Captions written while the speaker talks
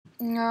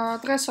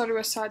დღეს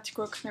ორივე საათი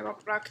გვექნება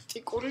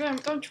პრაქტიკული,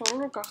 ამიტომ ჩვენ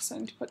რო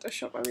გახსენით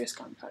ფოტოშოპები ეს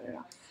განფარე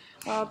რა.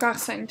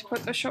 გახსენით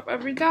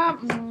ფოტოშოპები და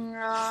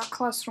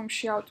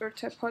classroom-ში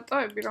ავტვირთე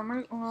ფოტოები,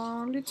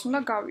 რომელიც უნდა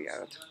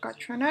გავიაროთ,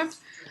 გაჩვენებთ.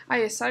 აი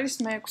ეს არის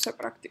მე-6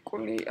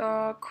 პრაქტიკული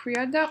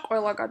ქვია და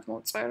ყველა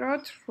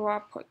გადმოვწეროთ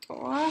 8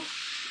 ფოტოა.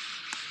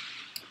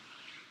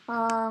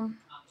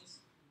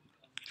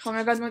 ხომ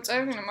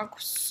გადმოწერილი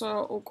მაქვს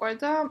უკვე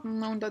და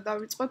უნდა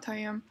დავიწყოთ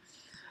აი ამ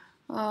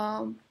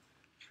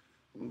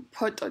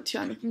ფოტოთი,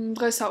 ანუ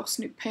დღეს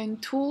ავხსნი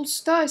pen tools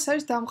და ეს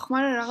არის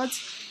დამხმარე რაღაც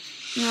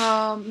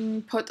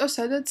ფოტო,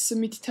 სადაც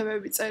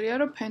მითითებები წერია,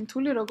 რომ pen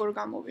tool-ი როგორ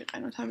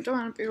გამოვიყენოთ. ამიტომ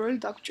ანუ პირველი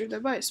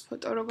დაგჭირდება ეს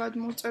ფოტო, რომ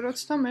გადმოვწეროთ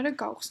და მერე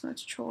გავხსნათ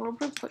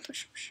ჩვეულებრივ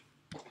Photoshop-ში.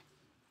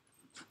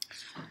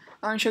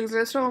 ან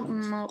შეგიძლიათ რომ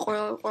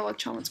ყველა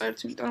ჩამოწერეთ,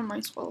 იმიტომ რომ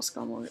მაინც ყველას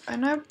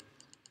გამოვიყენებ.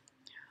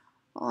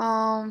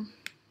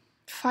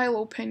 File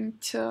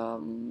open-ით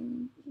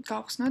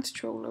გავხსნათ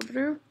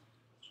ჩვეულებრივ.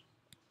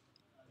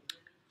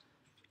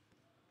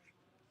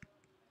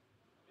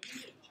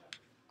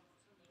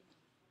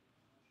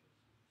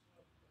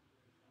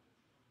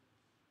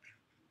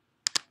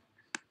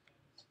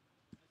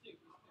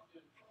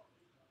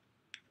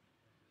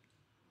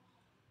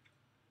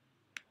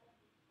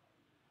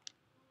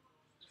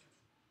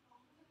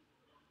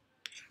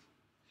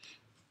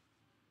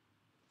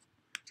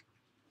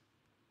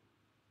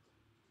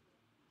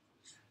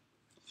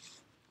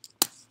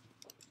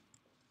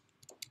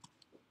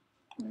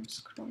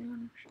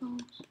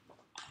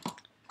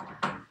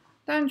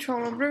 Dan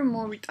ჩვეულებრივ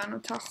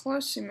მოვიტანოთ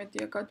ახლოს,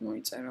 იმედია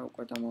გადმოიწერა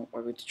უკვე და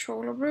მოვყვებით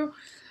ჩვეულებრივ.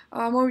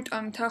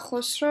 მოვიტანოთ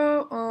ახლოს,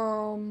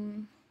 რომ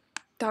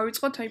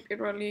დავიწყოთ აი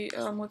პირველი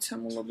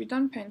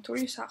მოცემულობიდან pen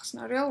tool-ის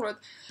ახსნა. რეალურად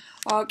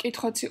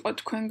კითხვაც იყო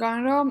თქვენგან,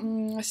 რომ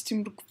ესეთი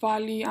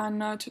მრგვალი ან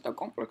ცოტა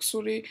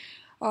კომპლექსური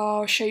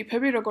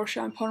შეიფები,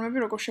 ფორმები,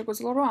 როგორ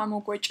შეგვეძლო რომ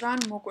ამოგვეჭრან,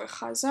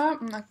 მოგვეხაზა.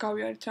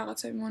 გავიარეთ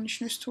რაღაცები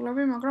მონიშნვის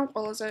თულები, მაგრამ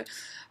ყველაზე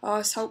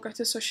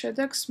საუკეთესო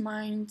შედეგს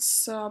მაინც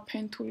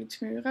pen tool-ით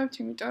მივიღებთ,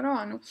 იმიტომ რომ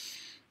ანუ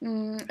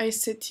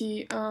ესეთი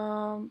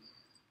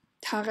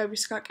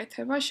თაღების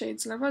გაკეთება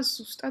შეიძლება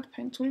ზუსტად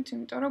pen tool-ით,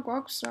 იმიტომ რომ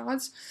გვაქვს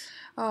რაღაც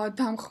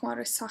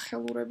დამხმარე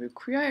სახელურები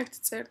ქვია, ერთ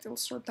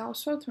წერტილს რო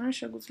დავსვათ, მე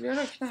შეგვიძლია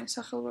რომ იქიდან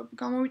სახელურები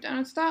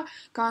გამოვიტანოთ და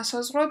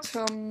განსაზღვროთ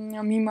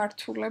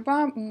მიმართულება,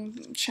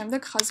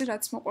 შემდეგ ხაზი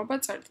რაც მოყვება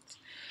წერტილს.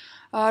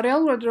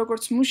 რეალურად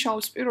როგორც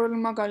მუშაობს პირველი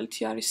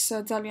მაგალითი არის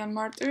ძალიან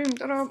მარტივი,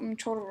 იმიტომ რომ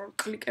ჩვენ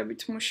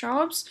კლიკებით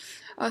მუშაობს.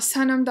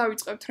 სანამ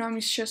დავიწყებთ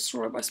რამის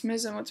შესრულებას, მე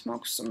ზემოთ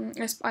მაქვს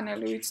ეს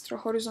პანელი, ვიცით რომ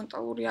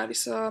ჰორიზონტალური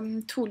არის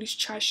თულის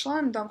ჩაშლა,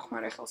 ან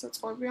დამხმარე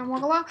ხელსაწყოები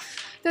ამაღლა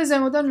და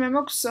ზემოდან მე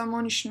მაქვს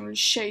მონიშნული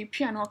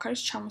shape-ი, ანუ აქ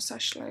არის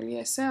ჩამოსაშლელი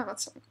ესე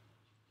რაღაცა.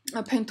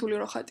 pen tool-ი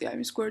რო ხატია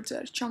იმის გვერდზე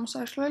არის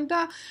ჩამოსაშლელი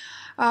და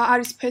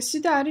არის ფესი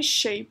და არის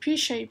shape-ი,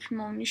 shape-ი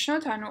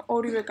მოვნიშნოთ, ანუ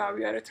ორივე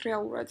გავიარეთ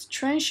რეალურად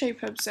ჩვენ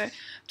shape-ებზე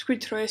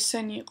თქვით რომ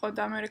ესენი იყო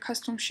და მე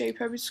custom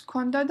shape-ებიც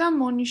გქონდა და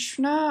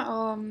მონიშნა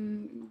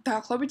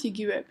დაახლოებით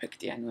იგივე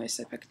ეფექტი, ანუ ეს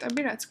ეფექტები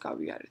რაც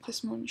გავიარეთ ეს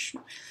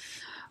მონიშნო.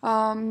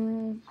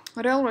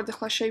 რეალურად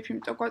ახლა shape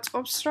იმიტომ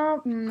გვაწყობს, რომ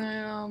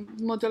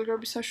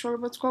მოდელირების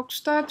საშუალებაც გვაქვს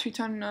და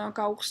თვითონ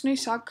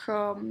გავხსნის აქ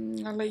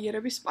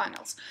ლეიერების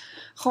პანელს.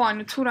 ხო,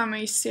 ანუ თუ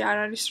რამე ისე არ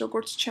არის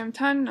როგორც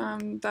ჩემთან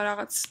და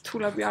რაღაც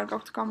თულები არ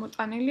გაქვთ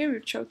გამოტანილი,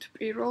 ვირჩევთ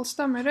პირველს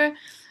და მერე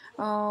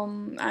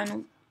ანუ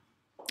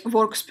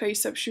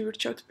workspace-ებში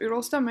ვირჩევთ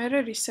პირველს და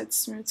მერე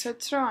reset-ს მივცეთ,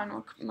 რომ ანუ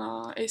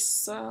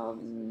ეს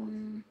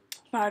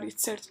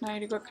ბარიც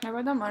ერთნაირი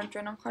გვექნება და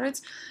მარჯვენა მხარეც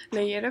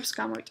ლეიერებს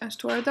გამოიტანს.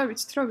 თუ არა და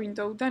ვიცით რომ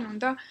window-დან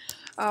უნდა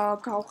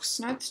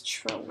გავხსნათ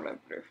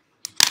ჩვეულებრივ.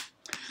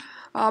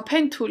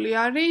 pen tool-ი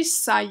არის,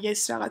 აი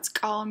ეს რაღაც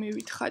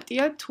კალამივით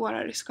ხატია, თუ არ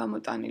არის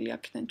გამოტანილი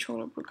აქედან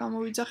ჩვეულებრივ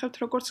გამოვიძახებთ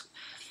როგორც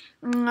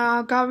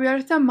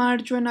გავიარეთ და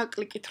მარჯვენა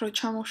კლიკით რო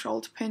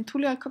ჩამოშალოთ pen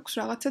tool-ი, აქ აქვს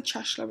რაღაცა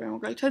ჩაშლები,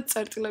 მაგალითად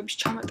წერტილების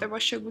ჩამატება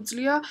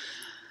შეგვიძლია.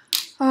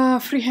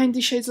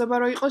 freehand-ი შეიძლება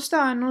რომ იყოს და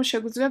ანუ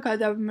შეგვიძლია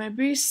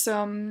გადაბმების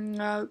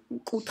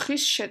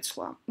კუთხის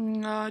შეცვლა.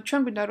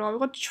 ჩვენ გვინდა რომ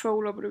ავიღოთ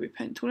ჩვეულებრივი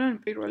pen tool-ი,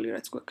 ანუ პირველი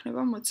რაც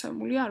გვექნება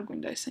მოცემული, არ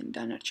გვინდა ესენი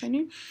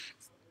დანარჩენი.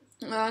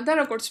 და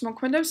როგორც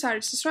მოქმედებს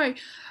არის ის, რომ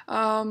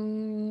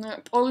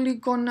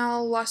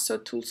polygonal lasso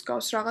tools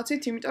გავს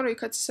რაღაცით, იმიტომ რომ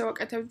იქაც ისე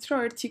ვაკეთებთ, რომ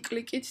ერთი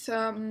კლიკით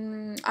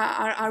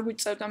არ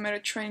გვიწევდა მე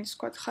ჩვენი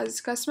თქვათ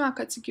ხაზის გასმა,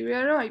 აქაც იგივეა,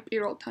 რომ აი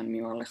პირველთან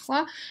მივალეხლა,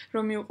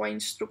 რომ მივყვა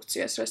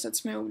ინსტრუქციას, რასაც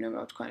მეუბნება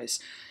თქვენ ეს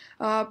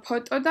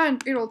ფოტო და ან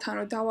პირველთან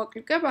რომ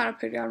დავაკლიკებ,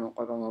 არაფერი არ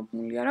მოყვება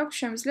მობმული არ აქვს,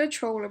 შემიძლია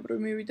ჩვეულებრივ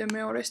მივიდე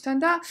მეორესთან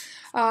და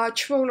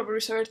ჩვეულებრივ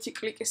ისე ერთი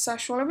კლიკის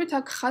საშუალებით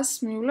აქ ხაზს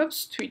მივლებს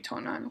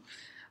თვითონ, ანუ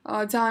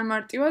ძალიან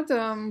მარტივად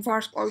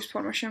ვარსკვლავის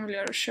ფორმა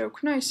შემიძლია რომ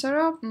შევქნა ისე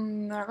რომ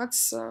რაღაც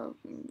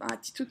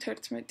 10 თუ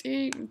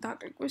 11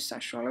 დაკლიკვის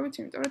საშუალებით,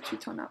 იმიტომ რომ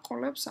თვითონ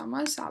აყოლებს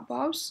ამას,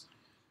 აბავს.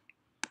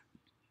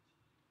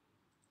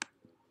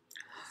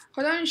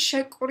 ხოდან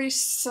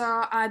შეკვრის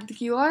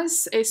ადგილას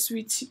ეს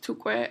ვიცით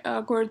უკვე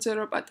გვერდზე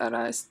რო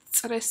პატარა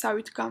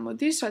წრესავით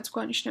გამოდის, რაც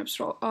გვანიშნებს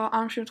რომ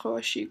ამ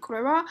შემთხვევაში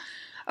იკვრება.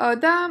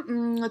 და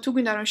თუ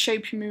გვინდა რომ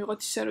shape-ი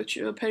მივიღოთ ისე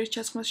რომ ფერის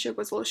ჩასხმას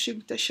შეგვეძლოს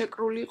შიგნით და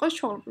შეკრული იყოს,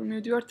 ჩვეულებრივ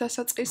მივდივართ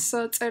დასაწყის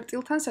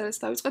წერტილთან, სადაც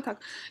დავიწყეთ აქ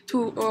თუ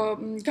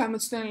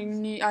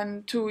გამოცდენი ან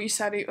თუ ის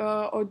არის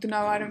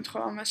ოდნავ არ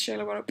ემთხვევა, მას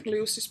შეიძლება რომ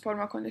პლუსის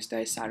ფორმა ქონდეს და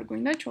ეს არ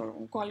გვინდა,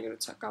 ჩვეულებრივ გვალი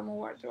როცა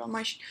გამოვარდება,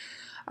 მაშინ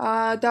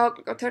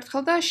დავაკლიკოთ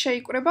ერთხელ და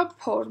შეიკრება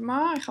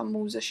ფორმა. ეხლა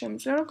move-ზე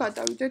შემიძლია რომ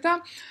გადავიდე და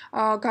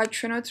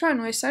გაჩვენოთ რომ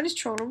ანუ ეს არის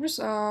ჩვეულებრივ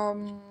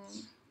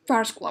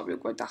ვარსკვლავი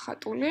უკვე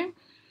დახატული.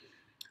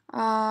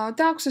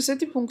 და აქვს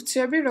ესეთი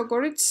ფუნქციები,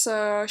 როგორიც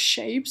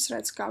shapes,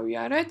 რაც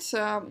გავიარეთ.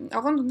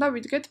 აღარ უნდა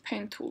ვიდგეთ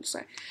pen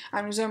tool-ზე.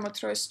 ანუ ზემოთ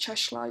რომ ეს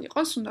ჩაშლა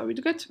იყოს, უნდა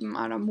ვიდგეთ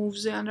არა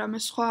move-ზე ან რამე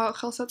სხვა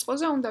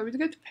ხელსაწყოზე, უნდა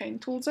ვიდგეთ pen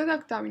tool-ზე და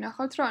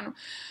დავინახავთ, რომ ანუ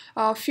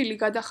ფილი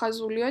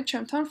გადახაზულია,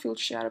 ჩემთან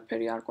ფილში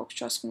არაფერი არ გვაქვს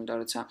ჩასხმული და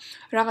როცა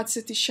რაღაც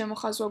ესეთი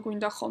შემოხაზვა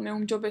გვინდა ხოლმე,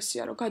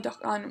 უმჯობესია რომ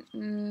ანუ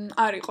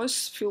არ იყოს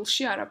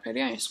ფილში არაფერი,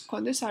 ან ეს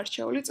მქონდეს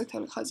არჩეული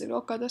წითელი ხაზი რო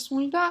აქვს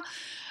გადასმული და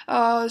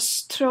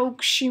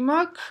stroke-ში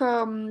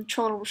მაქვს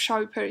ჩვეულებრივ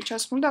შავი ფერი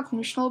ჩასხმული და აქ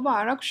მნიშვნელობა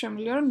არ აქვს,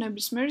 შემიძლია რომ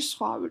ნებისმიერი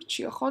სხვა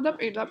ავირჩიო ხო და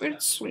პირდაპირ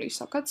ცვლის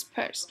აქაც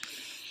ფერს.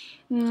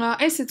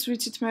 ესეც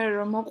ვიცით მე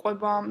რომ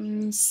მოყვება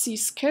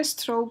სისქე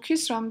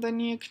stroke-ის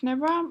რამდენი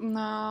ექნება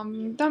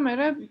და მე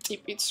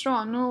ტიპიც რომ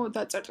ანუ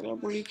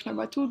დაწერტილებული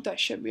იქნება თუ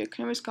დაშები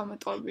ექნება, ეს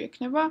გამოტოვები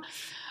ექნება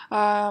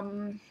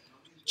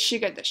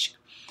შიგადაში.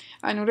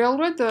 ანუ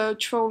რეალურად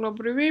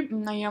ჩვეულებრივი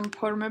აი ამ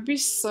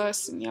ფორმების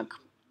ისინი აქ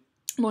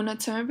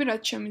მონაცემები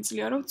რაც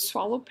შემიძლია რომ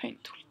ვცვალო pen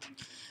tool-ით.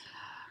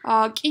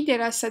 კიდე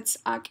რასაც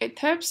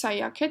აკეთებს, აი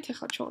აქეთ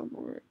ეხლა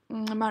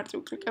ჩვეულებრივი მარტივ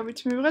კლიკებით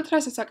მივიღეთ,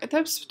 რასაც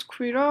აკეთებს,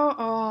 ვთქვი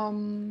რომ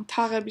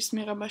თაღების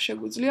მიღება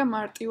შეგვიძლია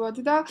მარტივად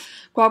და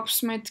გვაქვს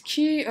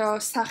მეთქი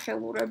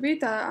სახელურები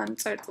და ან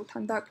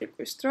წერტილთან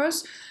დაკლიკვის დროს.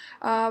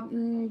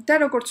 და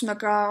როგორც უნდა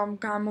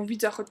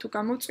გამოვიძახოთ თუ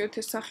გამოვწიოთ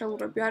ეს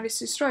სახელურები არის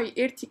ის, რომ აი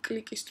ერთი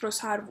კლიკის დროს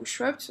არ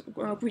ვუშვებთ,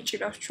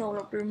 გვიჭირავს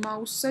ჩვეულებრივ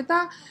მაუსზე და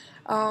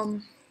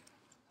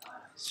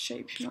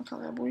shape-ი მაქვს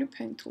არაბული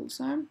pen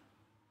tool-ზე.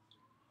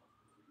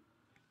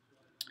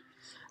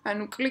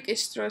 ანუ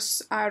კლიკის დროს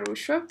არ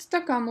უშვებთ და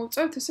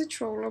გამოვწევთ ესე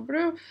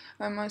ჩვეულებრივ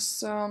ამას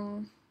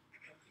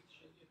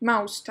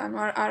მაუსთან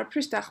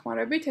არაფრის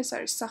დახმარებით, ეს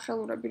არის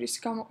სახელურები, რის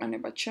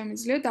გამოყენებაც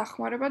შემიძლია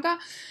დახმარება და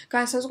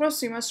განსაზღვრავს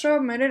იმას,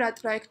 რომ მე რა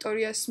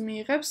ტრაექტორიას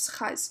მიიღებს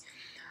ხაზი.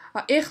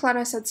 ეხლა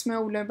რასაც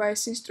მეუბნება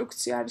ეს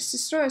ინსტრუქცია არის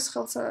ის, რომ ეს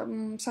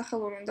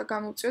სახელური უნდა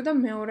გამოვწიო და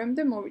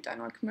მეორემდე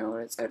მოვიტანო აქ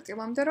მეორე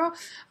წერტილამდე, რომ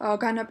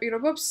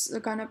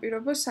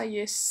განაპირობოს აი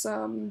ეს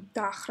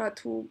დახრა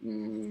თუ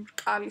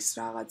რკალის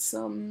რაღაც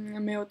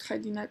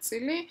მეოთხედი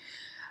ნაწილი.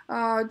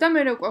 და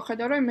მე უკვე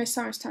ხედავ რომ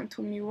მესამესთან თუ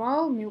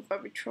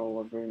მივყვები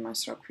ჩვეულებრივ იმას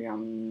რა ქვია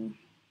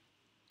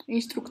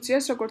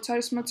ინსტრუქციას როგორც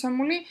არის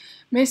მოცემული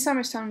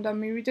მესამესთან უნდა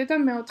მივიდე და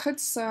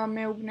მეოთხეც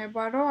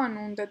მეუბნება რომ ანუ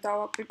უნდა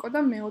დავაკლიკო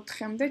და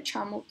მეოთხემდე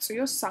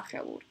ჩამოვწიო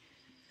სახელური.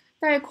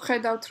 და ეგ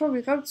ხედავთ რომ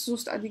ვიღებთ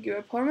ზუსტად იგივე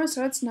ფორმას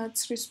რაც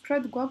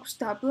ნაცრისფრად გვაქვს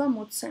დაბლა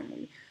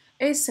მოცემული.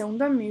 ესე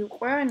უნდა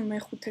მივყვე ან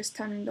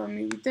მეხუთესთან უნდა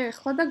მივიდე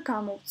ახლა და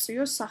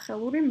გამოვწიო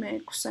სახელური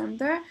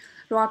მე-6-მდე.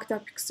 რომ აქ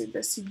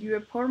დაფიქსირდეს იგივე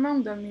ფორმა,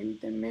 უნდა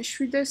მივიდე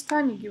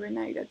მე-7-დან,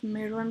 იგივენაირად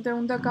მე-8-მდე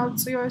უნდა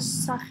გავწიო ეს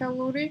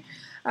სახელური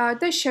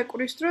და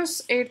შეკვრის დროს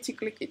ერთი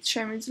კლიკით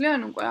შემიძლია,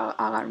 ანუ უკვე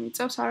აღარ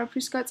მიწევს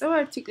არაფრის გაწევა,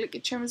 ერთი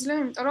კლიკით შემიძლია,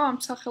 იმიტომ რომ ამ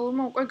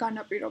სახელურმა უკვე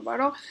განაპირობა,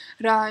 რომ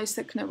რა ეს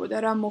ექნებოდა,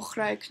 რა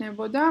მოხრა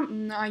ექნებოდა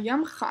აი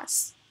ამ ხაზს.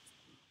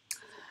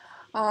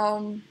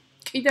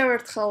 კიდევ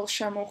ერთხელ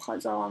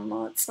შემოვხაზავ ამ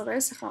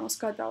წრეს, ახლა მას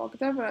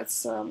გადავაგდებ, რაც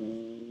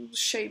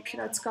shape-ი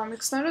რაც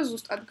გამიხსნა, რომ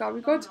ზუსტად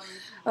გავიგოთ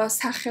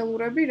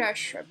სახელურები რა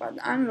შვება,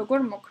 ან როგორ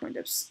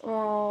მოქმედებს.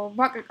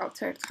 ვაკლიკავთ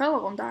ერთხელ,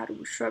 ოღონდ არ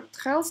ვუშვებთ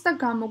ხელს და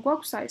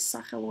გამოგვაქვს აი ეს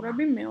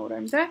სახელურები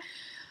მეორემდე.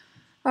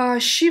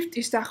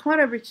 Shift-ის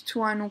დახმარებით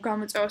თუ ანუ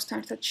გამოწევასთან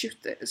ერთად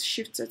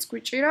Shift-ზეც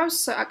გვიჭირავს,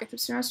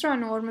 აკეთებს იმას, რომ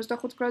ანუ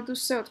 45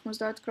 გრადუსზე,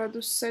 90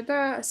 გრადუსზე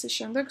და ასე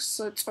შემდეგ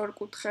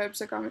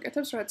სწორკუთხედებზე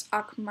გამიკეთებს, რაც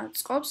აქ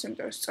მაწყობს,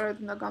 იმიტომ რომ სწორედ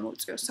უნდა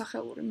გამოვწიო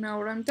სახელური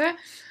მეორემდე.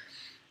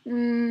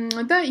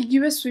 და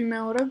იგივეს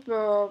ვიმეორებ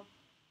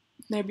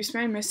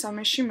ნებისმიერ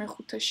მე-3-ში,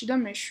 მე-5-ში და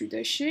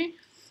მე-7-ში.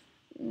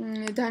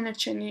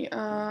 დანარჩენი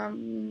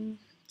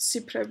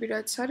ციფრები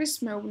რაც არის,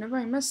 მეუბნება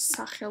იმას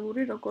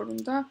სახელური როგორ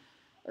უნდა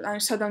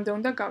ანუ სადამდე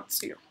უნდა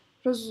გავწიო,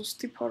 რომ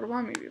ზუსტი ფორმა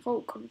მივიღო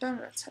უკრიდან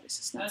რაც არის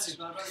ეს ნაწილი.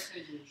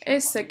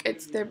 ეს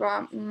ეკეთდება,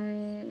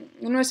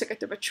 ну ეს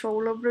ეკეთდება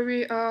ჩვეულებრივი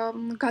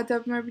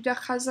გადაბმები და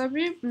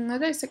ხაზები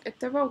და ეს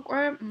ეკეთდება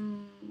უკვე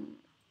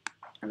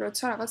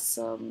როცა რაღაც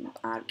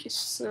არკის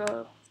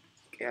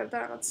კი არა და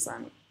რაღაც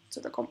ანუ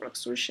ცოტა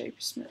კომპლექსური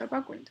shape-ის მიღება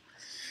გვინდა.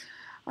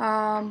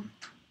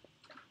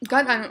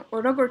 ანუ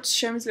როგორც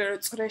შემიძლია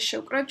რომ წრე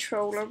შევკრათ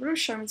ჩვეულებრივ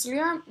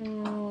შემიძლია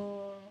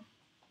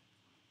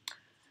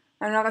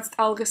ან რაღაც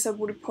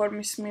ტალღისებური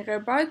ფორმის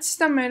მიღებაც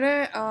და მე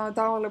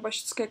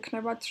დავალებაშიც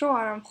გექნებათ რომ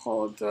არა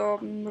მხოლოდ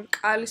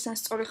რკალის ან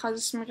სწორი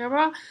ხაზის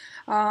მიღება,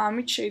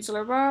 ამით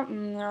შეიძლება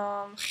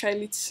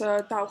ხელით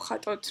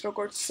დავხატოთ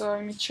როგორც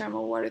იმით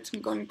შემოვუარეთ,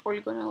 მგონი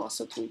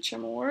პოლიგონალასო თუ ით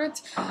შემოვუარეთ,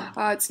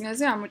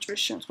 წინაზე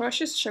ამოჭრის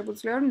შემთხვევაში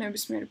შეგვიძლია რომ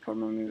ნებისმიერი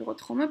ფორმა მივიღოთ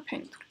ხოლმე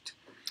pen tool-ით.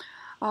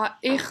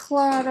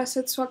 ეხლა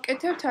რასაც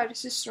ვაკეთებთ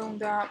არის ის რომ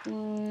და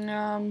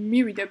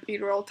მივიდე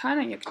პირველთან,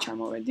 აი აქ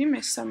ჩამოვედი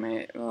მესამე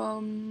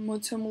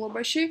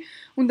მოცემულობაში,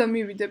 უნდა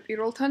მივიდე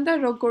პირველთან და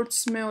როგორც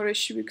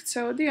მეორეში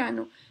ვიქცეოდი,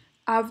 ანუ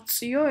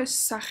ავწიო ეს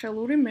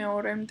სახელური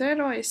მეორემდე,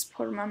 რომ ეს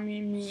ფორმა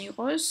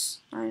მიიღოს,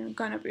 ანუ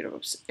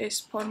განაპირობებს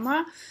ეს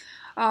ფორმა.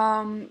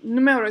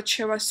 ნუმერად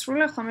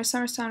შევასრულე, ახლა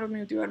მესამესთან რომ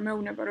მივდივარ,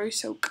 მეუბნება რომ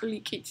ისევ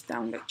კლიკით და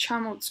უნდა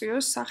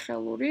ჩამოვწიოს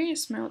სახელური,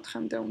 ეს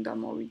მეოთხემდე უნდა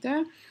მოვიდე.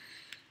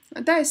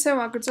 და ესე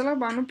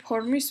ვაგრძელებ, ანუ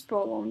ფორმის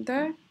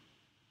ბოლომდე.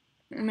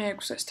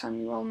 მე-6-ესთან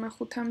მივალ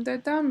მე-5-ემდე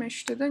და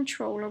მე-7-დან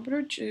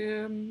ჩვეულებრივ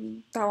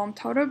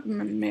დავამთავრებ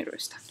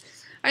მე-8-ესთან.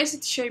 აი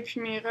ესეთი shape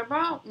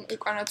მიიღება,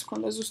 უკანაც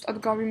მქონდა ზუსტად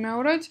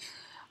გავიმეორეთ,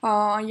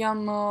 აი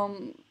ამ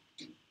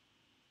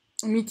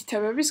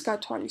მითითებების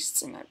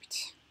გათვალისწინებით.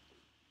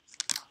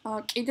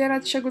 კიდე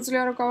რაც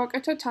შეგვიძლია რომ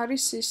გავაკეთოთ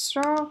არის ის,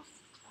 რომ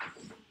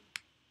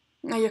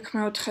აი აქ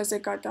მე-4-ზე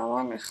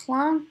გადავალ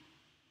ახლა.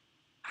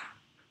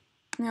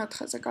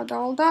 მე-4-ზე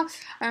გადავალ და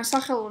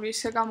სახელური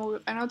ისე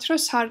გამოვიყენოთ, რომ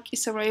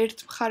სარკისებრ ერთ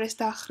მხარეს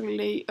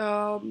დახრილი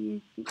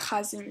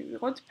ხაზი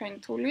მივიღოთ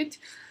ფენთულით.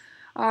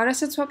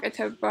 რასაც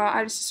ვაკეთებ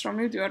არის ის, რომ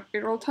მივდივარ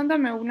პირველთან და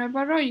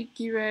მეუბნება, რომ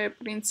იგივე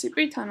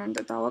პრინციპით, ანუ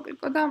უნდა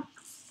დავაკლიკო და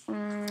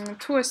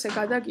თუ ესე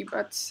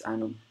გადაგიბათ,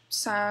 ანუ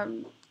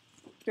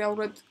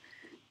რეალურად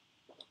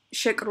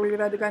შეკრული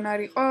რადგან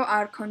არისო,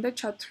 არ ქონდა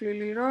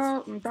ჩათვლილი,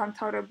 რომ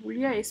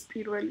დამთავრებულია ეს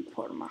პირველი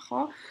ფორმა,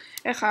 ხო?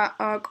 ეხლა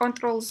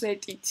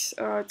Ctrl-Z-ით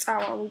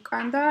წავალ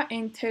უკან და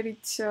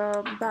Enter-ით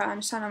და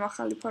ანუ სანამ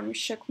ახალი ფორმის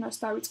შექმნას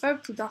დავიწყებ,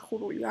 თუ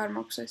დახურული არ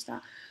მაქვს ეს და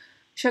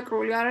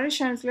შეკრული არ არის,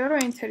 შემიძლია რომ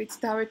Enter-ით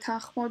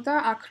დავეთანხმო და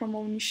აქ რომ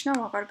მოვნიშნავ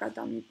აღარ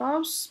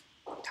გადამიბავს.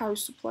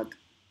 თავისუფლად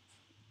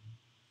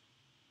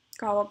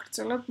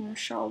გავაგრძელებ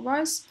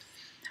მუშაობას.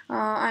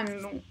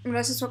 ანუ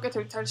რასაც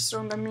ვაკეთებთ არის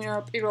რომ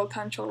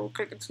პირველთან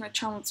ჩავუკლიკეთ უნდა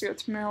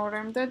ჩამოწიოთ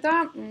მეორემდე და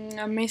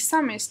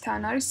მესამესთან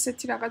არის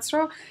ესეთი რაღაც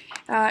რომ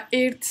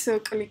ერთ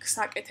კლიკს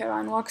აკეთებ,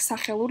 ანუ აქ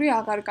სახელური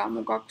აღარ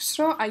გამოგაქვს,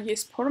 რომ აი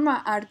ეს ფორმა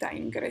არ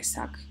დაინგრეს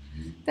აქ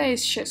და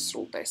ეს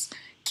შესრულდეს.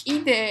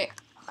 კიდე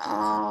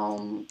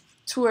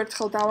თუ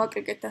ერთხელ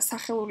დავაკლიკეთ და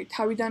სახელური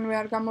თავიდანვე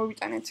არ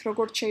გამოვიტანეთ,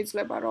 როგორც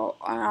შეიძლება რომ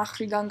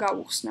ახრიდან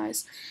გავუხსნა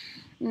ეს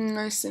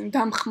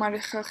დამხმარე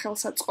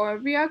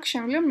ხელსაწყოები აქ,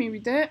 შემიძლია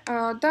მივიდე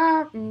და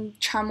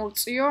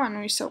ჩამოვწიო, ანუ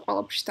ისევ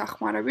ყველაფრის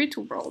დახმარებით,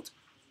 უბრალოდ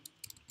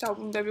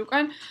დავბრუნდები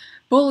უკან.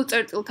 ბოლო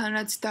წერტილთან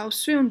რაც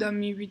დავსვი, უნდა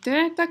მივიდე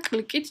და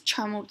კლიკით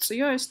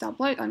ჩამოვწიო ეს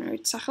დაბლა, ანუ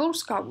ერთ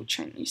სახელურს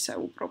გავუჩენ ისევ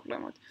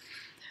უპრობლემოდ.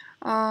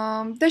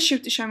 და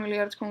Shift-ი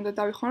შემიძლია რა თქმა უნდა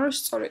დავიხმარო, რომ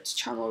სწორედ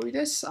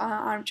ჩამოვიდეს,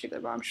 არ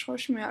მჭირდება ამ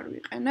შემთხვევაში მე არ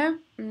ვიყენებ.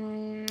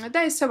 და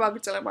ესე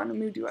ვაგრძელებ, ანუ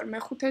მივდივარ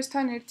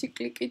მე-5-ესთან ერთი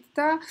კლიკით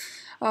და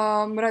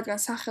რადგან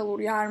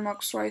სახელური არ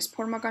მაქვს, რა ეს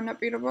ფორმა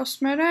განაპირობოს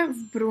მერე,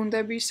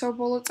 ვბრუნდები ისევ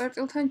ბოლო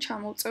წერტილთან,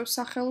 ჩამოვწევ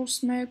სახელურს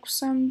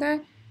მე-6-ემდე.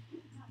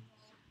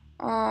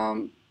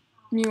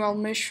 მივალ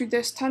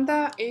მე-7-ესთან და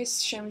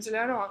ეს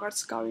შემიძლია რომ აღარც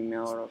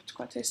გავიმეორო,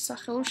 ვთქვათ, ეს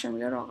სახელური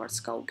შემიძლია რომ აღარც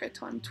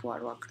გავუკეთო, ანუ თუ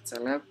არ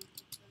ვაგრძელებ.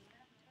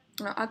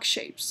 აქ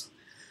shapes.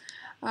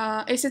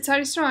 ესეც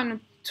არის რომ ანუ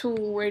თუ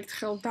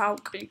ერთხელ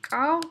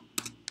დავკლიკავ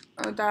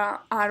და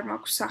არ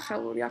მაქვს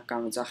სახელური აქ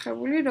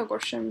გამოძახებული, როგორ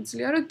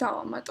შემიძლია რომ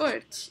დავამატო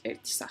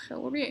ერთი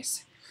სახელური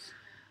ესე.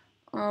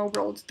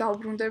 უბრალოდ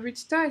დავბრუნდებით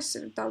და ესე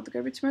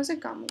დავდგებით მეზე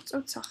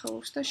გამოვწევთ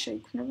სახელურს და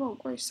შეიქმნება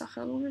უკვე ის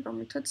სახელური,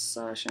 რომელთაც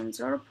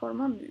შემიძლია რომ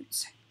ფორმა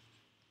მივიცე.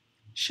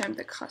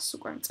 შემდეგ ხაზს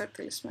უკვე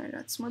წერტილის მერე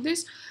რაც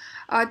მოდის.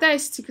 და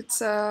ესეც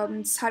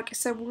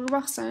სარკისებული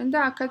ვახსენე და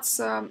აქაც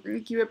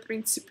იგივე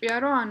პრინციპია,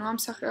 რომ ანუ ამ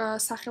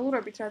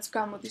სახელურებით რაც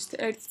გამოდის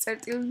ერთი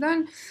წერტილიდან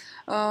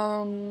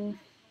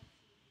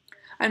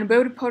ანუ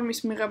ბევრი ფორმის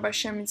მიღება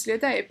შემიძლია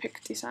და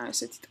ეფექტის, ანუ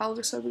ესეთი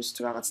ტალღისების თუ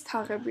რაღაც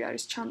თაღები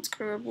არის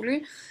ჩამწკრივებული.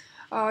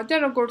 და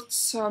როგორც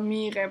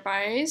მიიღება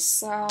ეს,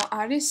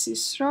 არის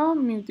ის, რომ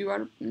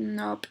მივდივარ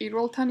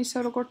პირველთან ისე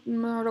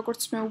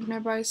როგორც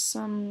მეუბნება ეს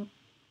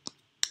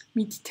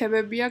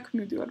მითითებები აქვს,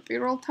 მივდივარ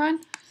პირველთან.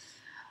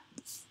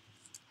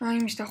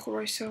 იმის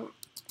დახურვა ისე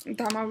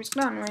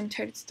დამავიწყდა, ანუ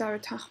Enter-ით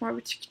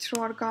დავეთანხმებით იქით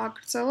რომ არ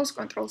გააგრძელოს,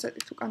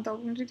 Ctrl-Z-ით უკან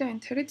დავბრუნდი და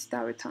Enter-ით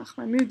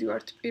დავეთანხმე.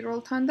 მივდივართ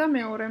პირველთან და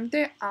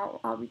მეორემდე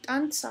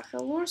ავიტანთ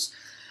სახელურს.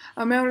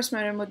 მეორეს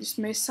მერე მოდის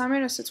მესამე,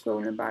 რასაც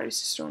გვეუბნება არის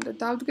ის, რომ უნდა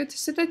დავდგეთ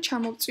ესე და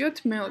ჩამოვწიოთ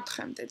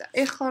მე-4-ემდე და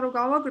ეხლა რომ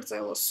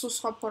გავაგრძელოს, სულ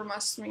სხვა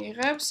ფორმას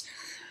მიიღებს.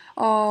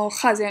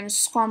 ხაზი ანუ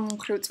სხვა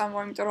მხრივ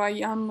წამოვა, იმიტომ რომ აი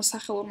ამ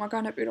სახელურმა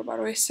განაპირობა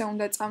რომ ესე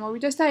უნდა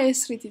წამოვიდეს და ეს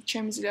რითით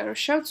შემიძლია რომ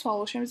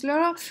შევცვალო, შემიძლია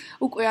რომ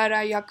უკვე არა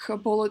აი აქ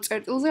ბოლო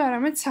წერტილზე,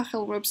 არამედ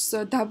სახელურებს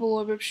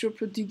დაბოლოებებში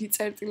უფრო დიდი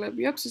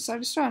წერტილები აქვს, ეს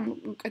არის რომ ანუ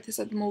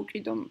უკეთესად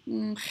მოვკიდო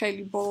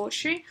ხელი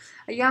ბოლოში.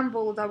 აი ამ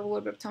ბოლო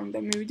დაბოლოებებთან უნდა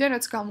მივიდე,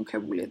 რაც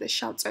გამუქებულია და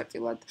შავ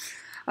წერტილად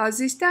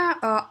ზის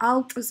და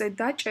Alt-ზე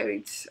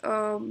დაჭერით,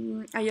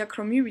 აი აქ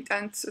რომ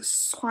მივიტანთ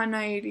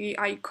სხვანაირი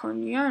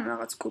აიკონია, ანუ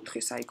რაღაც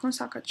კუთხის აიკონს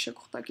აქაც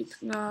შეგხვდა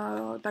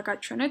და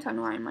გაჩვენეთ,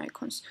 ანუ აი ამ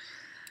აიკონს.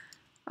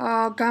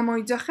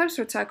 გამოიძახებს,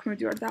 როცა აქ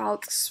მივდივარ და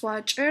Alt-ს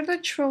ვაჭერ და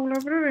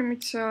ჩვეულებრივ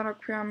იმით, რა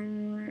ქვია,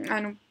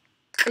 ანუ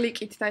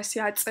კლიკით და ესე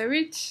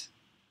აწევით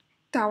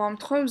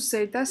დავამთხოვ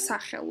ზედა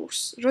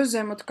სახელურს, რომ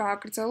ზემოთ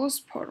გააგრძელოს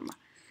ფორმა.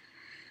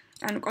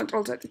 ანუ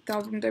კონტროლ-Z-ით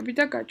დავბრუნდები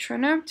და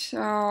გაჩვენებთ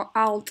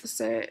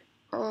Alt-ზე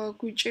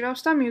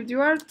გვიჭირავს და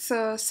მივდივართ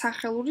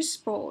სახელურის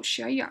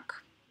ბოლოში, აი აქ.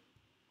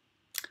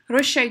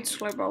 რო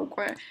შეიცვლება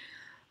უკვე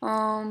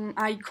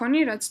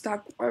აიკონი, რაც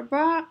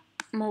დაგვყვება,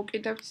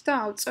 მოვკიდებთ და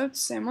ავწევთ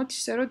ზემოთ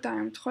ისე, რომ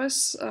დაემთხვეს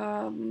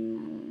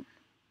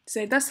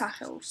ზედა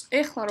სახელურს.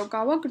 ეხლა რო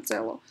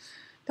გავაგრძელო,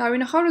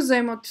 დავინახავ, რომ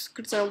ზემოთ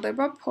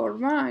გრძელდება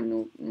ფორმა, ანუ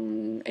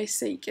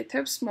ესე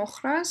იკეთებს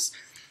მოხრას.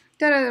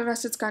 და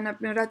რაც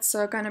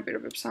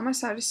განაპირობებს ამას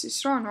არის ის,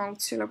 რომ ანუ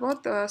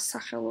აუცილებლად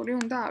სახელური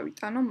უნდა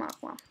ავიტანო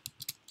მაღლა.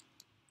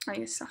 აი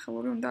ეს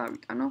სახელური უნდა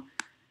ავიტანო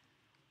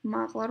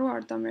მაღლა, რომ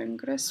არ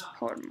დამეინგრეს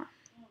ფორმა.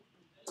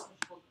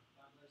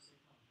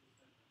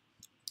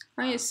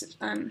 აი ეს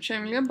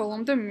შემიძლია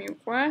ბოლომდე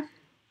მივყვე.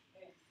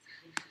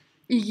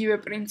 იგივე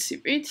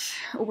პრინციპით,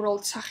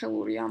 უბრალოდ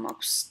სახელური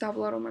ამაქვს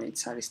დაბლა, რომელიც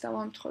არის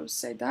დავამთხოვ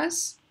ზედას.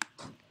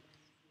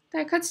 და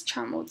ეხაც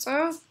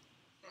ჩამოვწევ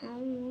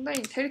და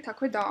ინტერით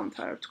აქვე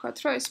დავამთავრებ, თქვათ,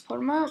 რომ ეს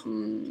ფორმა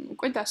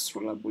უკვე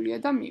დასრულებულია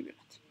და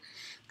მივიღეთ.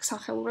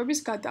 სახელურების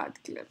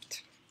გადაადგილებით.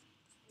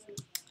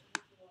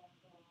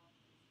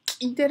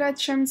 კიდე რაც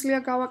შემიძლია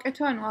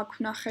გავაკეთო, ანუ აქ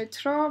ვნახეთ,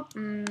 რომ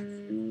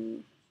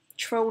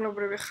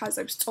ჩვეულებრივი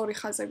ხაზებს სწორი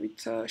ხაზებით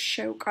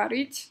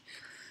შევკარით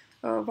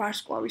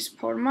ვარსკვლავის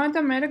ფორმა და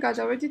მე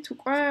გადავედით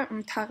უკვე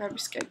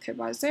თაღების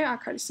კეთებაზე.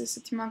 აქ არის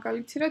ესეთი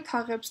მაგალითი, რომ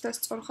თაღებს და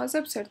სწორ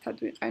ხაზებს ერთად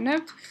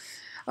ვიყენებთ.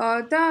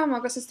 და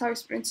მაგასაც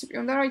თავის პრინციპი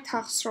უნდა, რომ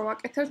თაღს რო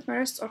ვაკეთებთ,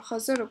 მე სწორ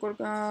ხაზზე როგორ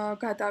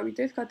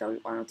გადავიდეთ,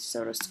 გადავიყვანოთ ისე,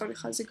 რომ სწორი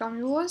ხაზი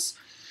გამივლას.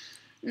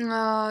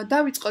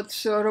 დავიწყოთ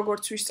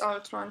როგორც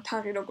ვისწავლეთ, რომ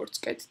თაღი როგორც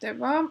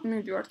კეთდება,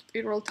 მივდივართ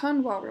პირველთან,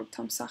 ვავლებთ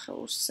ამ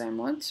სახელურს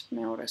ზემოთ,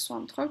 მეორეს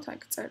ვამთხოვთ, აი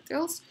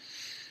წერტილს.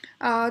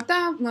 და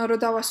რო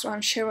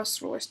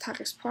შევასრულო ეს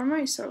თაღის ფორმა,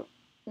 ისე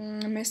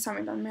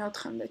მესამედან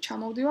მეოთხემდე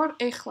ჩამოვდივარ.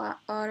 ეხლა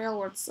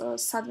რეალურად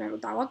სადმე რო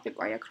დავაკლიკო,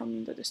 აი აქ რომ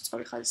მინდოდეს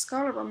სწორი ხაზის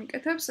გავლა,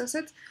 მიკეთებს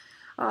ესეთ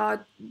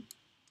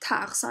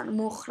თაღს, ანუ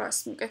მოხრას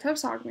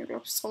მიკეთებს, არ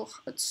მიღებს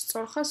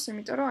სწორ ხაზს,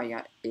 იმიტომ რომ აი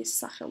ეს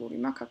სახელური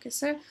მაქვს აქ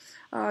ესე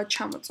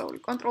ჩამოწეული.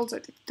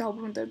 კონტროლ-Z-ით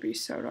დავბრუნდები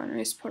ისე, რომ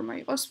ეს ფორმა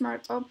იყოს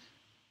მარტო.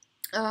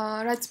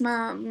 რაც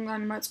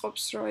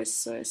მაწყობს, რომ ეს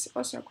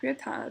იყოს, რა ქვია,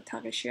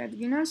 თაღი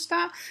შეადგინოს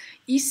და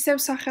ისევ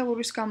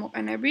სახელურის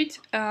გამოყენებით,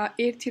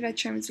 ერთი რაც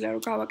შემიძლია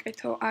რომ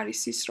გავაკეთო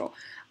არის ის, რომ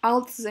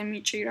Alt-ზე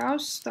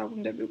მიჭირავს,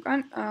 დავბრუნდები უკან,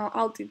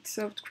 Alt-ით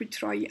ვთქვით,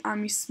 რომ აი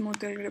ამის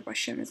მოდელირება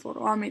შემეძლო,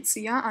 რომ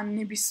ამეწია, ან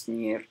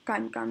ნებისმიერ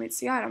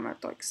გამეწია, არა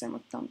მარტო ეგ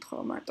ზემოთ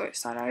დამთხოვა, მარტო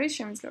ეს არ არის,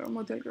 შემიძლია რომ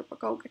მოდელირება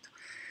გავუკეთო.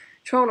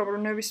 ჩვეულებრივ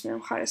ნებისმიერ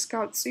მხარეს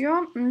გავწიო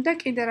და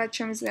კიდე რაც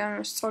შემიძლია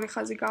ანუ სწორი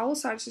ხაზი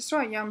გავლოს არის ის, რომ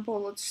აი ამ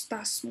ბოლოს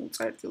დასმულ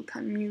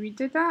წერტილთან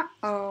მივიდე და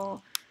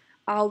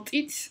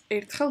Alt-ით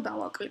ერთხელ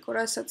დავაკლიკო,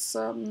 რასაც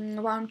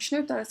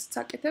ვამჩნევ და რასაც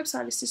აკეთებს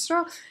არის ის,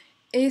 რომ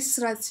ეს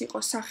რაც იყო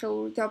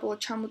სახელური დაბლა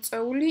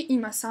ჩამოწეული,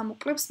 იმას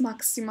ამოკლებს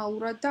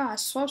მაქსიმალურად და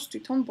ასვავს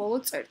თვითონ ბოლო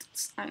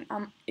წერტილს. აი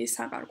ეს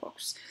აღარ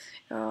გვაქვს.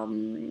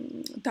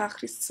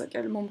 დახრის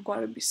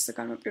მომრგვალების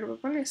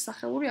განმაპირობებელი ეს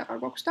სახელური აღარ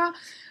გვაქვს და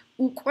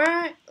უკვე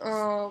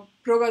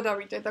რო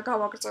გადავიდე და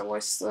გავაგრძელო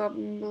ეს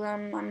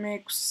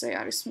მე-6-ზე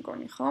არის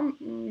მგონი, ხო?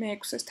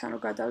 მე-6-ესთან რო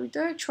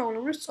გადავიდე,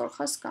 ჩვეულებრივ სწორ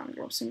ხაზს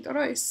გამიგრობს, იმიტომ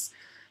რომ ეს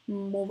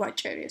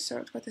მოვაჭერი, ესე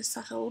რომ ვთქვათ, ეს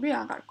სახელური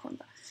აღარ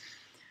ქონდა.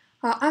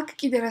 აქ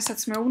კიდე რასაც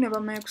მეუბნება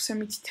მე-6-ე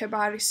მითითება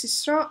არის ის,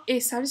 რომ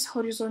ეს არის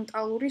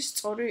ჰორიზონტალური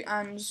სწორი,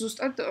 ან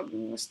ზუსტად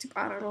ესეთი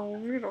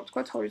პარალელური, რო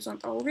ვთქვათ,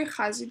 ჰორიზონტალური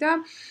ხაზი და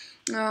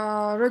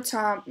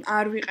როცა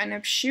არ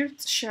ვიყენებ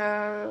Shift-ს,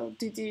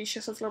 დიდი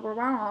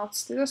შესაძლებლობა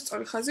ავწდი და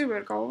სწორი ხაზი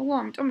ვერ გავავლო,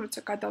 ამიტომ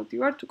როცა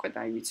გადავდივართ, უკვე და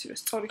აი ვიცი, რომ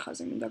სწორი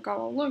ხაზი მინდა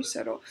გავავლო,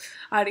 ისე რომ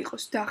არ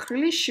იყოს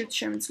დახრილი, Shift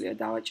შემიძლია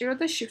დავაჭირო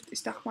და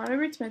Shift-ის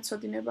დახმარებით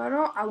მეცოდინება,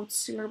 რომ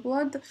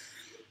აუცილებლად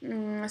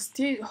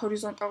ესეთი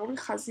ჰორიზონტალური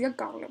ხაზია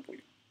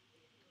გავლებული.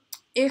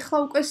 ეხლა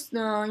უკვე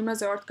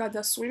იმაზე ვართ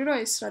გადასული, რომ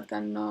ეს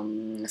რადგან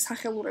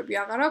სახელურები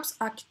აღარ აქვს,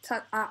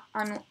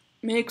 ანუ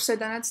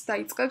მე-6-დანაც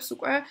დაიწყებს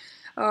უკვე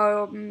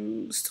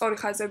სწორი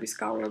ხაზების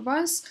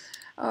გავლებას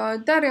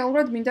და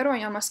რეალურად მინდა რომ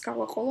აი ამას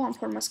გავაყოლო, ამ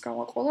ფორმას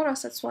გავაყოლო,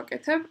 რასაც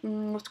ვაკეთებ,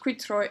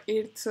 ვთქვით რომ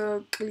ერთ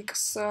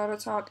კლიკს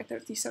როცა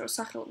ვაკეთებთ ისე რომ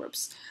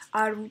სახელურებს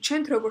არ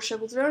ვუჩენთ, როგორ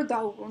შეგვიძლია რომ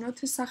დავუბრუნოთ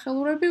ეს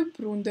სახელურები,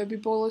 ბრუნდები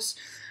ბოლოს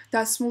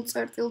დასმულ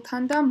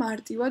წერტილთან და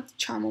მარტივად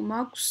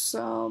ჩამომაქვს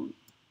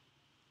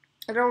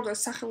რეალურად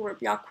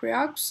სახელურები აქვე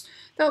აქვს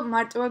და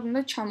მარტივად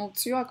უნდა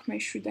ჩამოვწიო აქ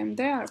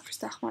მე-7-მდე, არაფრის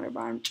დახმარება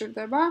არ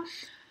მჭირდება.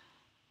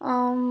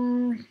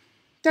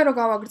 და რო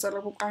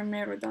გავაგრძელებ უკვე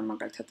მე-8-დან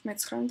მაგალითად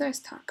მე-9-მდე ეს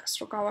თარკას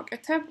რო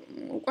გავაკეთებ,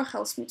 უკვე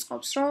ხელს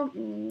მიწყობს, რომ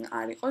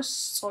არ იყოს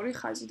სწორი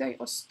ხაზი და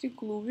იყოს ისეთი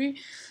გლუვი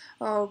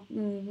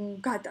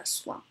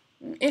გადასვლა.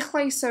 ეხლა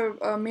ისე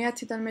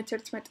მე-10-დან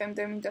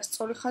მე-11-მდე მინდა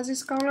სწორი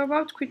ხაზის გავლება,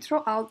 ვთქვით,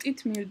 რომ Alt-ით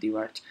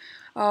მივდივართ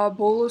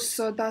ბოლოს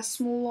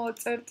დასმულ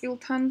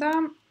წერტილთან და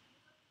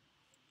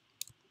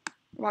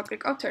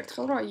ვაკლიკავთ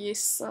ერთხელ, რომ აი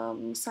ეს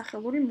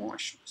სახელური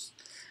მოაშროს.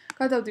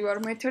 გადავდივარ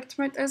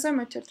მე-11-ზე,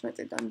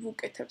 მე-11-დან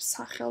ვუკეთებ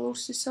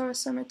სახელურს ისევ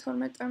ესე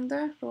მე-12-მდე,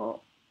 რომ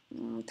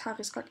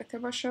თაღის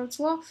გაკეთება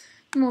შევძლო.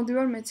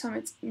 მოვდივარ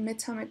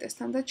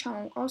მე-13-ესთან და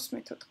ჩამომყავს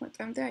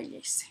მე-14-მდე აი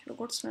ესე.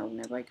 როგორც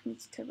მეუბნება იქ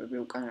მითითებები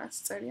უკან რაც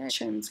წერია.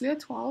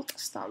 შემიძლიათ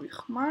Alt-ს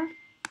დავიხმარ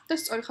და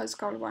სწორი ხაზის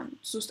გავლება,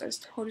 ზუსტად ეს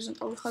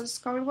ჰორიზონტალური ხაზის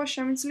გავლება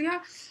შემიძლია.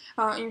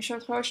 იმ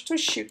შემთხვევაში თუ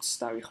Shift-ს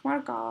დავიხმარ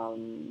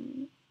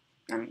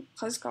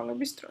ხაზის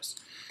გავლების დროს.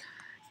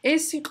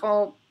 ეს იყო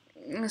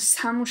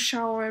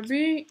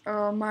სამუშაოები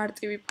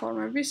მარტივი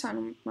ფორმების,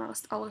 ანუ რაღაც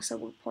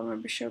ტალღისებური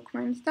ფორმების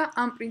შექმნით და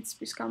ამ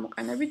პრინციპის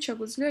გამოყენებით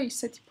შეგვიძლია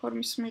ისეთი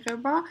ფორმის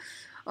მიღება,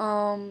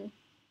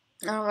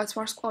 რაღაც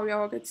ვარსკვლავი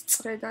ავაგეთ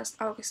წრე და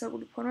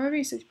ტალღისებური ფორმები,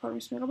 ისეთი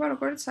ფორმის მიღება,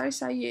 როგორც არის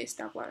აი ეს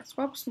დაბლა, რაც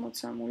გვაქვს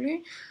მოცემული.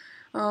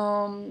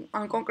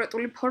 ან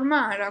კონკრეტული ფორმა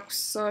არ აქვს,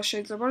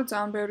 შეიძლება რომ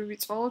ძალიან ბევრი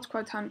ვიწყალო,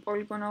 თქვა თან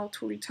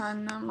პოლიგონალურით, თან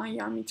აი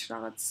ამით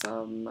რაღაც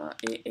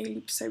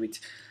ელიფსებით.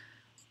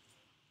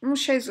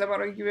 შეიძლება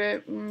რომ იგივე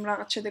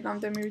რაღაც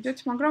შედეგამდე მივიდეთ,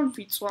 მაგრამ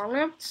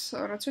ვიწვალებთ,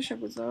 როცა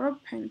შეგვიძლია რომ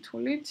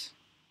pen-tool-ით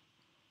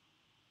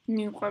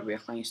მივყვები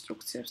ახლა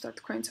ინსტრუქციებს და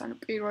თქვენც ანუ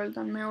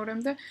პირველიდან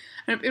მეორემდე.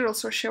 ანუ პირველს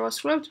რო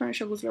შევასრულებთ, მე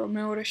შეგვიძლია რომ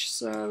მეორეში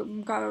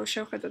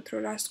შევხედოთ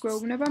რომ რას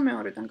გვეუბნება,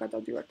 მეორედან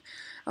გადავდივართ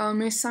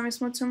მესამეს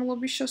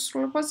მოცემულობის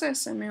შესრულებაზე,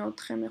 ესე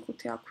მეოთხე,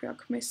 მეხუთე აქვე აქ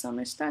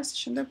მესამეს და ასე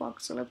შემდეგ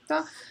ვაგრძელებთ და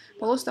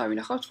ბოლოს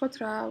დავინახავთ თქვათ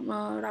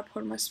რა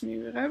ფორმას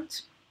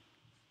მივიღებთ.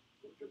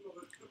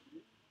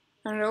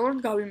 ან როგორ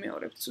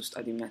გავიმეორებთ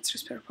ზუსტად იმ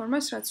ნაცრისფერ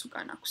ფორმას, რაც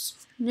უკან აქვს.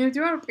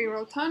 მივდივარ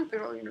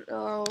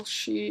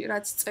პირველში,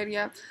 რაც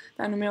წერია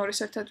და ანუ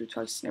მეორეს ერთად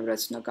ვითვალისწინებ,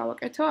 რაც უნდა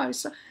გავაკეთო,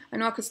 არის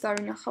ანუ აქაც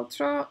დავინახავთ,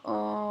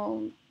 რომ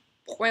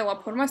ყველა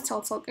ფორმას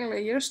ცალ-ცალკე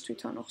ლეიერს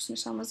თვითონ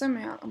უხსნის ამაზე,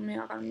 მე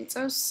აღარ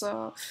მიწევს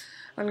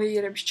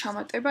ლეიერების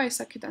ჩამატება, ეს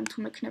აქედან თუ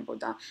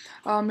მექნებოდა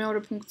მეორე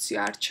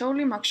ფუნქცია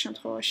არჩეული, მაგ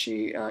შემთხვევაში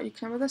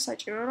იქნებოდა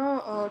საჭირო,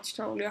 რომ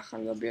თითოეული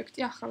ახალი ობიექტი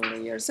ახალ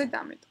ლეიერზე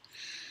დამეტო.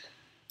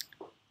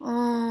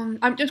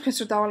 ამიტომ თქვენს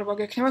რო დავალება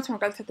გექნებათ,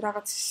 მაგალითად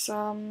რაღაცის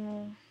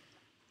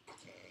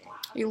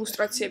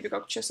ილუსტრაციები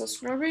გაქვთ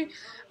შესასრულები,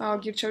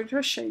 გირჩევით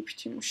რომ shape-ით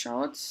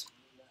იმუშაოთ,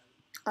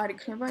 არ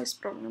იქნება ეს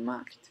პრობლემა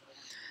აქეთ.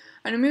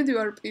 ანუ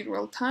მივდივარ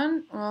პირველთან,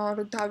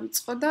 რომ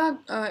დავიწყო და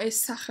ეს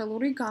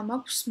სახელური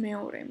გამაქვს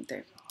მეორემდე.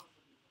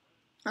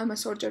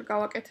 ამას ორჯერ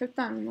გავაკეთებთ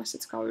და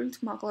ამასაც გავივლით,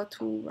 მაგლა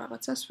თუ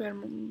რაღაცას ვერ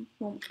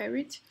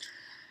მომყევით.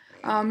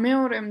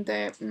 მეორემდე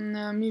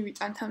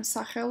მივიტანთ ამ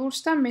სახელურს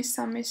და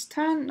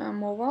მესამესთან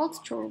მოვალთ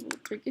ჩორებული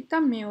კლიკით და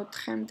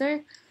მეოთხემდე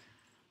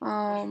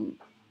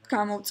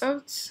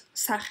გამოვწევთ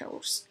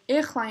სახელურს.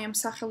 ეხლა ამ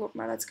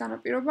სახელურმა რაც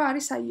განაპირობა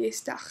არის აი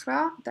ეს დახრა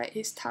და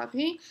ეს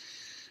თაღი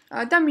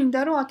და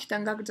მინდა რომ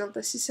აქედან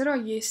გაგრძელდეს ისე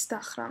რომ ეს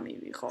დახრა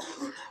მივიღო.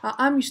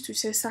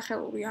 ამისთვის ეს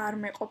სახელური არ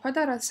მეყოფა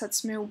და რასაც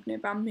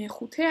მეუბნება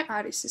მეხუთე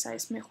არის ეს აი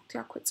ეს მეხუთე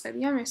აქვე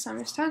წერია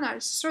მესამესთან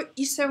არის ის რომ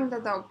ისე უნდა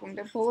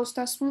დავუბრუნდე ბოლოს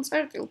დასმულ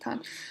წერტილთან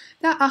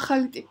და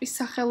ახალი ტიპის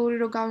სახელური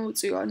რო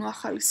გამოვწიო, ანუ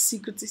ახალი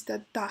სიგრძის და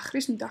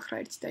დახრის, ნუ დახრა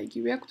ერთი და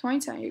იგივე აქვს,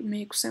 თუმცა აი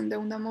მე-6-მდე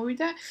უნდა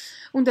მოვიდე,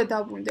 უნდა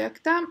დავბრუნდე აქ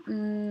და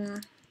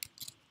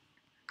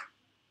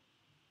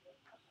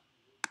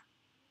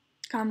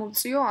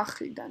გამოვწიო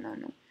ახლიდან,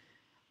 ანუ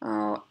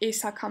ეს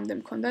აქამდე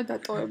მქონდა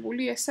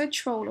დატოვებული, ესე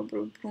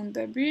ჩვეულებრივ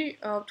ბრუნდები,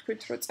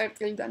 ვთქვით რომ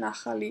წერტილიდან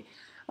ახალი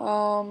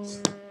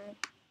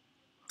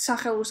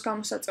სახელურის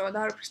გამოსაწევად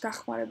არაფრის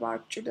დახმარება არ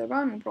გჭირდება,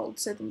 ანუ უბრალოდ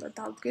ზედ უნდა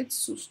დავდგეთ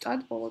ზუსტად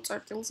ბოლო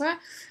წერტილზე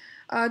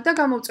და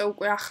გამოვწევ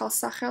უკვე ახალ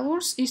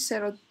სახელურს, ისე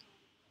რომ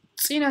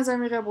წინაზე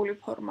მიღებული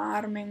ფორმა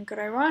არ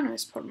მენგრევა, ანუ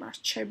ეს ფორმა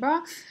რჩება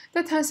და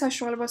თან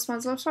საშუალებას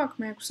მაძლევს, რომ აქ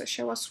მე-6-ე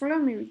შევასრულე,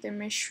 მივიდე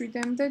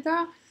მე-7-მდე და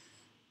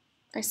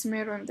ეს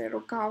მე-8-მდე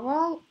რო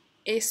გავალ,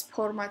 ეს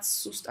ფორმაც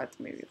ზუსტად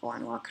მივიღო,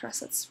 ანუ აქ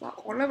რასაც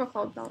ვაყოლებ,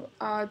 ახლა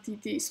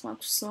დიდი ის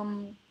მაქვს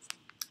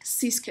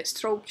სისქე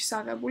stroke-ის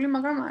აღებული,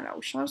 მაგრამ არა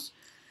უშავს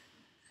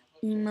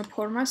იმ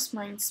ფორმას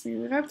მაინც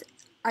მივიღებთ.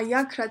 აი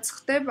აქ რაც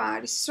ხდება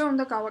არის, რომ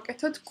უნდა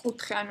გავაკეთოთ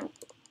კუთხე, ანუ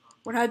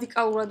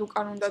რადიკალურად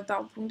უკან უნდა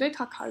დავბრუნდეთ,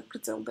 აქ არ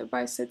გრძელდება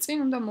ესე წინ,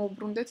 უნდა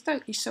მოვბრუნდეთ და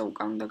ისე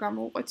უკან უნდა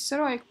გამოვუყვეთ, ისე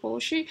რომ აი აქ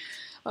ბოლოში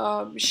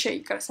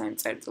შეიკრას აი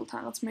წერტილთან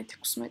რაღაც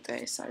მე-16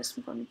 ეს არის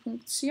მგონი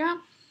ფუნქცია.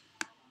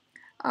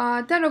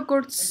 და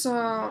როგორც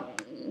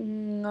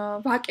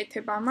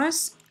ვაკეთებ ამას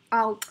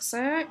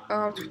Alt-ზე,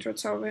 ვთქვით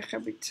როცა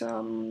ვეხებით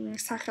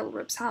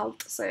სახელურებს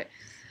Alt-ზე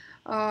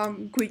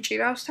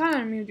გვიჭირავს თან,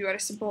 ან მივდივარ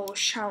ესე ბოლოს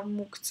შავ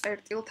მუქ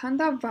წერტილთან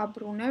და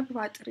ვაბრუნებ,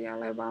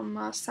 ვატრიალებ ამ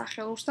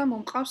სახელურს და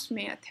მომყავს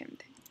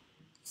მე-10-მდე.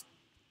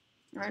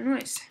 ანუ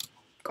ესე.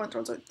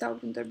 კონტროლ-ზე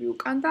დავბრუნდები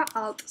უკან და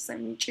Alt-ზე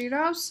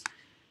მიჭირავს.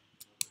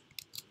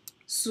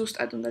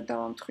 ზუსტად უნდა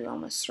დავამთხრივ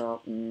ამას, რომ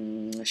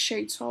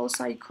შეიცვალოს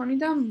აიქონი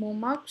და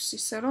მომაქვს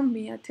ისე, რომ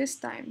მე-10-ს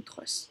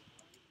დაემთხოს.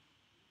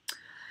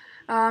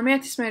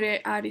 მე-10-ის მერე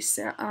არის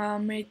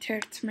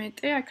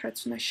მე-11, აქ რაც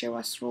უნდა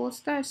შევასრულოთ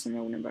და ესე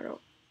მეუბნება, რომ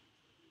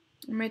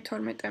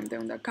მე-12-მდე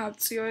უნდა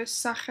გავწიო ეს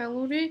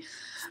სახელური.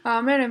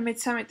 მერე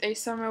მე-13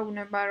 ისე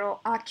მეუბნება, რომ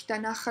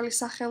აქედან ახალი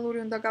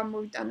სახელური უნდა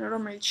გამოვიტანო,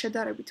 რომელიც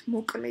შედარებით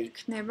მოკლე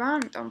იქნება,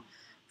 ამიტომ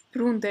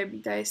ბრუნდები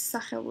და ეს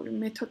სახელური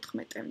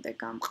მე-14-მდე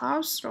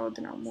გამყავს, რომ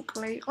ოდნავ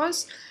მოკლე იყოს.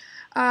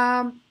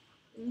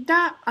 და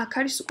აქ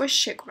არის უკვე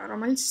შეკვრა,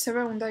 რომელიც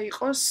ისევე უნდა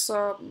იყოს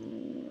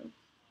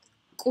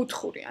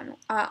კუთხური, ანუ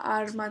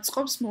არ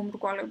მაწყობს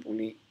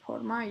მომრგვალებული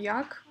ფორმა,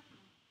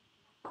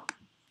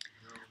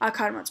 აქ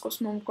არ მაწყობს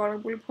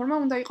მომრგვალებული ფორმა,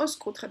 უნდა იყოს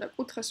კუთხე და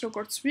კუთხეს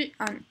როგორც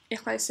ან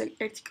ეხლა ეს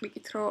ერთი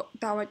კლიკით რო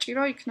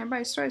დავაჭირო, იქნება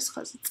ის რომ ეს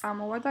ხაზი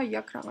წამოვა და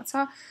აქ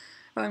რაღაცა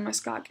იმას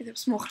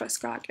გააკეთებს, მოხრას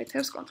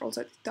გააკეთებს,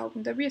 Ctrl-Z-ით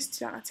დავბრუნდები, ეს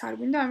რაღაც არ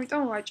გვინდა,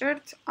 ამიტომ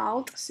ვაჭერთ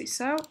Alt-ს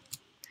ისევ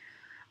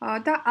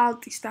და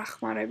Alt-ის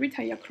დახმარებით,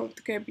 აი აქ რო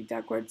ვდგები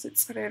და გვერდზე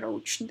წრე რო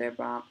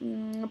უჩნდება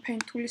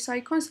pen-tool-ის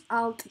აიკონს,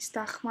 Alt-ის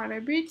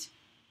დახმარებით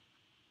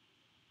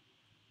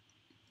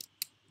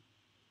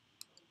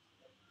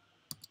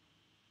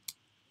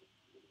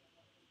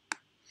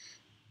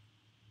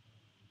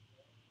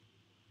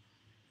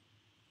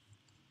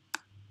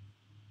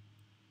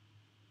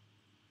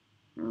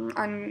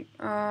ან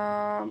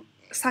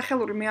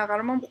სახელური მე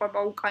აღარ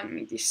მომყვება უკან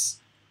მიდის.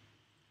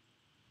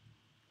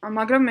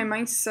 მაგრამ მე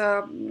მაინც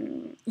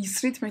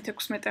ისრით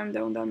მე-16-მდე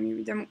უნდა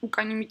მივიდე.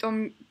 უკან იმიტომ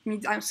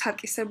ანუ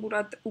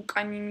სარკისებურად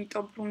უკან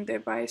იმიტომ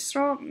ბრუნდება ეს,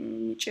 რომ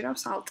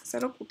მიჭირავს Alt-ზე,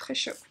 რომ კუთხე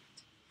შევქმნით.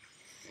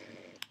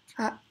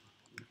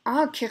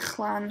 აქ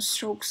ეხლა ანუ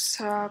strokes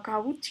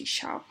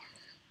გავუთიშავ.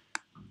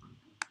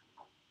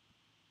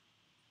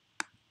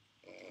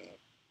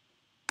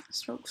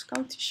 strokes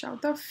გავთიშავ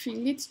და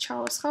fill-ით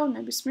ჩავასხავ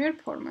ნებისმიერ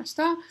ფორმას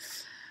და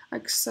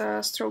აქ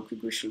stroke-ი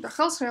გვიშლდა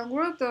ხელს,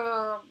 რეალურად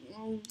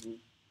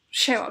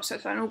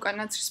შევავსეთ, ანუ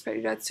უკან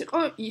ნაცრისფერი რაც იყო,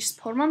 ის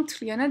ფორმა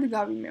მთლიანად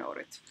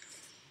გავიმეორეთ.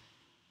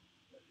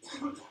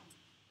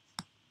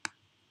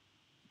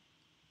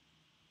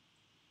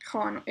 ხო,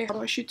 ანუ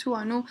ეხლაში თუ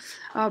ანუ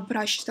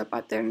brush და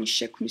pattern-ის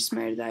შექმნის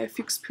მერ და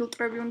FX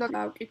ფილტრები უნდა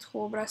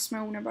გავკითხულობ, რას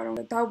მეუნება რომ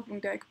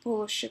დავბრუნდე აქ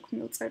ბოლოს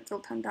შექმნილ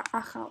წერტილთან და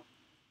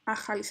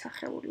ახალი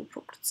სახელური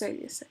უფრო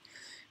გრძელი ესე.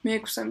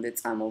 მე-6-მდე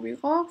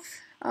წამოვიღო.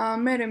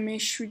 მერე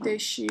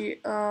მე-7-ში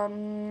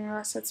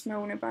რასაც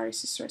მეუნება არის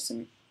ის რომ ესე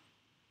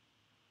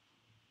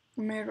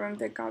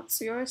მე-8-მდე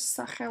გავწიო ეს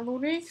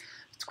სახელური.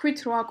 თქვით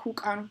რომ აქ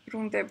უკან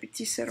ბრუნდებით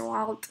ისე რომ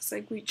Alt-ზე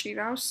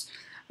გვიჭირავს.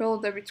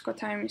 ველოდებით თქვათ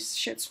აი იმის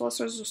შეცვლას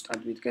რომ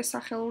ზუსტად ვიდგე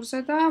სახელურზე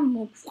და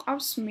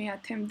მოგვყავს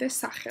მე-10-მდე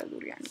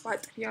სახელური, ანუ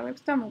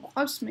ვატრიალებთ და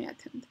მოგვყავს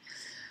მე-10-მდე.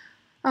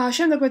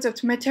 შემდეგ ვეძებთ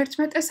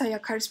მე-11-ს, აი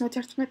აქ არის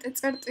მე-11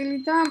 წერტილი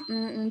და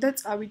უნდა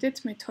წავიდეთ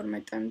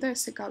მე-12-მდე,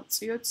 ესე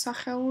გავწიოთ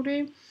სახეული.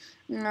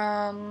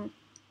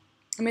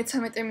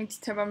 მე-13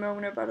 მითითება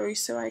მეუბნება, რომ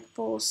ისევ აი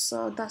ბოლოს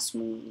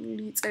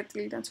დასმული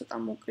წერტილიდან ცოტა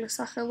მოკლე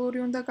სახელური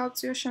უნდა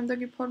გავწიო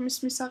შემდეგი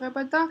ფორმის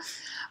მისაღებად და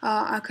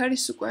აქ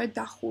არის უკვე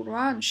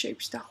დახურვა, ანუ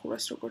shape-ის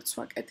დახურვას როგორც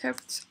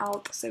ვაკეთებთ,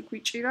 Alt-ზე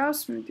გვიჭირავს,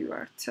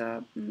 მივდივართ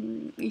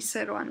ისე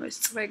რომ ანუ ეს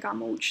წრე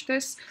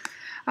გამოუჩნდეს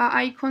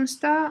აიკონს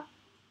და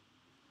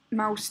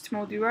მაუსით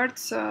მოვდივართ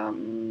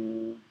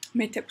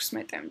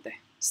მე-16-მდე.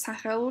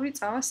 სახელური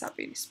წავა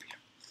საპირისპირო.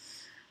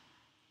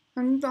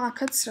 ანუ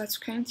აქაც რაც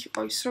ვქენით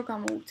იყო ის რომ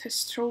გამოვუთე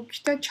stroke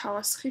და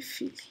ჩავასხი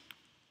fill.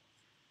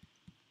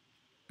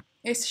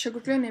 ეს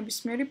შეგვიძლია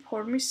ნებისმიერი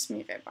ფორმის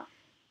მიღება.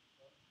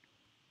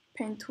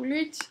 pen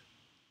tool-ით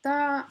და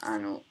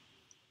ანუ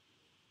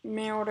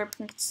მეორე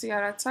ფუნქცია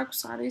რაც აქვს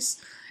არის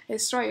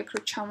ეს რომ აქ რო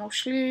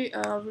ჩამოვშლი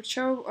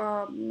ვირჩევ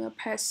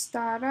path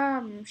და არა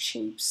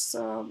shapes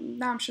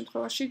და ამ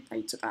შემთხვევაში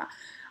აი ცოტა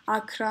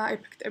აქ რა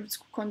ეფექტებიც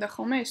გქონდა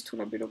ხოლმე ეს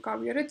თულები რო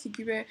გავიარეთ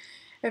იგივე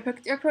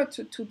ეფექტი აქვს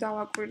რომ თუ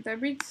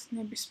დავაკვირდებით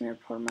ნებისმიერ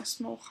ფორმას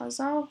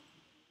მოვხაზავ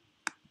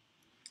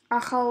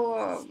ახალ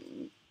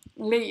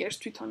layers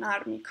თვითონ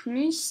არ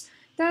მიქმნის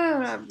და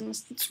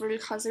წვრილი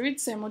ხაზივით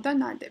ზემოდან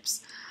ადებს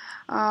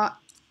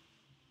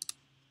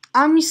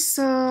ამის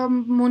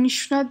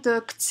მონიშნად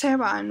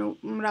ქცევა ანუ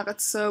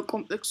რაღაც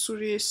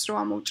კომპლექსური ის რო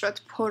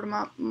ამოვჭრათ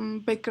ფორმა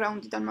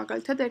ბექგრაუნდიდან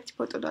მაგალითად ერთი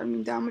ფოტო და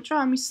მინდა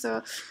ამოჭრა ამის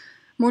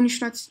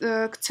მონიშნად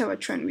ქცევა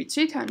ჩვენ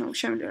ვიცით ანუ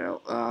შემიძლია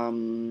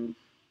რომ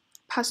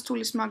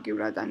ფასტულის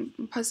მაგივრად ან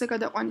ფასზე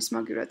გადაყვანის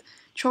მაგივრად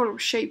ჩორ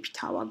shape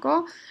თავაგო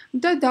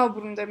და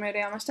დავბრუნდე მე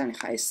ამასთან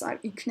ხა ეს არ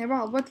იქნება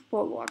ალბათ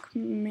ბოლო აქ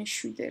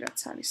მე-7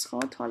 რაც არის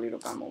ხო თვალი რო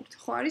გამოვურთე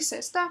ხო არის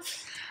ეს და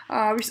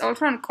ვისწავლოთ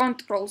რომ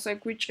control-ზე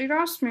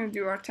გვიჭირავს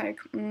მივდივართ აი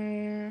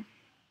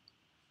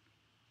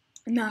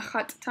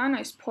ნახატთან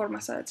ეს ფორმა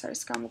სადაც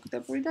არის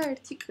გამოგდებული და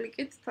ერთი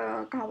კლიკით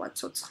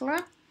გავაცოცხლე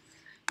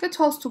და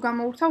თვალს თუ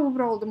გამოვურთავ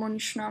უბრალოდ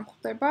მონიშნა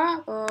ხდება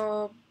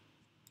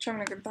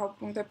შემდეგი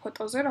დავბრუნდე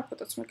ფოტოზე, რა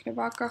ფოტოც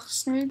მექნება აქ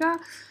გახსნილი და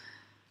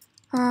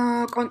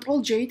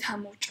Ctrl-J-ით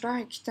ამოვჭრა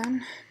იქიდან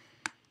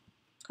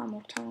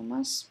გამოვთავ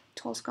ამას,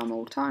 თვალს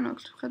გამოვურთავ, ანუ აქ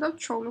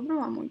ხედავთ, ჩვეულებრივ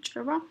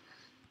ამოიჭრება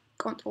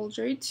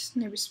Ctrl-J-ით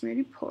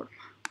ნებისმიერი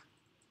ფორმა.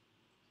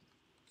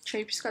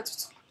 shape-ის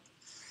გაცოცხლა.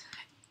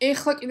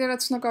 ეხლა კიდე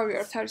რაც უნდა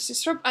გავიაროთ არის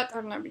ის, რომ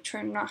პატერნები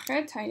ჩვენ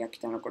ვნახეთ, აი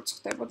აქედან როგორც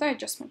ხდებოდა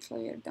adjustment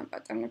layer-დან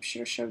პატერნებში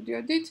რო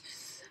შევდიოდით.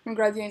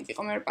 gradient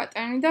იყო მე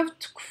პატერნი და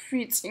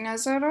თქვი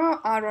წინაზე რომ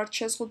არ ვართ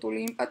შეზღუდული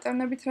იმ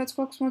პატერნებით რაც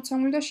გვაქვს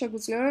მოცემული და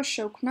შეგვიძლია რომ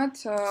შევქმნათ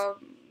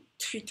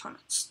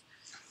თვითონაც.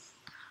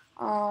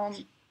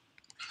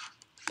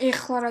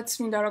 ეხლა რაც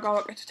მინდა რომ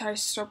გავაკეთოთ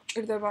არის რომ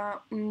გჭირდება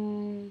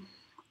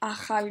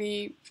ახალი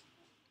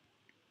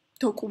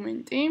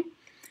დოკუმენტი.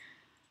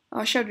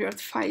 შევდივართ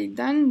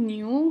ფაილიდან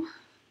new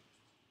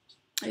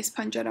ეს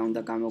ფანჯარა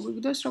უნდა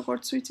გამოგვიგდოს,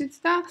 როგორც ვიცით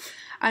და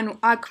ანუ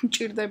აქ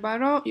მჭირდება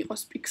რომ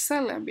იყოს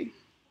პიქსელები.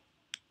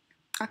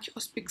 აქ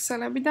იყოს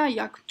პიქსელები და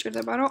აქ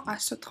მჭირდება რომ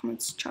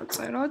 180-ს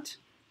ჩავწეროთ.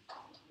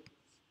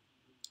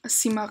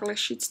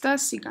 სიმაღლეშიც და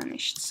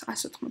სიგანეშიც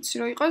 180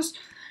 რო იყოს.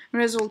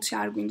 რეზოლუცია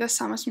არ გვინდა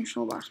 300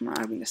 მნიშვნელობა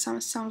არ გვინდა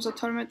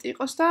 372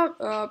 იყოს და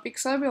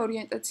პიქსელები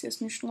ორიენტაციას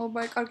მნიშვნელობა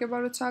ეკარგება,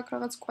 როცა აქ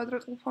რაღაც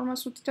კვადრატულ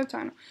ფორმას უთითებთ,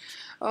 ანუ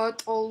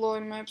ტოლო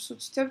იმებს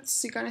უთითებთ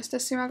სიგანეს და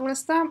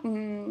სიმაღლეს და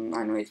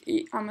ანუ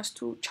ამას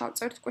თუ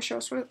ჩავწერთ, უკვე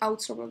შევასრულეთ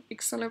აუცილებლად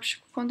პიქსელებში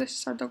გქონდეს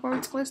ეს არ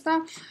დაგვავიწყდეს და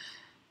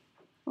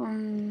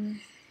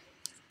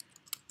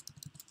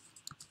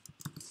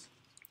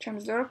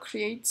შემიძლია რომ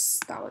creates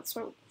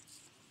დავაწვევ.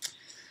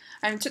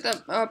 ანუ ცოტა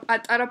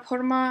პატარა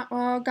ფორმა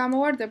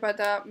გამოვარდება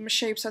და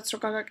shape-საც რო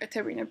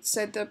გაგაკეთებინებთ,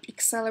 ზედ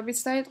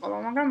პიქსელებიც დაიწყობა,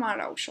 მაგრამ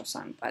არა უშავს,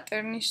 ანუ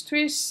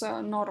პატერნისთვის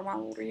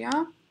ნორმალურია.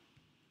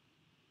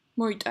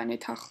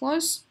 მოიტანეთ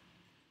ახლოს.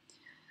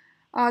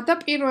 და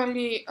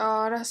პირველი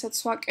რასაც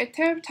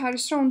ვაკეთებთ,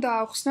 არის რომ უნდა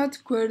ავხსნათ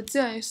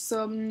გვერდზე ეს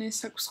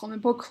აქვს ხოლმე,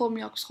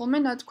 ბოქლომი აქვს ხოლმე,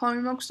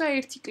 ნათქვამი მაქვს და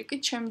ერთი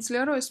კლიკით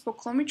შემიძლია რომ ეს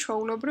ბოქლომი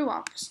ჩვეულებრივ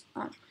აქვს.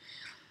 ანუ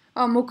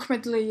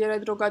მოქმედ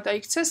ლეიერად რო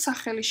გადაიქცეს,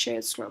 სახელი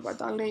შეეცვლება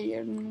და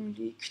ლეიერ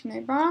ნული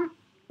იქნება.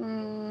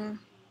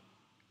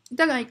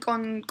 და აი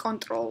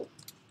control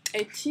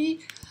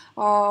T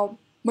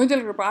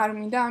მოდელირება არ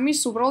მინდა ამის,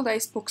 უბრალოდ აი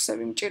ეს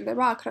ბოქსები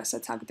მჭირდება, აქ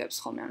რასაც აგდებს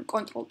ხოლმე, ანუ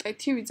control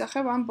T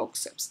ვიძახებ ამ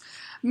ბოქსებს.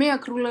 მე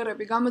აქ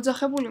რულერები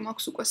გამოძახებული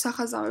მაქვს უკვე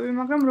სახაზავები,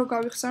 მაგრამ რო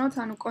გავიხსენოთ,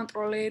 ანუ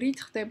კონტროლერით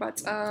ხდება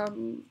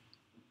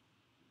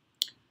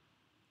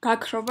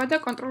გაქრობა და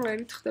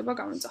კონტროლერით ხდება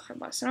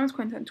გამოძახება. ასე რომ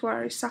თქვენთან თუ არ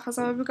არის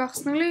სახაზავები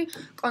გახსნილი,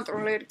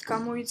 კონტროლერით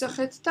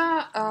გამოიძახეთ და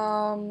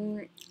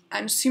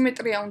ანუ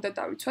სიმეტრია უნდა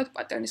დავიცვათ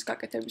პატერნის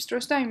გაკეთების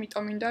დროს და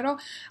იმიტომ მინდა რომ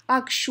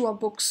აქ შუა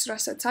ბოქს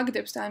რასაც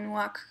აგდებს და ანუ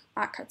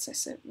აქაც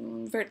ესე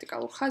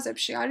ვერტიკალურ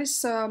ხაზებში არის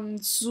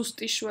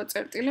ზუსტი შუა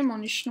წერტილი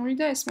მონიშნული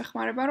და ეს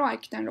მეხმარება რომ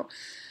აიქიდან რომ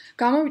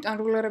გამოვიტან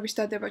რულერების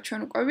დადება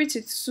ჩვენ უკვე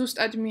ვიცით,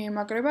 ზუსტად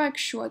მიემაგრება აქ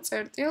შუა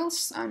წერტილს,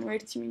 ანუ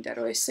ერთი მინდა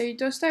რომ ესე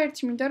იდოს და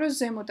ერთი მინდა რომ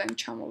ზემოდან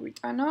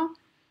ჩამოვიტანო.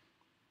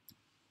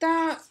 და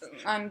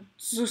ან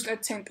ზუსტად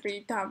ცენტრი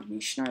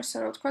დავნიშნო, ესე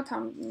რა ვთქვათ,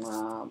 ამ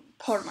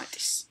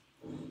ფორმატის.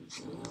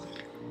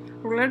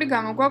 რულერი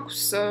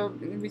გამოგვაქვს,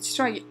 ვიცით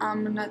რომ აი ამ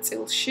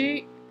ნაწილში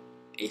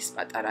ეს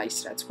პატარა ის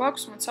რაც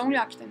გვაქვს, მოცემული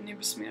აქედან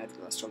ნებისმიერ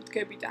ადგილას რომ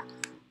დგები და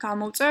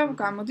გამოვწევ,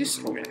 გამოდის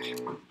რულერი.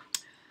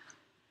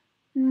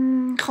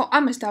 ხო,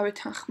 ამას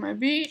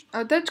დავეთანხმები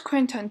და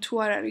თქვენთან თუ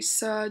არ არის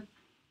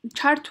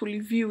ჩართული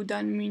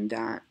view-დან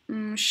მინდა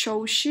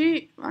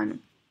show-ში, ანუ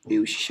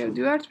view-ში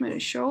შევდივართ, მე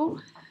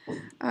show.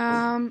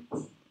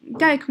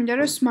 და იქ მინდა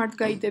რომ smart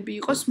guide-ები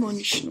იყოს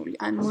მონიშნული,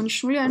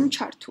 ანუ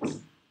ჩართული.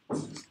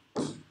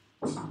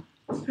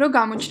 რო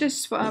გამოჩნდეს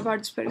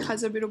ვარდისფერი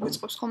ხაზები რო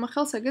გვიწყობს ხოლმე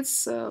ხელს, ეგეც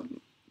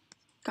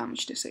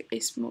გამოჩნდეს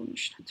ეს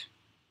მონიშნოთ.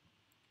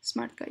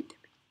 smart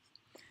guide-ები.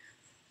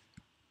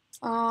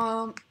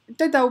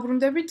 და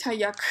დაუბრუნდებით აი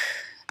აქ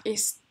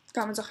ეს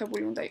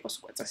გამოძახებული უნდა იყოს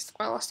უკვე წესით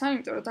ყველასთან,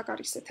 იმიტომ რომ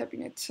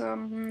დაგარისეთებინეთ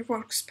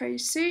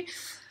workspace-ი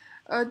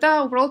და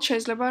უბრალოდ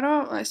შეიძლება რომ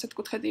ესეთ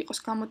კუთხედი იყოს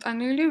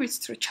გამოტანილი,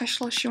 ვიცით რომ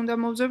ჩაშლაში უნდა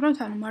მოვძებნოთ,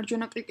 ანუ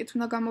მარჯვენა კლიკით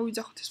უნდა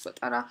გამოვიძახოთ ეს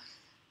პატარა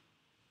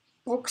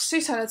ბოქსი,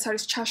 სადაც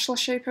არის ჩაშლა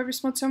შეიფების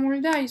მოცემული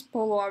და ის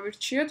ბოლო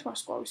ავირჩიოთ,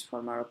 ვარსკვლავის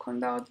ფორმა რო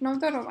ქონდა ოდნავ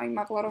და რომ აი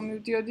მაღლა რომ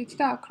მივდიოდით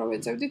და აქ რო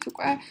ვეძებდით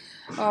უკვე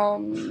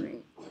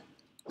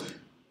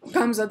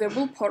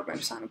გამზადებულ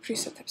ფორმებს, ანუ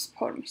preset-ებს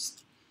ფორმის.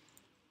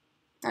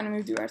 ანუ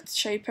მივდივართ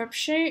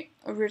shape-ებში,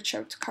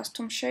 ვირჩევთ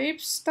custom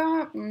shapes და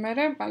მე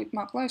აი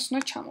მაღლა ეს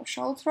უნდა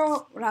ჩამოვშალოთ, რომ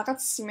რაღაც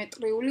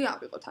სიმეტრიული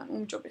ავიღოთ, ანუ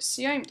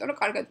უმჯობესია, იმიტომ რომ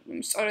კარგად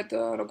სწორედ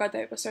რო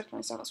გადაებას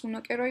ერთმანეთს რაღაც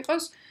უნაკერო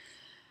იყოს,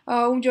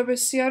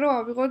 უმჯობესია რომ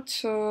ავიღოთ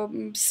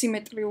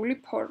სიმეტრიული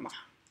ფორმა.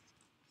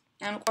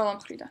 ანუ ყველა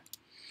მხრიდან.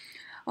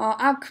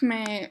 აქ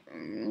მე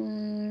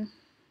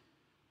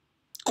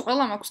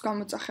ყველა მაქვს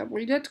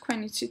გამოძახებული და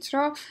თქვენ იცით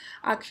რომ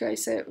აქ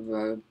ესე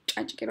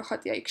ჭანჭიკი რო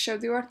ხატია იქ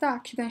შევდივარ და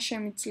აქედან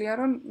შემიძლია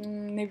რომ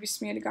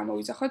ნებისმიერი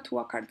გამოვიძახოთ თუ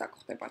აქ არ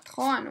დაგხვდებათ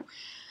ხო ანუ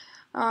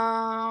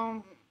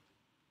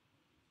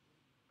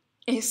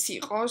ეს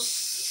იყოს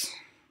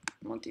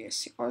მოდი ეს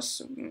იყოს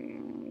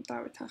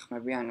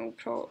დავეთანხმები ანუ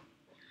უფრო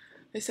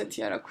ესეთი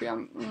არა ქვია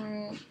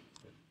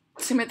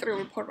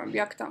სიმეტრიული ფორმები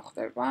აქ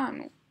დამხვდება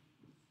ანუ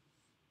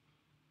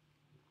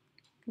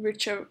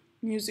ვირჩევ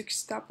music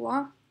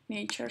stable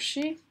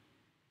nature-ში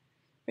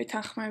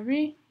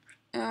ვეთანხმები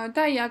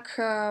და აქ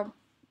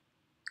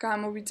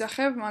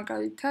გამოვიძახებ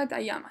მაგალითად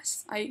აი ამას.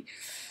 აი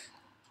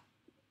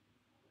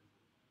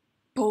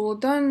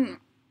ბოლოდან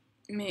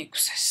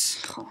მეექვსეს,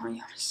 ხო, აი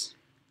ამას.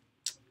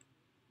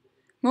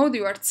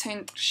 მოვდივარ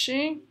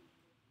ცენტრში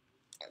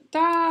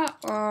და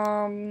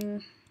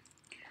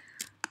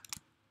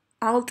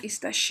Alt-ის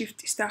და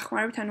Shift-ის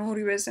დახმარებით, ანუ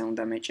ორივეზე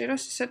უნდა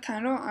მეჭიროს, ისე თან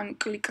რომ ან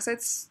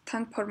კლიკზეც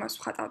თან ფორმას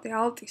ვხატავდი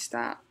Alt-ის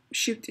და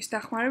Shift-ის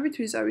დახმარებით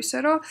ვიზავ ისე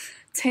რომ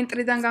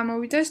ცენტრიდან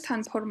გამოვიდეს,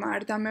 თან ფორმა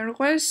არ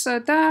დამერღვეს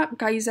და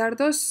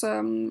გაიზარდოს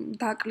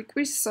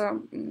დაკლიკვის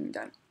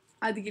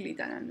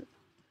ადგილიდან, ანუ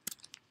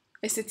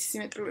ესეთი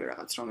სიმეტრიული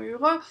რაღაც რომ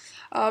მივიღო.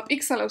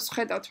 პიქსელებს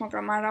ვხედავთ,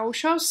 მაგრამ არ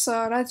აუშავს,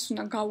 რაც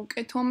უნდა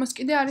გავუკეთო ამას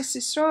კიდე არის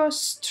ის, რომ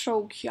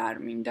stroke-ი არ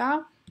მინდა.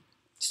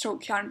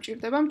 Stroke-ი არ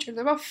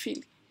მჭირდება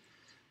fill.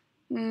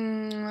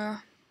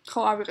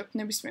 ხო, ავიღებთ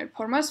ნებისმიერ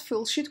ფორმას,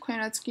 fill-ში თქვენ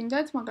რაც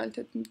გინდათ,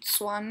 მაგალითად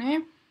მწვანე.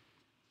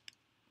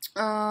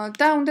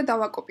 და უნდა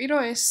დავაკოპირო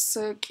ეს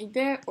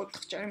კიდე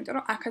 4-ჯერ, იმიტომ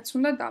რომ აქაც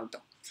უნდა დავდო.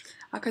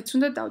 აქაც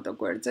უნდა დავდო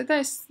გვერდზე და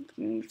ეს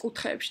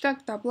კუთხეებში და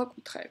დაბლა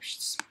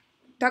კუთხეებშიც.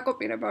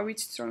 დაკოპირება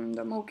ვიცით რომ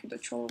უნდა მოვკიდო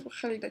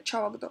ხელი და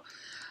ჩავაგდო.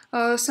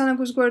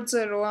 სანაგუს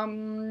გვერდზე რომ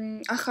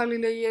ახალი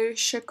ლეიერი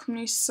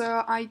შექმნის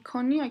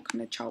აიკონი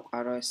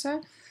ჩავყარო ესე.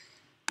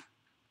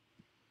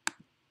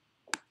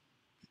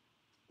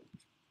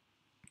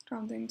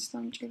 რამდენიც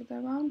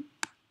დამჭირდება.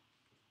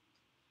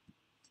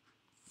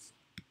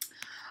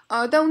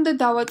 და უნდა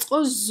დავაწყო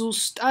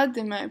ზუსტად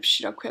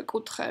იმებში, რა ქვია,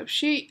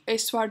 კუთხეებში,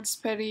 ეს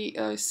ვარდისფერი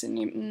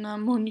ისინი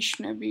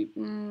მონიშნები,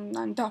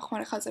 ან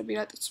დამხმარე ხაზები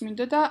რატოც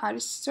მინდო და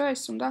არის ის, რომ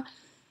ეს უნდა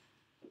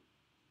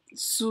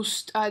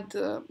ზუსტად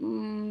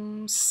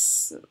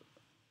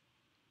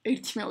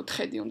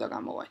 1/4 უნდა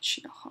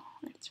გამოვაჩინო, ხო?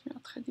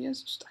 1/4-ია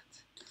ზუსტად.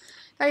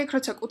 და იქ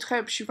როცა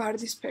კუთხეებში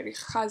ვარდისფერი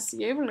ხაზი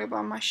ევლება,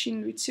 მაშინ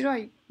ვიცი, რომ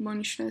აი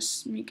მონიშნეს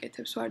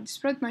მიკეთებს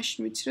ვარდისფრად, მაშინ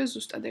ვიცი, რომ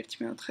ზუსტად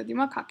 1/4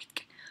 მაქვს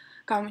აქეთკენ.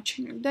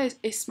 გამოჩენილი და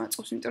ეს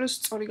მაწყობს, იმიტომ რომ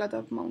სწორი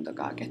გადაბმა უნდა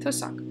გააკეთოს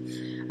აქ.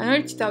 ანუ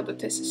ერთი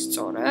დავდოთ ეს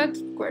სწორად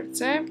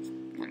გვერდზე,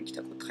 ან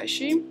იქითა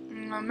კუთხეში.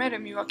 მერე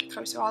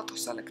მივაკითხავ ისევ ალტო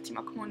სელექტი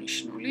მაქვს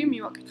მონიშნული,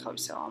 მივაკითხავ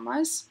ისევ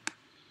ამას.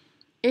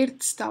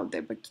 ერთს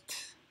დავდებთ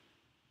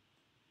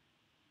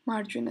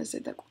მარჯვენა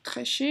ზედა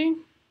კუთხეში.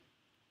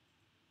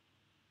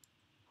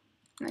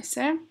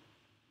 ესე.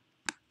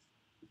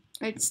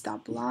 ერთს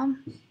დაბლა.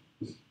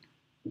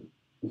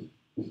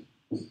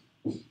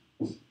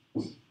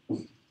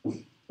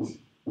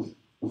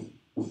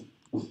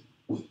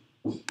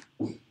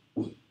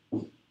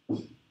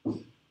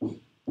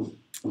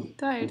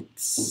 და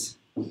ერთს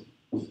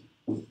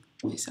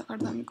ეს აღარ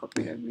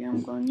დამიკოპირებია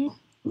მგონი.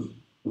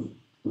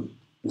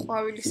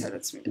 ყვავილი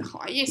სადაც მინდა, ხო,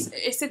 აი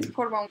ესეთი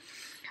ფორმა.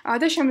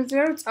 და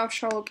შემიძლია რომ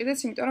წავშალო კიდეც,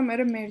 იმიტომ რომ მე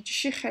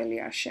მერჯში ხელი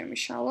არ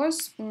შემიშალოს.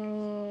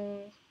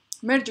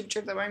 მერჯი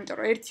გჭირდება, იმიტომ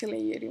რომ ერთი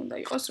ლეიერი უნდა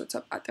იყოს, როცა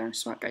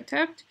პატერნს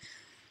ვაკეთებთ.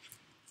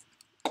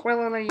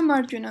 ყველა ლეიერი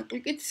მარჯვენა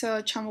კლიკით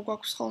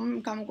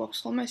გამოგვაქვს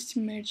ხოლმე ესეთი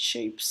merge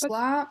shapes.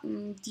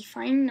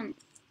 define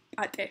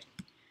pattern.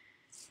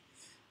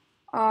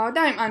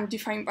 და ამ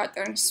define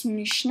patterns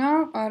ნიშნა,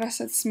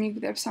 რასაც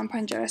მიგდებს ამ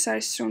ფანჯარას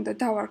არის რომ უნდა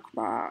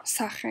დავარქვა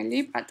სახელი,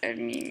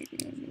 პატერნი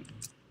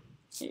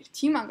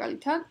 1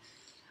 მაგალითად.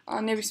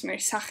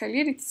 ნებისმიერი სახელი,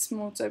 რითიც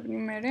მოუწებნი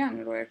მე,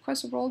 ანუ რო ერქვას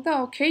უბრალოდ და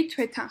ოკეი,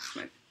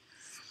 თვეთანხმები.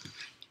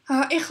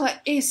 ეხლა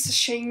ეს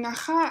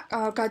შეინახა,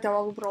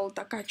 გადავალ უბრალოდ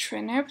და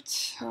გაჩვენებთ.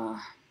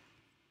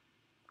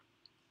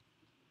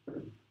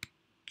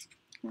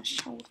 მაშინ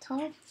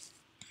ჩავუთავ.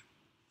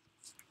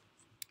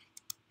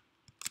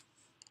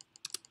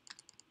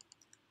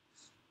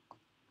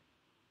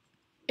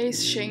 ეს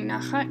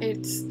შეინახა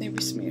ერთ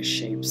ნებისმიერ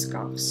shapes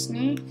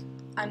გავხსნი,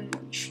 ან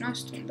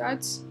მონიშნავს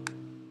თუნდაც.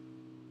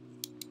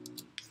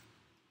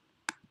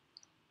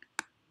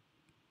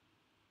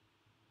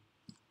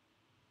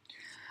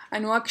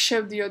 ანუ აქ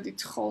შევდიოდით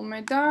ხოლმე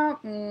და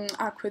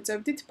აქ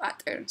ვეძებდით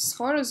პატერნს,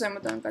 ხო, რომ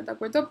ზემოდან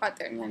გადაგვედო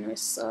პატერნი, ანუ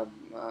ეს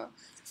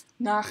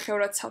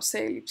ნახევრად სავსე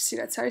ელიფსი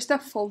რაც არის და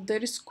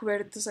ფოლდერის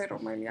გვერდზე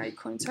რომელი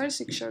აიკონიც არის,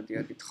 იქ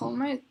შევდიოდით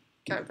ხოლმე.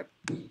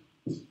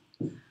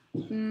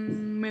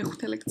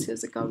 მეხუთე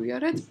ლექციაზე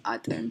გავიარეთ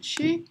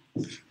პატერნში.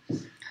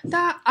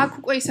 და აქ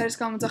უკვე ის არის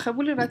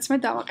გამოძახებული, რაც მე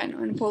დავაყენე,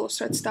 ანუ ბოლოს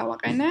რაც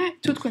დავაყენე,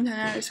 თუ თქვენთან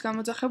არის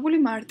გამოძახებული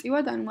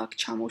მარტივად, ანუ აქ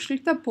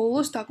ჩამოვშლით და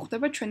ბოლოს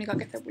დაგხვდება ჩვენი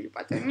გაკეთებული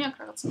პატერნი, აქ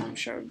რაღაც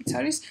ნამუშევრებიც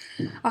არის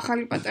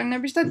ახალი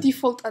პატერნების და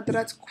დიფოლტად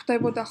რაც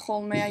გვხვდებოდა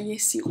ხოლმე, აი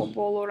ეს იყო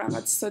ბოლო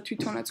რაღაც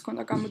თვითონაც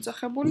ქონდა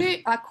გამოძახებული,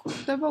 აქ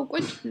გვხვდება უკვე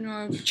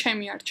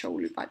ჩემი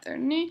არჩეული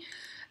პატერნი.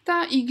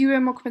 და იგივე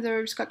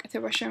მოქმედებების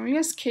გაკეთება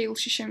შემიძლია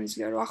scale-ში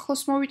შემიძლია რომ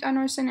ახლოს მოვიტანო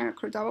ესენი, აქ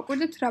რომ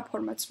დავაკვირდეთ რა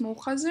ფორმატს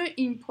მოვხაზე,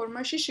 იმ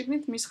ფორმაში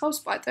შიგნით მისხავს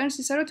პატერნს,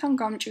 ისე რომ თან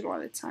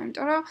გამჭირვალეცა,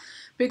 იმიტომ რომ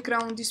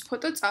background-ის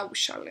ფოტო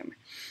წავუშალე მე.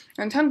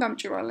 ან თან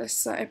გამჭირვალეს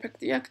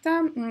ეფექტი აქვს და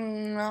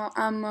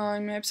ამ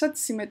იმეებსაც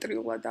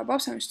სიმეტრიულად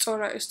აბავს, ანუ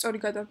სწორი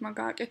გადაბმა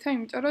გააკეთა,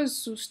 იმიტომ რომ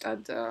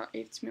ზუსტად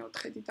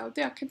 1/4 დავდე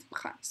აქეთ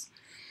მხარეს.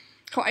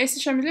 ხო, ეს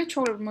შემიძლია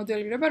ჩვეულებრივ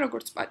მოდელირება,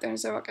 როგორც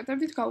პატერნზე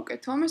ვაკეთებდით,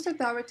 გავუკეთო ამას და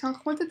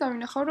დავეთანხმოთ და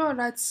დავინახავ, რომ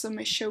რაც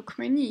მე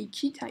შევქმენი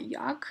იქით, აი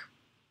აქ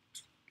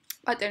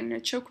პატერნი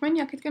რაც შევქმენი,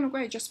 აქეთკენ უკვე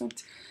adjustment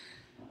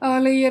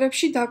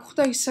ლეიერებში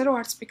დაგხვდა ისე, რომ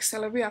არც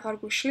პიქსელები აღარ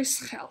გვიშლის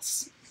ხელს.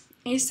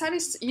 ეს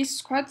არის ის,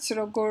 ვთქვათ,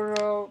 როგორ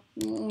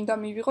უნდა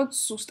მივიღოთ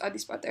ზუსტად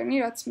ის პატერნი,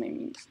 რაც მე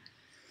მინდა.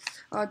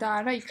 და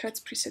არა იქ რაც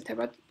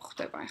პრისეტებად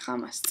ხდება. ახლა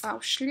ამას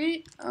წავშლი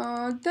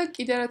და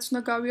კიდე რაც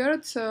უნდა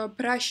გავიაროთ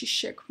ბრაშის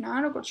შექმნა,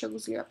 როგორც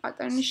შეგვიძლია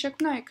პატერნის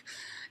შექმნა, ეგ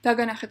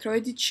დაგანახეთ რომ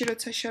edit-ში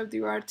როცა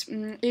შევდივართ,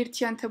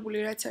 ერთი ანთებული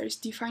რაც არის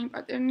define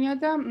პატერნია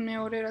და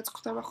მეორე რაც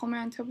ხდება ხოლმე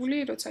ანთებული,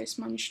 როცა ის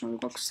მონიშნული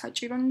გვაქვს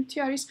საჭირო ნივთი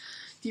არის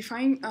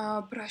define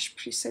brush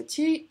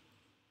preset-ი.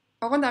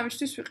 ოღონდ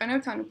ამისთვის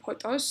ვიყენებთ ანუ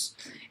ფოტოს.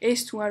 ეს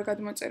თუ არ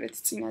გადმოწერეთ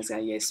წინაზე,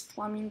 აი ეს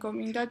ფლამინგო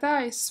მინდა და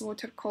ეს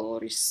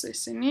watercolor-ის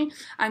ესენი,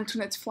 ან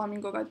თუნდაც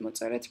ფლამინგო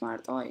გადმოწერეთ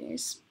მარტო, აი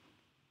ეს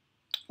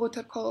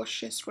watercolor-ში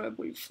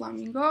შესრულებული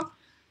ფლამინგო.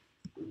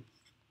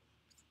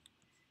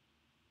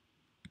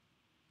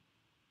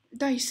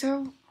 და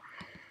ისევ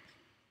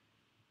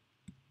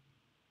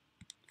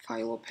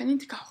file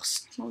open-ით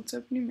გავხსნი,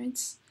 მოძებნი მეც.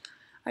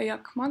 აი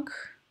აქ მაგ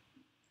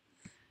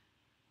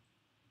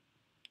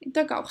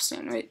და გავხსნი,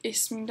 ანუ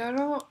ეს მინდა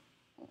რომ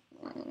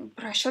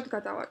ბრაშად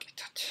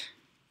გადავაკეთოთ.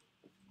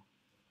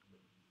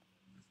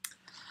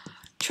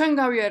 ჩვენ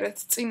გავიარეთ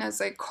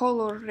წინაზე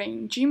color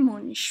range-ი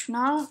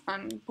მონიშნა,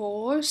 ან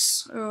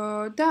ბოლოს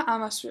და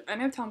ამას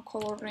ვიყენებთ, ამ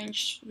color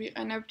range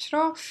ვიყენებთ,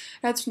 რომ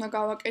რაც უნდა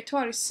გავაკეთო,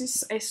 არის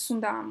ეს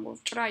უნდა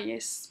ამოვჭრა,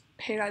 ეს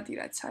ფერადი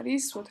რაც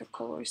არის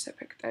watercolor-ის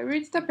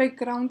ეფექტებით და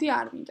background-ი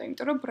არ მინდა,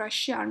 იმიტომ რომ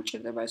ბრაშში არ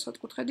მჭირდება ეს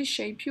ოთხკუთხედი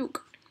shape-ი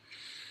უკან.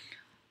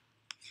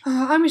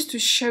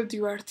 ამისთვის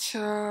შევდივართ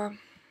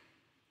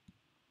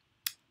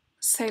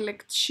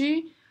select-ში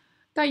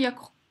და აქ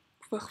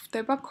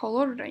გვხვდება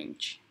color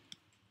range.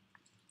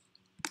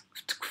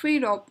 ვთქვი,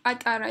 რომ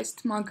პატარა ეს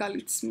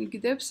მაგალითს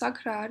მიგდებს, აქ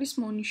რა არის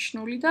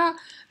მონიშნული და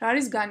რა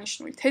არის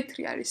განიშნული.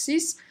 თეთრი არის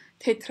ის,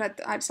 თეთრად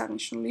არის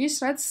აღნიშნული ის,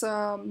 რაც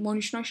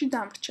მონიშნულში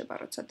დამრჩება,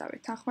 როცა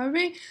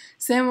დავეთანხმები.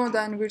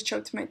 ზემოდან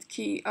ვირჩევთ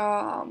მეთქი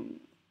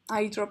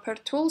eyedropper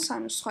tools,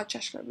 ანუ სხვა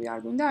ჩაშლები არ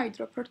გვინდა,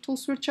 eyedropper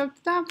tools ვირჩევთ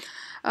და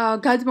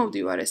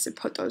გადმოვდივარ ესე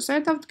ფოტოზე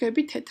და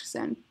ვდგები თეთრზე,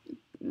 ან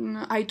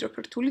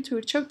eyedropper tool-ით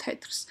ვირჩევ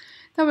თეთრს.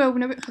 და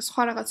ვეუბნები, ხა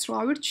სხვა რაღაც რო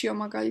ავირჩიო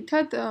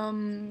მაგალითად,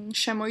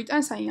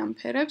 შემოიტანს აი ამ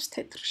ფერებს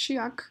თეთრში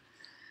აქ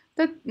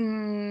და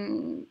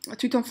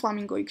თვითონ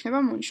ფლამინგო იქნება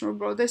მონიშნული.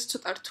 უბრალოდ ეს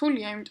ცოტა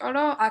რთულია, იმიტომ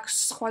რომ აქ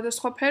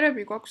სხვადასხვა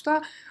ფერები გვაქვს და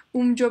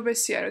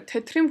უმჯობესია რომ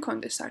თეთრი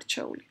მქონდეს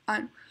არჩეული.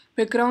 ანუ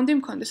background-ი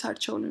მქონდეს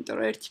არჩეული, იმიტომ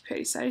რომ ერთი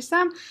ფერის არის და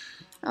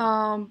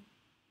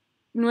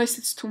ნუ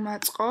ესეც თუ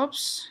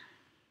მაწყობს.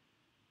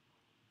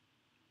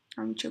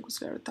 ამით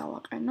შეგვიძლია რომ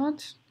დავაყენოთ.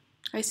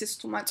 ესეც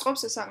თუ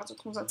მაწყობს, ეს რაღაც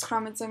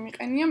 99-ზე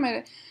მიყენია, მე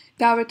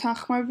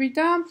დავეთანხმები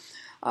და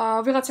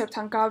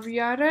ვიღაცებთან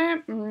გავიარე,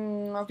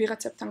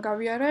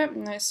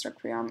 ეს რა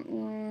ქვია,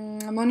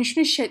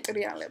 მონიშნის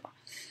შეტრიალება.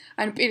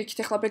 ანუ პირიქით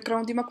ახლა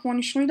background-ი მაქვს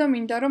მონიშნული და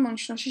მინდა რომ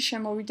მონიშნულში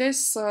შემოვიდეს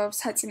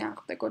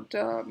საწინააღმდეგოდ,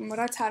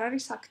 რაც არ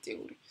არის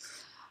აქტიური.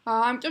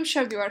 ამიტომ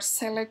შევდივარ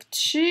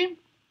select-ში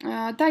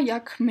და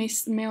აქ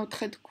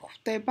მეოთხედ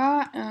გვხვდება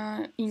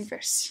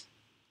inverse.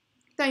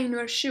 და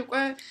inverse-ში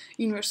უკვე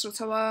inverse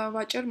როცა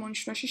ვაჭერ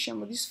მონიშნულში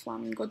შემოდის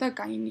flamingo და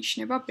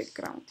გაინიშნება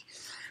background-ი.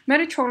 მე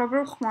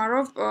ჩვეულებრივ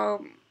ხმარობ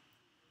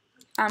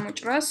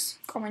ამოჭრას,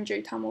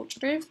 command-ით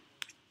ამოვჭრი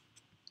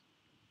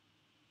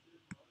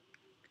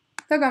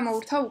და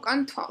გამოვურთავ უკან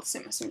თვალს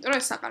იმას, იმიტომ რომ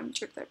ეს აღარ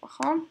მჭირდება,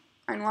 ხო?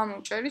 ანუ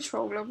ამოვჭერი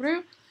ჩვეულებრივ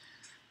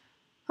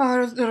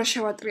რა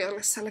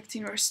შევატრიალე select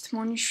inverse-ით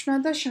მონიშნა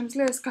და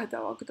შემიძლია ეს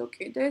გადავაგდო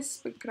კიდე ეს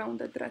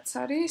background-ად რაც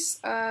არის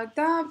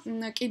და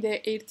კიდე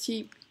ერთი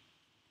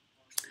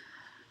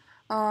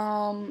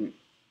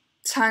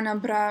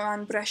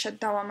ან ბრაშად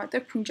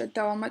დავამატებ, ფუნჯად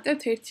დავამატებ,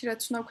 ერთი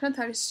რაც უნდა ვქნათ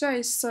არის რომ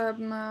ეს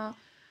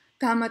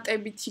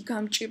დამატებითი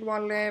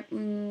გამჭვირვალე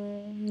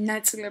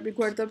ნაწილები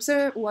გვერდებზე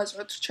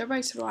უაზროდ რჩება,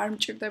 ის რომ არ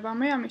მჭირდება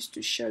მე,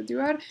 ამისთვის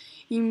შევდივარ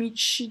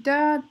image-ში და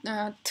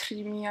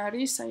trim-ი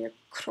არის, აი აქ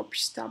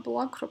crop-ის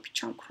დაბლა, crop-ი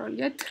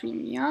ჩამქრალია,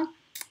 trim-ია.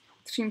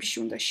 Trim-ში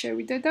უნდა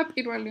შევიდე და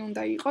პირველი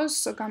უნდა იყოს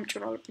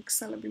გამჭვირვალე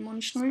პიქსელები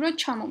მონიშნული, რომ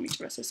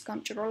ჩამომიჭრას ეს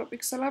გამჭვირვალე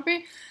პიქსელები.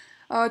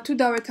 თუ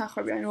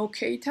დავეთანხმები, ანუ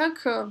OK-ით აქ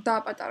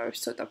დააპატარავებს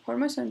ცოტა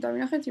ფორმას, ან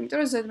დავინახეთ, იმიტომ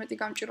რომ ზედმეტი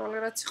გამჭვირვალე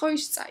რაც იყო,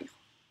 ის წაიღო.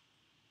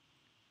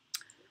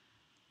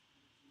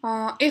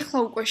 ეხლა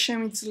უკვე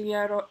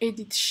შემიძლია რომ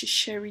edit-ში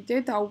შევიდე,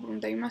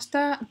 დაუბრუნდე იმას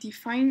და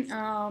define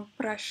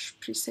brush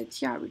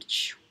preset-ი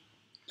ავირჩიო.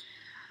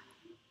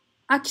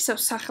 აქ ისევ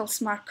სახელს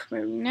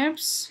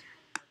მარქმევინებს.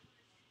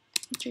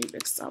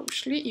 JPEG-ს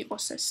წავშლი,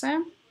 იყოს ესე.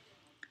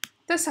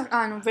 და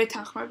ანუ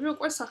ვეთანხმები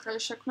უკვე სახელი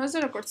შექმნაზე,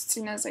 როგორც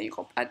წინაზე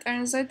იყო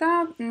pattern-ზე და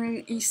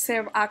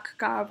ისევ აქ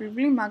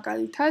გაავივლი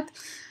მაგალითად,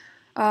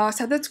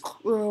 სადაც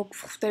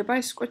გვხვდება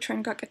ეს უკვე ჩვენ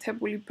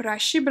გაკეთებული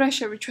ბრაში.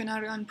 ბრაშები ჩვენ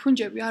ან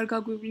ფუნჯები არ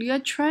გაგვივლია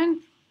ჩვენ.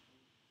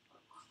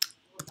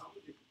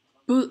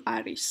 B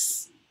არის.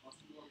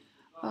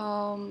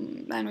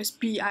 ანუ ეს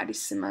B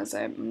არის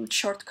იმაზე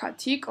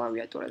shortcut-ი,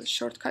 კლავიატურაზე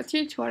shortcut-ი,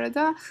 თუ არა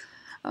და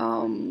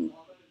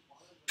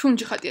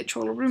ფუნჯი ხატია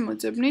ჩვეულებრივ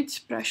მოძებნით,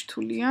 brush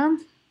tool-ია.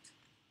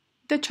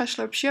 და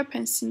ჩაშლებშია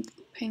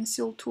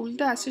pencil tool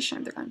და ასე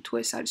შემდეგ. ანუ თუ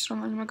ეს არის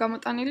რომელიმე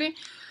გამოტანილი,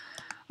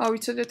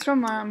 ვიცოდეთ რომ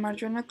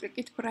მარჯვენა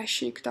კლიკით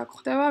brush-ი იქ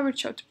დაგხვდება,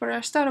 ვირჩევთ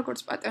brush და როგორც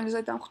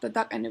pattern-ზე დამხვდა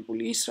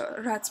დაყენებული ის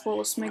რაც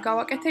ბოლოს მე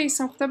გავაკეთე, ის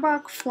მომხდება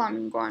აქ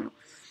flamingo, ანუ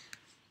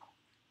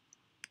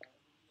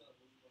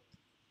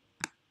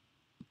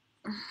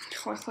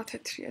ხო, ახლა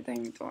თეთრია და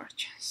იმიტომ არ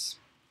ჩანს.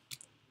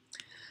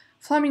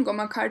 flamingo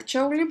მაქვს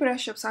არჩეული,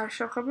 brush-ებს არ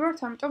შევხებივართ,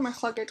 ამიტომ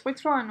ახლა გეტყვით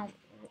რომ ანუ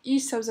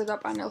ისევ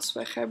ზედაპირ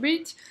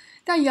ვეხებით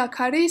და იქ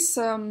არის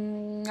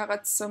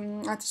რაღაც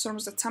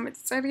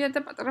 1053 წერია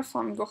და პატარა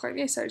ფლამინგო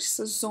ხელი, ეს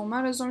არის ზომა,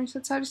 რა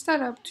ზომისაც არის და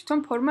რა თვითონ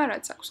ფორმა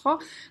რაც აქვს, ხო?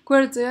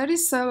 გვერდზე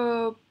არის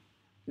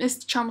ეს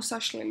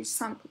ჩამოსაშლელი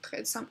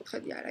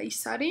სამკუთხედი არა,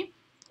 ის არის.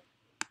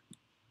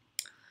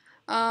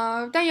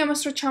 და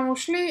იმას რო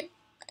ჩამოვშლი,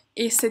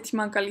 ესეთი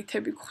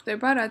მაგალითები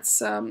გვხდება, რაც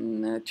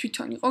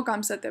თვითონ იყო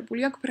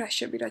გამზადებული აქ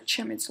ბრაშები, რაც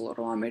შემეძლო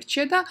რომ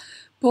ამერჩია და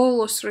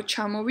ბოლოს რო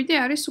ჩამოვიდე,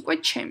 არის უკვე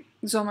ჩემი.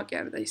 ზომა კი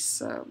არა და ის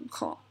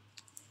ხო.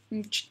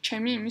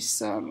 ჩემი იმის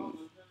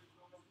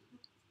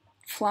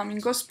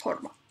ფლამინგოს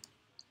ფორმა.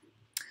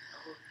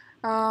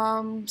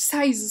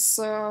 საიზს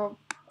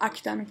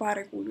აქედან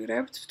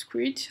ვარეგულირებთ,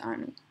 ვთქვით,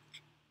 ანუ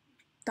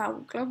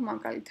დავუკლებ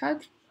მაგალითად.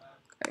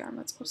 კაი, არ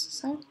მაწყობს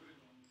ესე.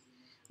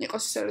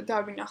 იყოს ისე რომ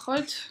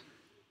დავინახოთ.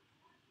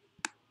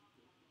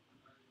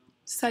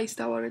 საიზს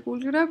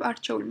დავარეგულირებ,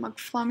 არჩეული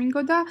მაქვს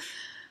ფლამინგო და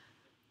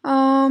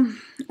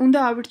უნდა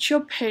ავირჩიო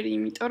ფერი,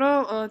 იმიტომ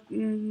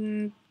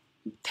რომ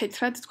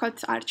თეთრად თქვათ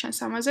არ ჩანს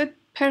ამაზე.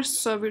 ფერს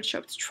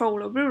ვირჩევთ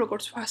ჩვეულებრივ,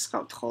 როგორც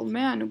ვასხავთ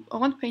ხოლმე, ანუ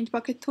ოღონდ paint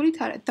bucket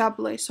tool-ით არა,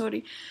 double ეს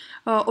ორი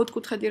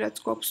ოთხკუთხედი რაც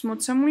გვაქვს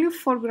მოცემული,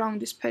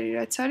 foreground-ის ფერი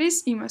რაც არის,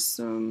 იმას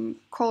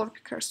color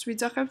picker-ს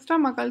ვიძახებთ და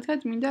მაგალითად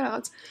მინდა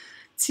რაღაც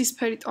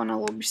ცისფერი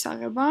ტონალობის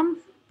აღება.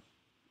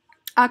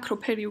 აქ რო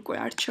ფერი უკვე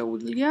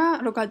არჩეულია,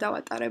 რო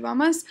გადავატარებ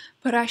ამას,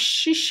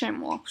 ბრაშში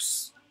შემოაქვს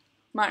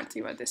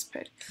მარტივად ეს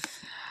ფერი.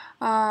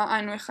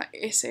 ანუ ეხლა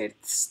ეს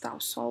ერთს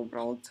დავსვა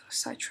უბრალოდ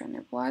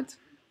საჩვენებლად.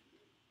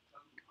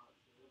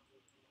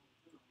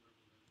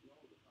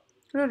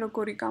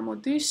 როგორი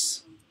გამოდის?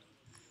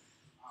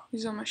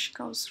 იზომაში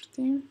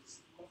გავზრდი.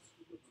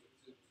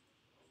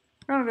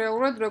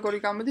 რეალურად როგორი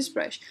გამოდის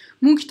ბრაში.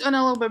 მუქი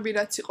ტონალობები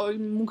რაც იყო,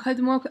 მუქად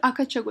მოაქვს,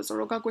 აქაც შეგვეძლო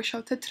რომ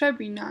გაგვეშავ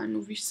თეთრებინა, ანუ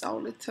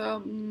ვისწავლეთ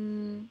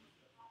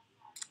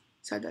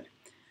სად არის?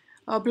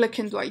 Black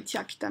and white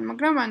აქედან,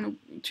 მაგრამ ანუ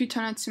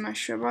თვითონაც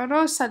იმაშვება,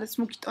 რომ სადაც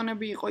მუქი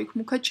ტონები იყო, იქ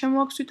მუქად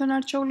შემოაქვს თვითონ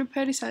არჩეული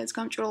ფერი, სადაც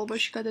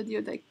გამჭვირვალობაში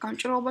გადადიოდა, იქ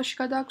გამჭვირვალობაში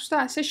გადააქვს და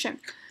ასე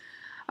შემდეგ.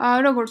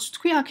 როგორც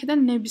ვთქვი, აქედან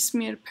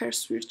ნებისმიერ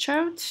ფერს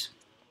ვირჩევთ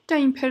და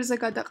იმ ფერზე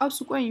გადაყავს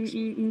უკვე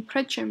იმ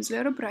ფრედ შემიძლია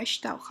რომ ბრაში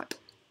დავხატო.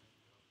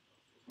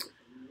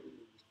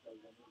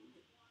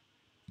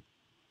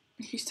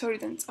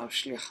 ისტორიიდან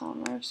წავშლი ახლა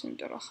ამას,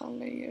 იმიტომ რომ ახალ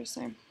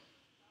ლეიერზე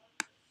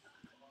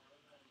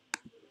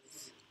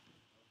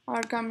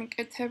არ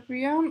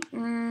გამიკეთებია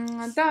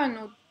და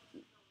ანუ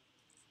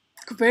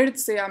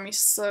გვერდზე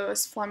ამის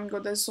ეს ფლამინგო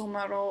და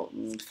ზომა რო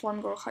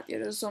ფლამინგო ხატია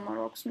და ზომა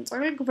რო აქვს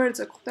მიწვეული,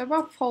 გვერდზე გვხდება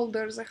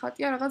ფოლდერზე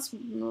ხატია რაღაც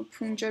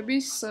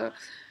ფუნჯების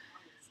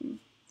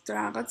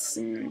რაღაც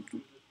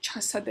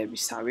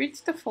ჩასადებისავით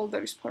და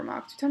ფოლდერის ფორმა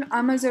აქვს თვითონ.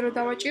 ამაზე რო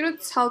დავაჭიროთ,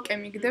 ცალკე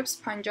მიგდებს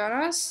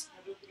ფანჯარას,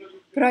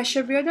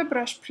 ბრაშებია და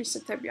ბრაშ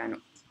ფრისეთები, ანუ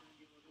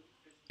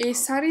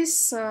ეს არის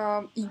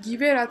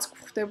იგივე რაც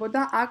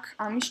გვხდებოდა აქ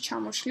ამის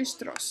ჩამოშლის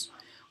დროს.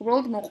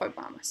 უბრალოდ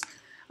მოყვება ამას.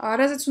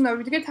 რაზეც უნდა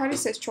ვიდგეთ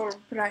არის ეს ჩორ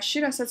ბრაში,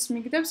 რასაც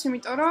მიგდებს,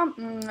 იმიტომ რომ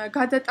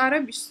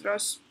გადატარების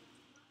დროს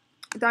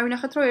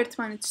დავინახეთ რომ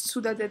ერთმანეთს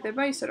ცუდად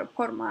ედება, ისე რომ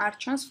ფორმა არ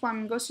ჩანს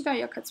ფლამინგოსი და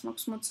აქაც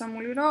მაქვს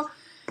მოცემული რომ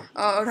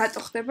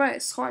რატო ხდება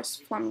ეს, ხო, ეს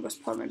ფლამინგოს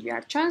ფორმები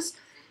არ ჩანს.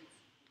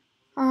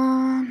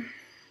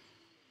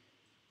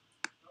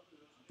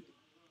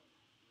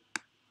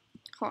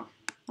 ხო,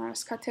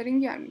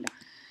 სკათერინგი არ მინდა.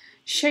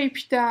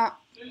 Shape და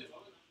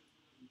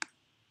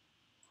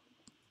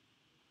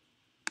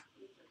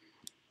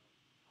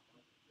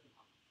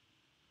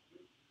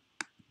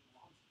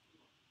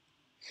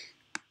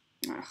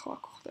ახლა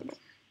ხდება.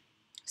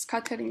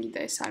 სკათერინგი და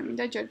ეს არ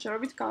მინდა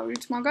ჯერჯერობით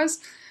გავივით მაგას.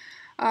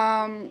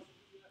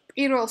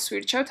 პირველს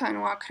ვირჩევთ,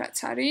 ანუ აქ რაც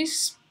არის,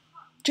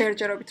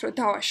 ჯერჯერობით რომ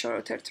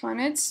დავაშოროთ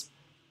ერთმანეთს.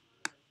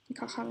 იქ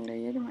ახალი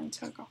ლეიერი მაინც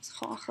არ გავს.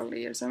 ხო, ახალ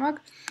ლეიერზე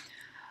მაქვს.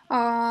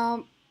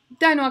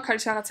 და ანუ აქ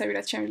არის რაღაცები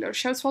რაც შემიძლია რომ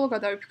შევცვალო,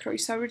 გადავიფიქრო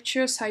ის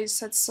ავირჩიო,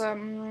 საიზსაც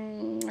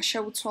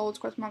შევუცვალო,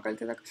 თქვათ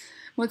მაგალითად აქ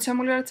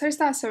მოცემული რაც არის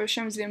და ასევე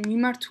შემიძლია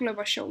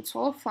მიმართულება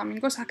შევუცვალო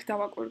ფლამინგოს, აქ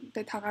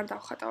დავაკვირდეთ, აღარ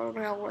დავხატავ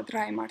რეალურად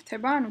რა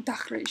ემართება, ანუ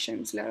დახრილი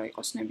შემიძლია რომ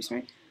იყოს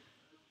ნებისმიერ.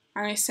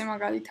 ანუ ესე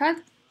მაგალითად.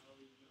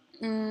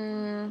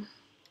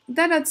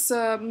 და რაც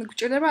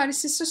გვჭირდება არის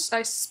ის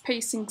რომ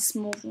spacings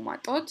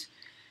მოვუმატოთ,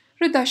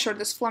 რომ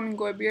დაშორდეს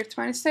ფლამინგოები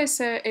ერთმანეთს და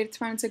ესე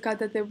ერთმანეთზე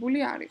გადადებული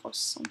არ იყოს.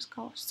 ამას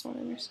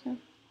გავასწორებ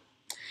ესე.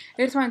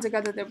 ერთმანეთზე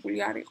გადადებული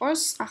არ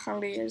იყოს, ახალ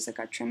ლეიერზე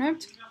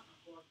გაჩვენებთ.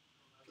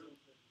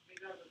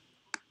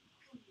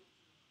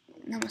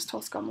 ამას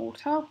თვალს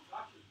გამოვურთავ.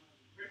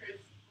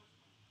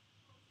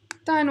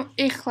 და ანუ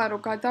ეხლა რო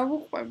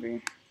გადავუყვები.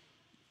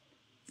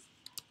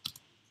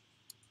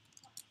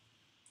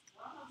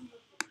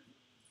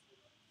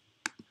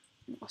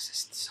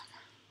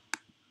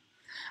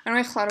 ანუ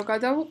ეხლა რო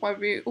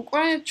გადავუყვები,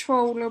 უკვე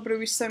ჩვეულებრივ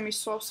ისე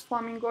მისვავს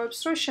ფლამინგოებს,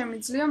 რომ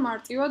შემიძლია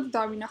მარტივად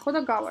დავინახო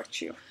და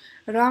გავარჩიო.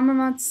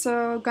 რამაც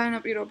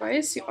განაპირობა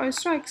ეს იყო ის,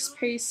 რომ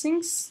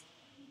spacings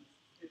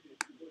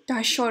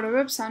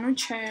დაშორებებს, ანუ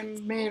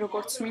მე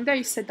როგორც მინდა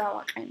ისე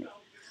დავაყენე.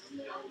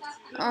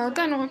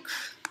 და ნუ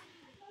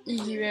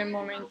იგივე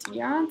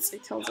მომენტია,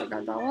 წითელზე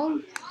გადავალ.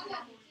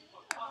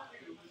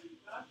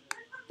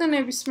 და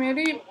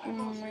ნებისმიერი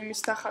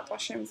იმის დახატვა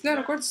შემიძლია,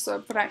 როგორც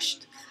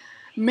ბრაშით.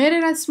 მე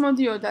რაც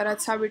მოდიოდა,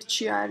 რაც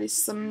ავირჩია არის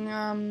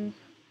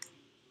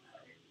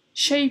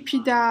შეიფი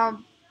და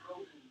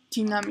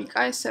დინამიკა,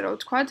 ესე რომ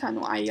ვთქვათ,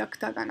 ანუ აი აქ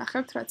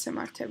დაგანახებთ, რაც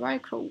ემართება,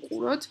 იქ რო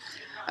უყუროთ,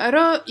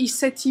 რომ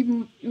ისეთი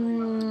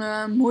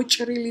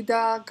მოჭრილი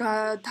და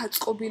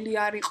დაწყობილი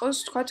არ იყოს,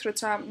 ვთქვათ,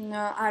 როცა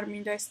არ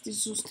მინდა ესეთი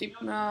ზუსტი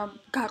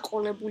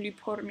გაყოლებული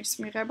ფორმის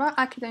მიღება,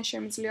 აქედან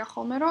შემიძლია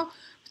ხოლმე, რომ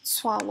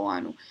ვცვალო,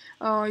 ანუ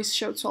ის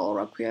შევცვალო,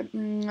 რა ქვია,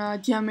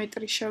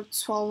 დიამეტრი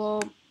შევცვალო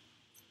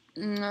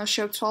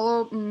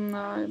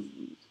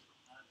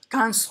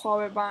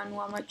განსხვავება, ანუ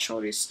ამათ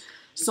შორის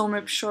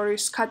ზომებს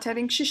შორის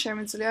კათერინგში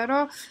შემიძლია,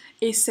 რომ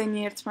ესენი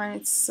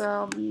ერთმანეთს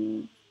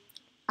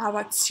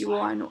ავაცილო,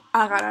 ანუ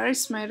აღარ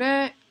არის მერე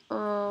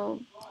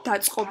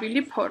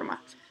დაწყობილი ფორმა.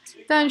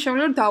 და ან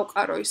შემიძლია რომ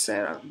დავყარო ისე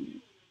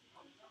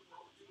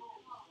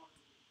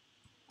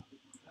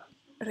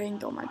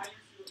რენდომად.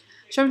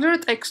 შემიძლია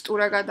რომ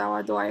ტექსტურა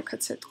გადავადო, აი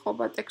აქაც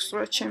ეთყობა,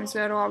 ტექსტურაც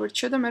შემიძლია რომ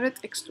ავირჩიო და მერე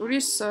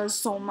ტექსტურის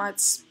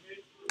ზომაც.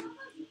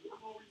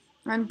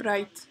 ან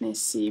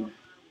brightness-ი.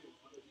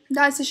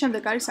 და ასე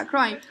შემდეგ არის აქ,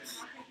 რომ აი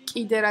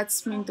კიდე რაც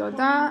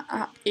მინდოდა,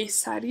 ეს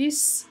არის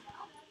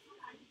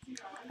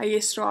აი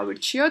ეს რო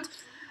ავირჩიოთ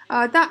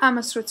და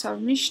ამას როცა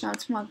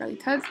ვნიშნავთ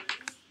მაგალითად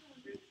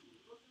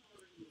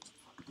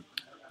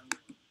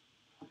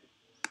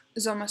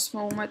ზომას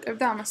მოუმატებ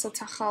და ამასაც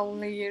ახალ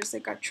layer-ზე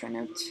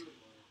გაჩვენებთ.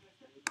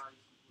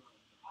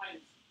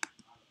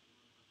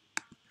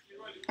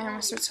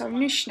 ამას როცა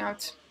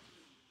ვნიშნავთ,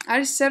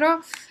 არის ისე რომ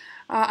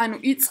ანუ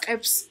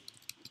იწყებს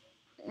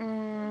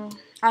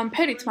ამ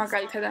ფერით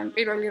მაგალითად ან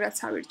პირველი რაც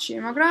ავირჩიე,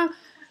 მაგრამ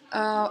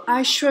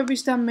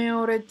აშვების და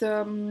მეორედ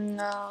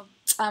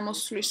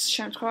წამოსვლის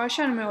შემთხვევაში,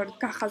 ან მეორედ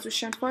გახაზვის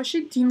შემთხვევაში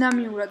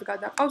დინამიურად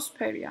გადაყავს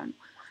ფერი, ანუ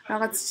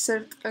რაღაც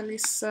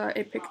სერტყლის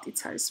ეფექტიც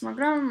არის,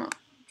 მაგრამ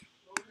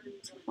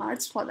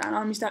მარცვლად, ანუ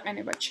ამის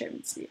დაყენებაც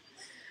შემიძლია.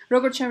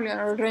 როგორც შემიძლია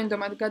რომ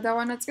რენდომად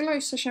გადავანაწილო,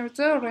 ისე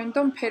შემიძლია რომ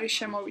რენდომ ფერი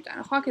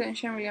შემოვიტანო. ხო, აქედან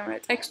შემიძლია მე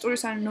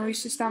ტექსტურის ან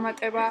ნოისის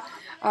დამატება,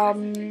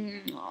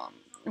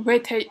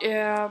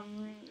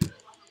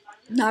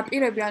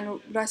 ნაპირები, ანუ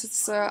რასაც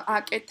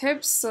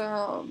აკეთებს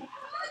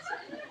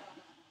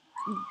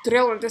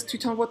რეალურად ეს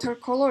თვითონ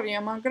watercolor-ია,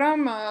 მაგრამ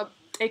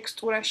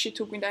ტექსტურაში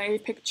თუ გვინდა,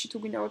 ეფექტში თუ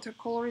გვინდა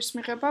watercolor-ის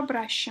მიღება,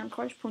 ბრაშის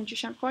შემთხვევაში, ფუნჯის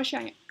შემთხვევაში,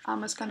 აი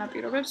ამას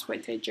განაპირობებს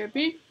wet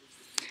edge-ები.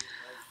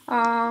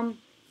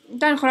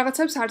 და ხო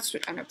რაღაცებს არც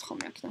ვიყენებთ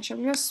ხოლმე აქედან.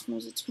 შემიძლია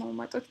smooth-იც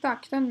მოვუმატოთ და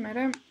აქედან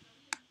მერე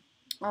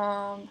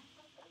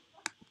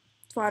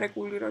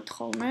ვარეგულიროთ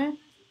ხოლმე.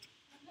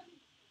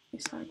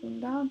 ის არ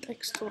გვინდა,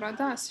 ტექსტურა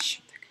და ასე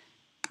შემდეგ.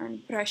 ან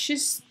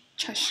ბრაშის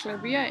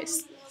ჩაშლებია ეს.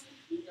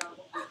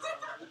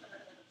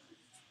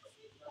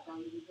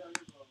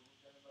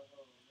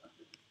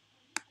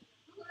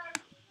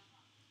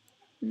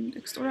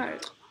 ტექსტურა არ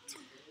იყო.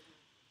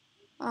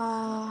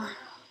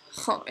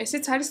 ხო,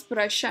 ესეც არის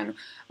ბრაში, ანუ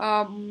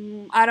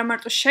არა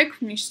მარტო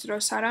შექმნის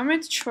დროს,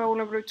 არამედ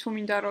ჩვეულებრივ თუ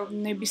მინდა რომ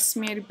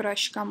ნებისმიერი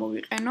ბრაში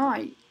გამოვიყენო,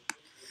 აი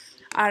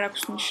არ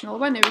აქვს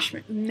მნიშვნელობა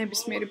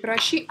ნებისმიერი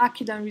ბრაში,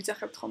 აქედან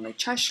ვიძახებთ ხოლმე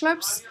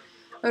ჩაშლებს,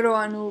 რომ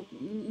ანუ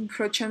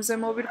უფრო ჩემზე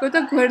მოვირგო და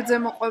გვერდზე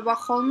მოყვება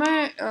ხოლმე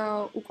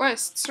უკვე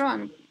ესეც რომ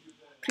ანუ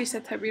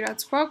პრისეტები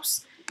რაც გვაქვს,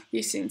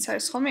 ისინიც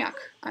არის ხოლმე აქ.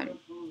 ანუ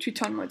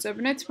თვითონ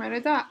მოძებნეთ მერე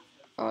და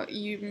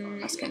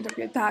იმას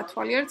კენდობია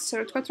დაათვალიერეთ, ესე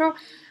რომ ვთქვათ, რომ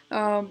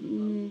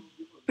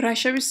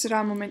ბრაშების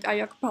რა მომენტ, აი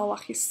აქ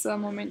ბალახის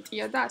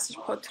მომენტია და ასე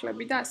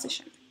ფოთლები და ასე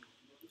შემდეგ.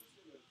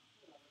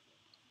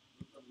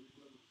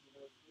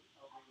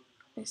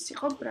 ეს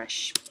იყო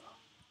ბრაში.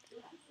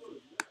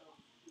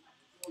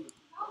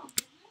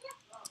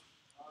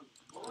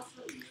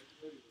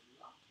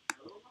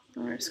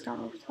 ეს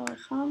გამოვთვალ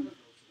ახლა.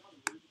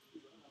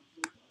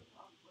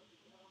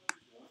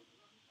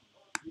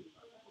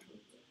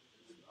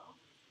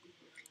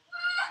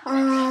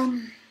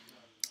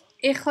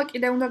 ეხლა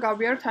კიდე უნდა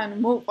გავიაროთ, ანუ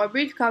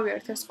მოვყვებით,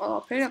 გავიაროთ ეს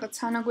ყველაფერი, რაღაც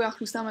სანაგვი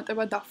ახლის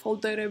დამატება,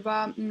 დაფოლდერება,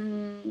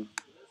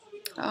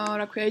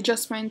 რა ქვია,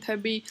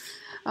 adjustment-ები,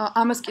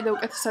 ამას კიდე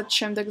უკეთესად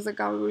შემდეგზე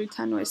გავივლით,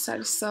 ანუ ეს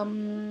არის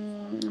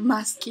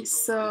მასკის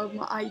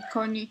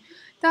აიკონი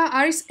და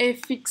არის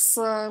FX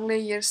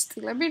layer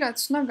სტილები, რაც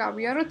უნდა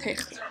გავიაროთ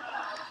ეხლა.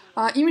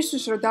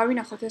 იმისთვის რომ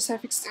დავინახოთ ეს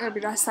FX სტილები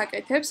რას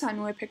აკეთებს,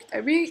 ანუ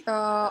ეფექტები,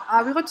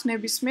 ავიღოთ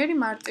ნებისმიერი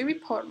მარტივი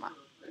ფორმა.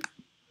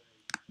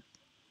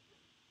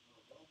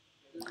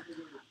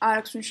 არ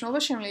აქვს მნიშვნელობა,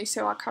 შემიძლია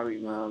ისევ აქავი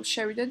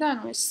შევიდე და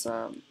ანუ ეს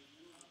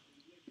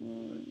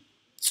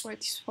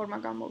წვეთის ფორმა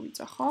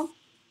გამოვიძახო, ხო?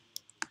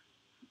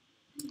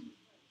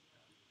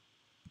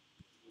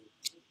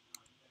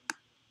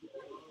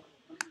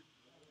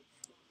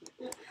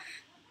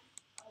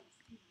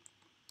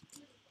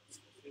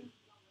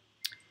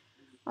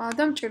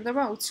 და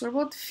მჭირდება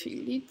აუცილებლად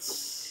ფილით.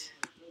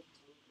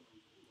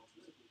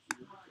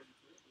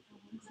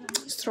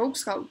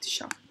 strokes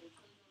გავუთიშავ.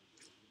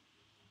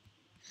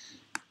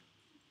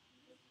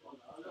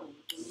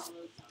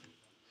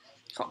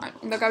 ხო,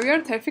 უნდა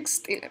გავიაროთ FX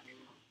სტილები.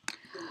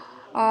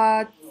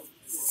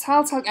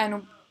 ცალ-ცალკე, ანუ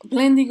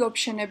blending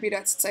option-ები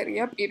რაც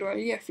წერია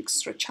პირველი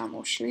FX-ს რო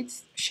ჩამოვშლით,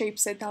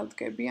 shape-ზე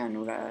დავდგები,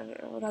 ანუ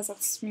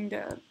რასაც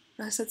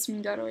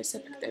მინდა რომ ეს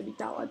ეფექტები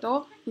დავადო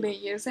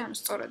layer-ზე, ანუ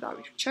სწორად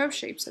ავირჩევ,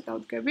 shape-ზე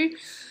დავდგები.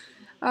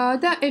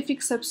 და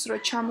FX-ებს რო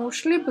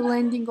ჩამოვშლი,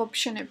 blending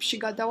option-ებში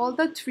გადავალ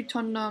და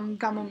თვითონ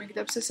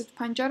გამომიგდებს ესეთ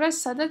ფანჯარას,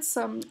 სადაც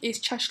ეს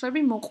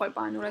ჩაშლები მოყვება,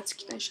 ანუ რაც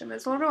იქიდან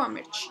შემეძლო რომ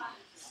ამერჩი.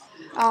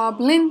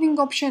 blending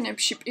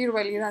option-ებში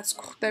პირველი რაც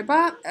გვხდება,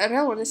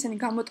 რეალურად ესენი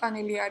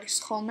გამოტანილი არის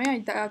ხოლმე, აი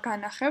და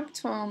განახებთ,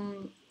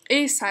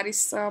 ეს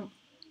არის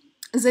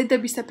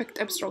ზედების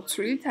ეფექტებს რო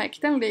ვცვლით, აი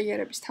იქიდან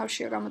layer-ების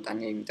თავშია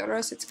გამოტანილი, იმიტომ რომ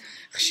ასეც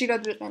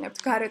ხშირად ვიყენებთ,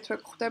 გარეთვე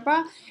გვხდება.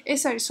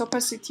 ეს არის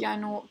opacity,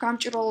 ანუ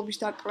გამჭვირვალობის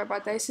დაკლება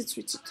და ესეც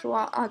ვიცით, რომ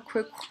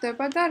აქვე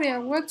გვხდება და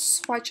რეალურად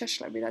სხვა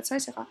ჩაშლები, რაც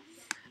არის ახლა,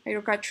 აი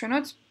რომ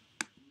გაჩვენოთ,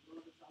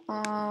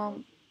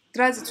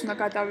 დრაზეც უნდა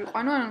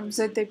გადავიყვანო, ანუ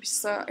ზედების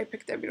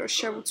ეფექტები რო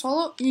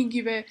შევუცვალო,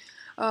 იგივე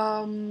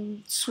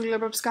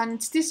ცვლილებებს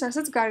განიცდის,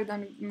 რასაც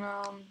გარედან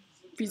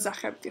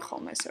ვიზახებდი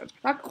ხოლმე, ესე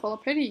ვთქვათ. აქ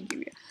ყველაფერი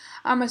იგივეა.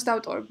 ამას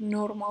დავტოვებ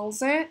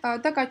ნორმალზე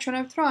და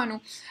გაჩვენებთ, რომ ანუ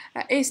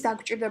ეს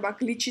დაგჭირდება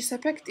გლიჩის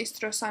ეფექტის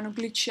დროს, ანუ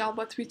გლიჩი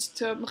ალბათ ვიცით,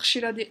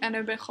 ხშირად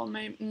იყენებენ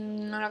ხოლმე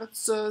რაღაც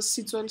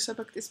სიძველის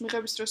ეფექტის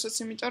მიღების დროსაც,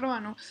 იმიტომ რომ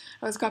ანუ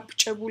რაღაც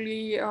გაფჭებული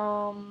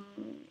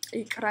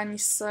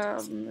ეკრანის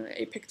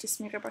ეფექტის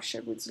მიღება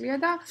შეგვიძლია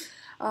და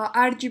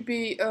RGB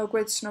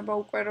გვეცნობა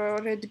უკვე რომ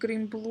red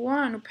green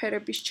blue-ა, ანუ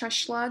ფერების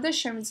ჩაშლაა და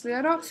შემიძლია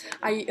რომ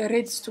აი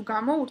red-ს თუ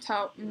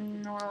გამოვურთავ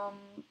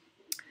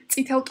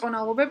წითელ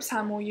ტონალობებს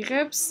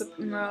ამოიღებს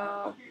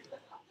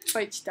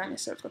წვეთიდან,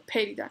 ესე ვთქვათ,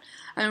 ფერიდან.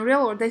 ანუ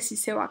რეალურად ეს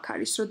ისევ აქ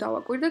არის, რომ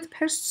დავაკვირდეთ,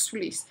 ფერს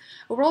ცვლის.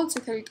 უბრალოდ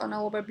წითელი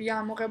ტონალობებია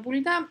ამოღებული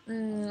და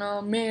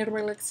მე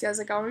რვე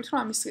ლექციაზე გავივით, რომ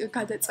ამის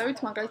გადაწევით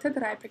მაგალითად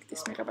რა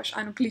ეფექტის მიღებაში,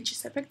 ანუ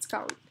გლიჩის ეფექტს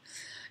გავივით.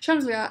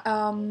 შემიძლია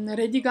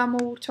რედი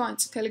გამოვურთო, ან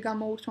წითელი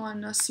გამოვურთო, ან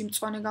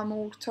სიმწვანე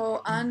გამოვურთო,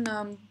 ან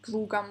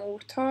blue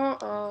გამოვურთო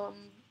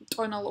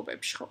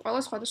ტონალობებში, ხო,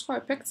 ყველა სხვადასხვა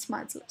ეფექტს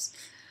მაძლევს.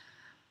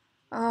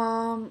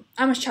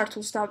 ამას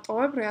ჩართულს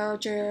დავტოვებ,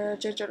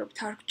 ჯერჯერობით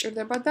არ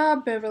გვჭირდება და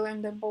bevel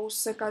and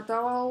emboss-ზე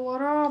გადავალ,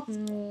 რომ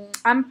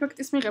ამ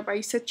ეფექტის მიღება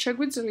ისეთ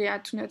შეგვიძლია,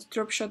 თუნდაც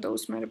drop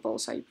shadows მე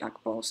ბოლოს აი აქ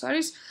ბოლოს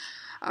არის,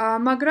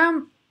 მაგრამ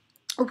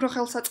უფრო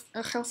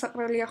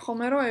ხელსაყრელია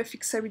ხოლმე, რომ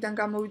FX-ებიდან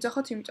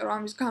გამოვიძახოთ, იმიტომ რომ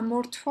ამის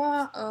გამორთვა,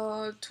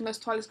 თუნდაც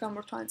თვალის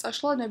გამორთვა ან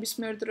წაშლა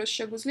ნებისმიერ დროს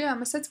შეგვიძლია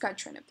ამასაც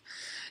გაჩვენებთ.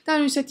 და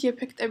ანუ ისეთი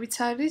ეფექტებიც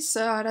არის,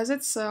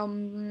 რაზეც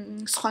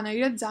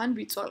სხვანაირად ძალიან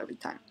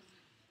ვიწვალებით ან.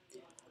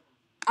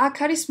 აქ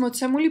არის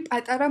მოცემული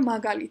პატარა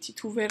მაგალითი,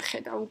 თუ ვერ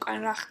ხედავ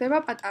უკან რა ხდება,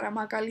 პატარა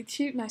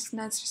მაგალითი,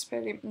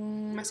 ნაცრისფერი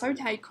მასავით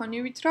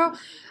აიკონივით, რომ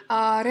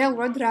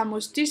რეალურად რა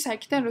მოსდის,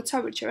 აიქიდან როცა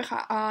ვირჩევ, ხა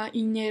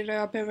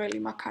inner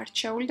bevel-ი მაქვს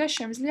არჩეული და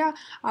შემიძლია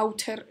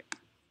outer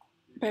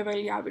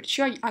bevel-ი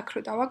ავირჩიო, აი აქ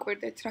რო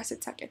დავაკვირდეთ,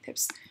 რასაც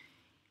აკეთებს.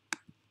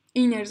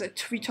 inner-ზე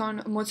თვითონ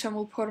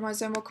მოცემულ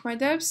ფორმაზე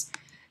მოქმედებს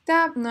და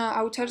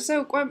outer-ზე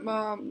უკვე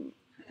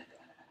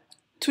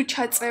თუ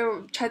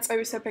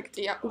ჩაწევის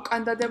ეფექტია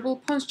უკან დადებულ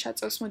ფონს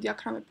ჩაწევს, მოდი აქ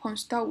რამე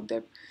ფონს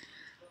დაუდებ.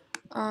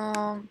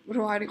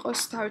 რო არ იყოს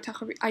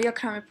დავითანხები. აი აქ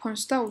რამე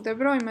ფონს დაუდებ,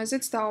 რომ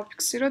იმაზეც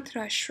დავაფიქსიროთ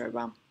რა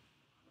შვება.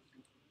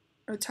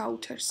 როცა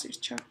outer-ს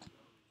ირჩევ.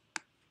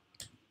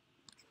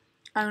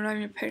 ანუ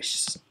რამე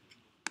ფერს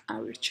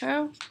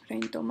ავირჩევ,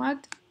 რენდომად.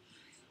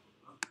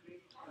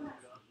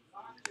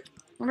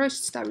 რომ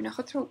ისიც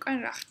დავინახოთ, რომ უკან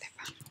რა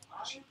ხდება.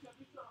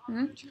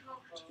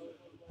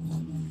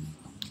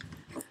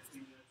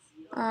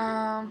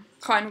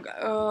 ხო, ანუ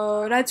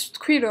რაც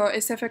ვთქვი, რომ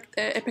ეს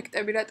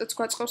ეფექტები რატოც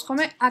გვაწყობს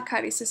ხოლმე, აქ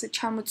არის ესე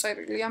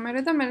ჩამოწერილი ამერე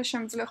და მე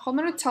შემიძლია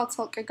ხოლმე რომ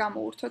ცალ-ცალკე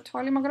გამოვურთო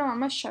თვალი, მაგრამ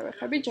ამას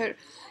შევეხები, ჯერ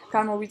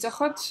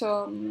გამოვიძახოთ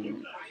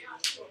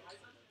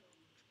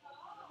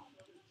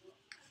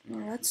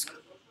რაც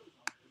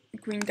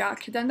გვინდა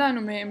აქედან და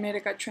ანუ მე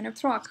გაჩვენებთ,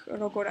 რომ აქ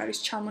როგორ არის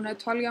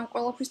ჩამონათვალი ამ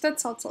ყველაფრის და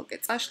ცალ-ცალკე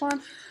წაშლა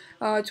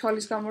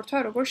თვალის გამორთვა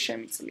როგორ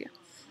შემიძლია.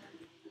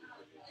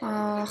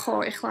 ხო,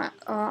 ეხლა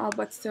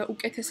ალბათ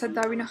უკეთესად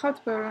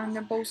დავინახავთ, bevel and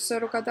emboss-ზე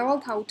რო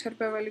გადავალთ, outer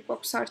bevel-ი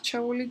გვაქვს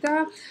არჩეული და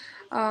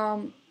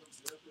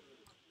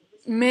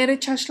მერე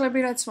ჩაშლები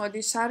რაც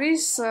მოდის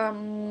არის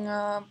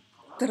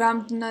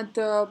რამდენად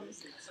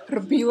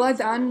რბილად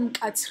ან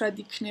მკაცრად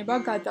იქნება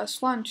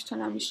გადასვლა, ან თვითონ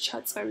ამის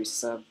ჩაწევის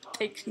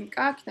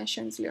ტექნიკა, აქედან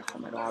შემიძლია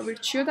ხოლმე რომ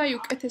ავირჩიო და აი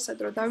უკეთესად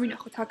რო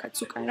დავინახოთ აქაც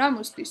უკან რა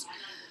მოსდის.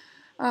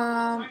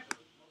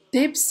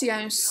 depth-ი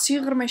ან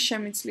სიღრმე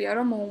შემიძლია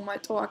რომ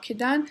მოუმატო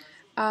აქედან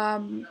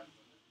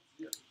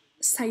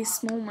size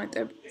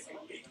მოუმატებ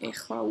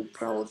ეხლა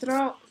უბრალოდ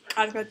რომ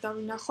კარგად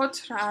დავინახოთ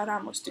რა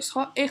მოსდის,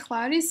 ხო? ეხლა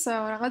არის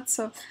რაღაც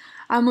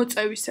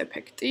ამოწევის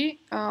ეფექტი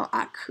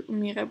აქ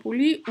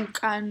მიღებული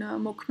უკან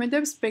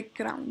მოქმედებს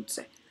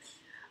background-ზე.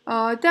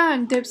 და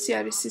depth-ი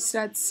არის ის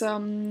რაც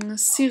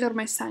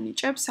სიღრმეს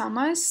ანიჭებს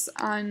ამას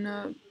ან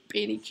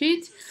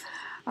პირიქით.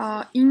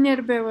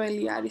 inner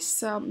bevel-ი არის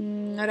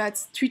რაც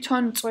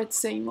თვითონ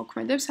წვეთზე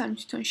იმოქმედებს, ან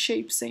თვითონ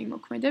shape-ზე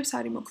იმოქმედებს,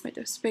 არ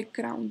იმოქმედებს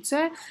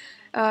background-ზე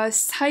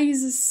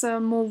size-ს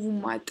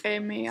მოვუმატე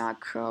მე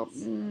აქ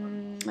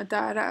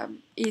და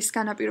ის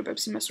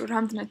განაპირობებს იმას, რომ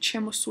რამდენად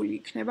შემოსული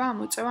იქნება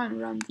ამოწევა, ანუ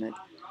რამდენად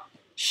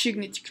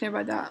შიგნით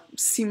იქნება და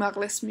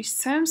სიმაღლეს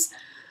მისცემს.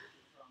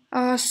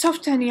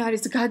 Soft-ენი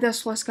არის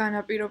გადასვლას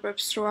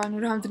განაპირობებს, რომ ანუ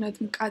რამდენად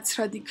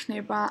მკაცრად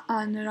იქნება,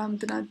 ან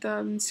რამდენად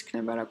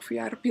იქნება, რა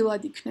ქვია,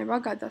 რბილად იქნება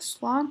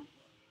გადასვლა.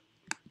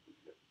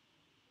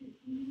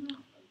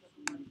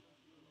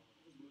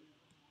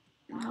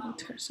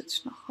 თერსეც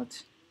ნახოთ.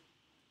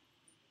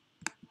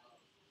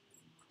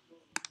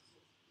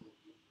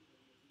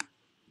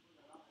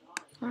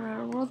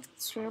 What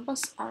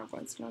ცვლილებას არ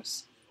გვაძლევს.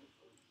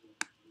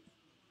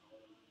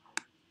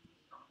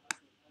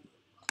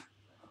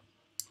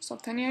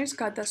 Soft-ენი არის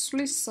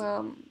გადასვლის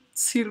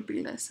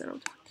ცირბილი, ესე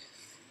რომ ვთქვათ.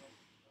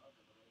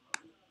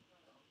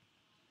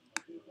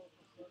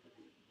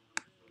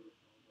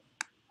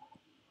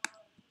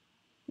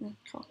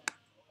 ხო.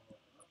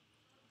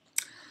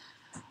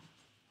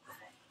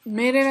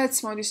 მერე რაც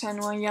მოდის,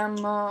 ანუ აი ამ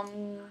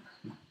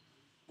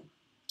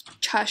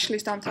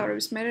ჩაშლის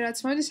დამთავრების მერე რაც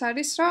მოდის,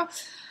 არის რომ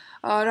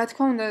რა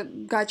თქმა უნდა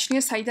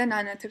გაჩნია საიდან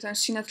ანათებს, ანუ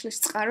სინათლის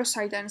წყარო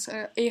საიდან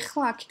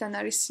ეხლა აქედან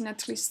არის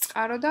სინათლის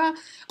წყარო და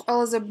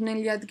ყველაზე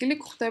ბნელი ადგილი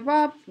გვხდება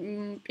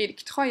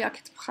პირიქით, ხო, აი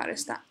აქეთ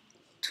მხარეს და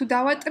თუ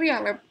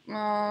დავატრიალებ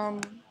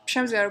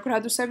შემიძლია რომ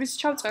გრადუსების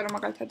ჩავწერო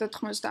მაგალითად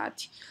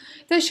 90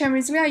 და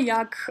შემიძლია აი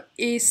აქ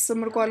ეს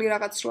მრგვალი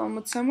რაღაც რო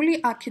ამოცემული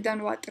აქედან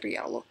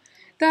ვატრიალო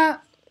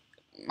და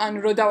ანუ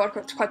რო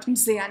დავარქვათ თქვათ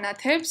მზე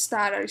ანათებს და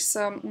არ არის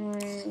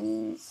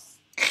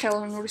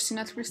ხელოვნური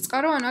სინათლის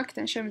წყარო, ანუ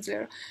აქედან შემიძლია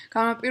რომ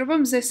გამაპირობა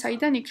მზე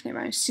საიდან იქნება,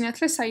 ანუ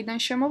სინათლე საიდან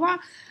შემოვა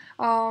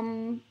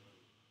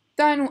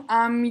და ანუ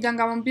ამიდან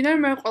გამომდინარე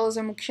მე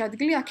ყველაზე მუქი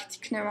ადგილი აქეთ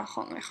იქნება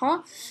ხოლმე, ხო?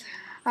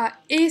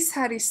 ეს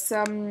არის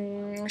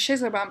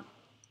შეიძლება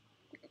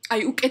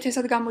აი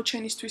უკეთესად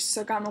გამოჩენისთვის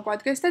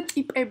გამოგვადგეს და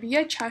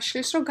ტიპებია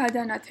ჩაშლის რო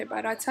გადანათება,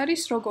 რაც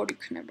არის როგორ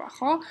იქნება,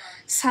 ხო?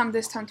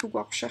 3D-სთან თუ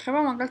გვაქვს შეხება,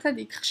 მაგალითად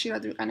იქ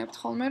ხშირად ვიყენებთ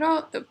ხოლმე, რომ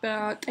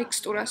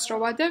ტექსტურას რო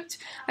ვადებთ,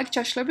 აქ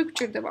ჩაშლები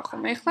გვჭირდება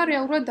ხოლმე. ეხლა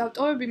რეალურად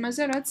დავტოვებ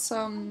იმაზე, რაც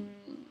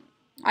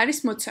არის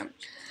მოცემული.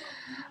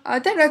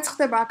 და რაც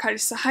ხდება აქ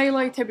არის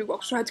ჰაილაითები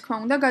გვაქვს, რა თქმა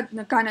უნდა,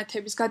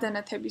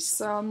 გადანათების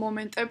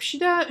მომენტებში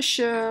და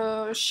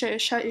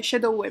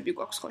შედოუები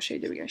გვაქვს, ხო,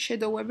 შეიძლება იგივე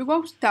შედოუები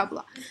გვაქვს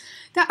დაბლა.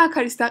 და აქ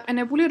არის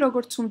დაყენებული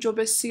როგორც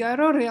უმჯობესია,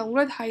 რომ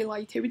რეალურად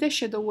ჰაილაითები და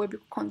შედოუები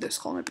გქონდეს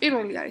ხოლმე.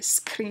 პირველი არის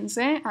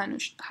სკრინზე, ანუ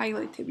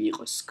ჰაილაითები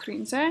იყოს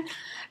სკრინზე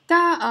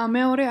და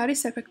მეორე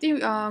არის ეფექტი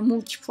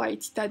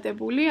multiply-ით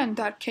დადებული, ან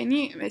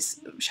darken-ი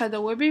ეს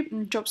შედოუები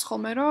ჯობს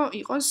ხოლმე, რომ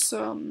იყოს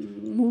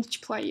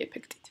multiply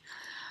ეფექტით.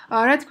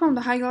 რა თქმა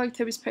უნდა,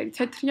 ჰაილაითების ფერი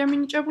თეთრია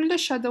მინიჭებული და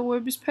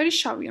შედოუების ფერი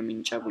შავია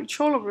მინიჭებული.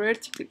 ჩვეულებრივ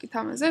ერთი კლიკით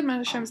ამაზე მე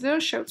შემიძლია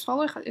რომ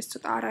შევცვალო, ეხლა ეს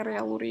ცოტა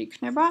არარეალური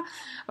იქნება,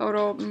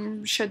 რომ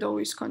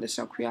შედოუის კონდეს,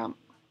 რა ქვია,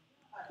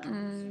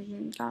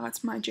 რაღაც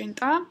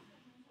მაგენტა.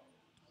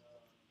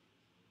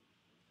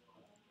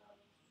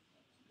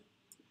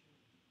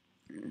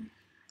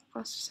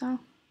 ყოსა.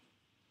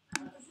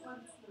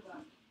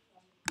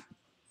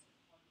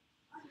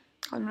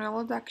 ანუ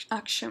რეალურად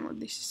აქ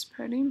შემოდის ეს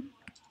ფერი.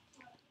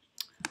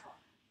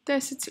 და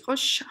ესეც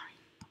იყოს შავი.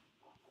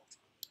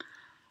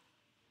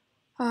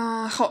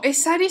 ხო,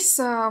 ეს არის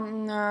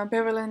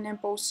Bevel &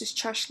 Emboss-ის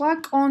ჩაშლა,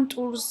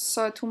 კონტურს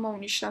თუ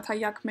მოვნიშნავთ,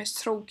 აი აქ მე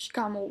stroke-ი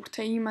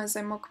გამოუვრთე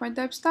იმაზე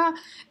მოქმედებს და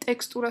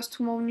ტექსტურას თუ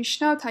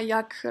მოვნიშნავთ, აი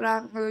აქ რა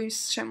ის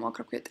შემოაქვს,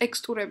 რა ქვია,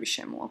 ტექსტურები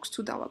შემოაქვს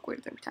თუ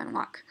დავაკვირდებით, ანუ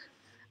აქ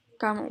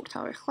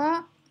გამოუვრთავ ეხლა,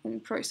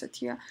 უფრო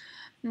ესეთია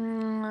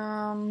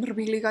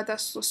რბილი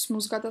გადასვლა,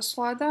 smooth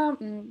გადასვლა და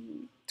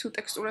თუ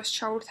ტექსტურას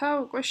ჩავურთავ,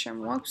 უკვე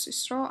შემოაქვს ის,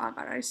 რომ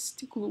აღარ არის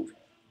ისეთი გლუვი.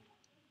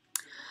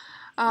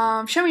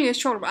 შემიძლია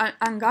შორბ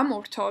ან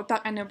გამორთო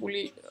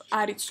დაყენებული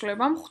არ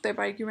იცვლება,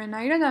 ხდება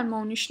იგივენაირად, ან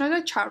მოვნიშნო და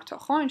ჩავრთო,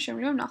 ხო? ან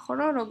შემიძლია ვნახო,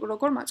 რომ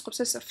როგორ მაწყობს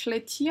ეს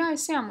ფლეტია,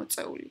 ესე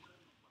ამოწეულია.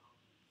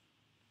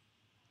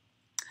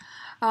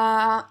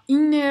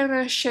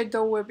 inner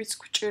shadow-ებიც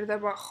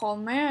გვჭირდება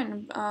ხოლმე, ანუ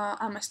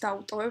ამას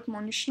დავუტოვებ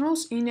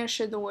მონიშნულს, inner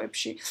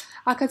shadow-ებში.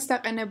 აქაც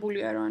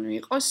დაყენებულია, რომ ანუ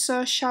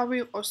იყოს შავი,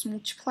 იყოს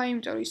multiply,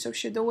 იმიტომ რომ ისევ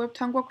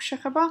shadow-ებთან გვაქვს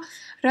შეხება,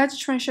 რაც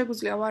ჩვენ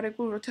შეგვიძლია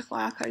ვარეგულიროთ, ეხლა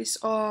აქ არის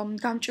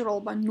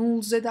გამჭვირვალობა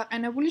 0-ზე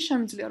დაყენებული,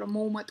 შემიძლია რომ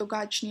მოუმატო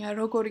გააჩნია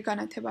როგორი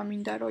განათება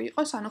მინდა რომ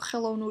იყოს, ანუ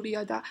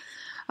ხელოვნურია და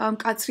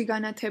მკაცრი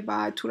განათება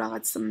თუ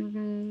რაღაც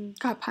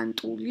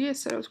გაფანტული,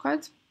 ესე რომ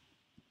ვთქვათ.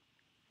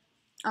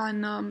 ან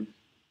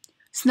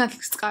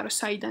სინათლის წყარო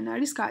საიდან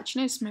არის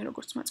გააჩნია ეს მე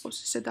როგორც მაწყობს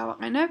ისე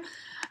დავაყენებ.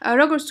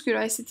 როგორც თქვი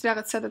რა ესეთი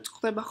რაღაც სადაც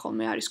ხდება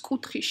ხოლმე არის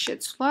კუთხის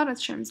შეცვლა, რაც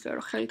შემიძლია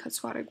რომ ხელითაც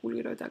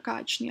ვარეგულირო და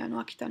გააჩნია, ანუ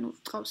აქედან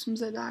ურტყავს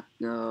მზე და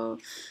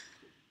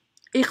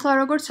ეხლა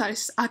როგორც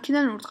არის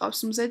აქედან ურტყავს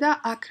მზე და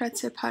აქ რაც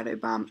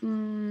ეფარება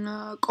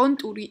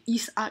კონტური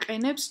ის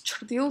აყენებს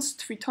ჩრდილს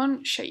თვითონ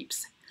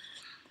shapes-ზე.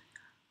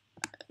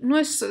 ნუ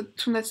ეს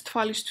თუნდაც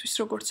თვალისთვის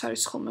როგორც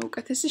არის ხოლმე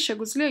უკეთესი,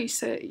 შეგვიძლია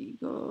ისე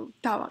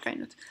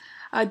დავაყენოთ.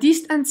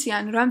 დისტანცია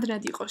ან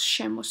რამდენად იყოს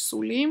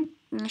შემოსული,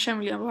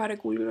 შემიძლია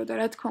ვარეგულირო და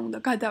რა თქმა უნდა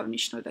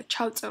გადავნიშნო და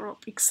ჩავწერო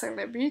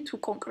პიქსელები თუ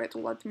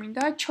კონკრეტულად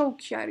მინდა.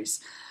 ჩოუქი არის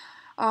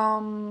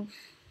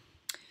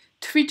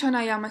თვითონ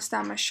აი ამას და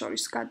ამას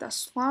შორის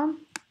გადასვლა.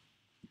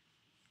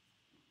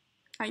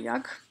 აი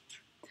აქ.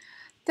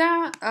 და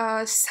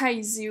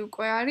საიზი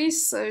უკვე არის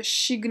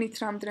შიგნით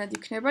რამდენად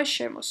იქნება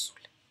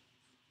შემოსული.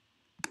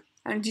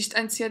 ანუ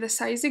დისტანცია და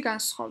საიზი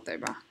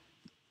განსხვავდება.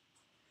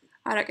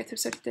 არ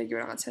აკეთებს ერთი და იგივე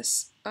რაღაცას.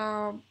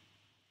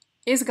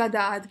 ეს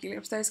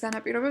გადაადგილებს და ეს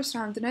განაპირობებს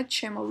რამდენად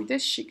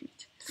შემოვიდეს შიგნით.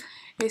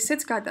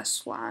 ესეც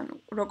გადასვლა, ანუ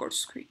როგორც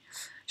ვთქვი.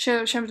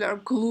 შემიძლია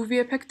რომ გლუვი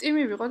ეფექტი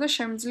მივიღო და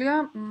შემიძლია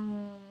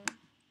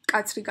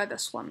კაცრი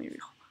გადასვლა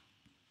მივიღო.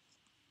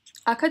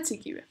 აქაც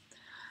იგივე.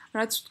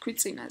 რაც ვთქვი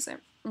წინაზე.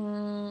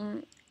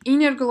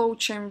 Inner glow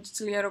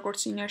შემიძლია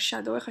როგორც inner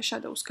shadow, ეხა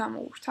shadows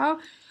გამოვურთავ.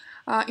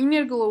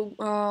 Inner glow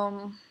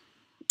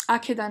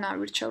აქედან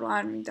ავირჩევ რომ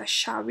არ მინდა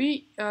შავი,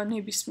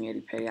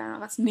 ნებისმიერი ფერი, ან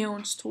რაღაც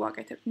neons თუ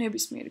აკეთებ,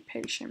 ნებისმიერი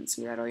ფერი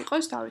შემიძლია რომ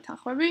იყოს,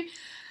 დავითანხმები.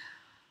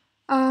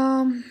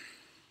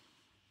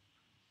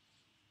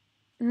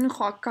 ნუ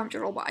ხო, აქ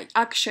გამჭირვალობა, აი,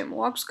 აქ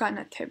შემოაქვს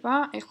განათება,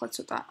 ეხლა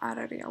ცოტა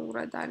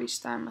არარეალურად არის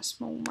და ამას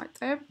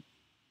მოუმატებ.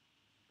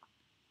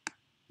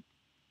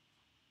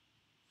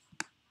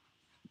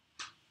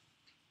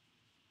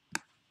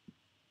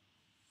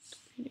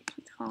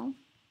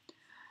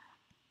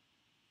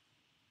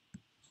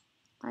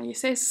 აი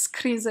ეს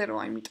სკრინზე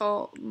როა, იმიტომ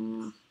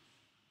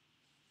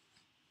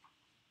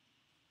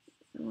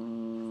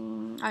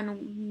ანუ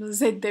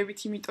ზედდებით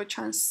იმიტომ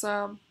ჩანს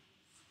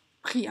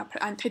ღია,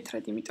 ან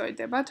თეთრად იმიტომ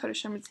ედება, თორე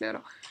შემიძლია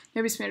რომ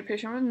ნებისმიერი ფერი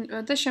შემოვიდა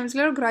და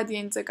შემიძლია რომ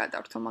გრადიენტზე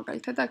გადავრთო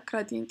მაგალითად და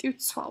გრადიენტი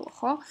ვცვალო,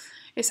 ხო?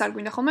 ეს არ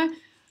გვინდა ხოლმე.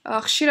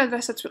 ხშირად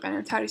რასაც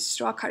ვიყენებთ არის ის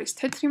რომ აქ არის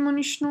თეთრი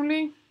მონიშნული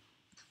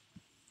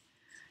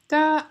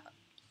და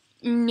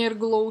inner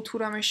glow თუ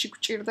რამეში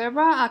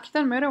გვჭირდება,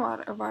 აქედან მე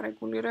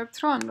ვარეგულირებთ,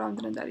 რომ ანუ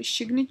რამდენად არის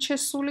შიგნით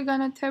შესული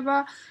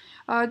განათება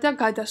და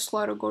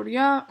გადასვლა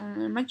როგორია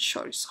მათ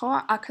შორის, ხო?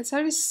 აქაც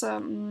არის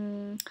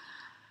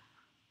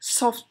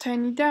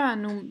soft-teni და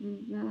ანუ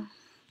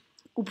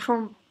უფრო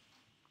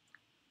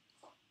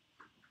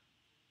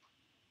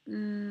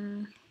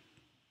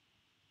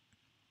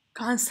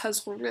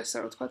განსაზღვრული, ასე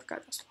რომ ვთქვათ,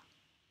 გადასვლა.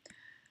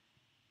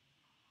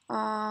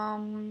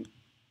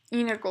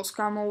 Inner glow-ს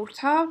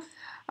გამოვურთავ.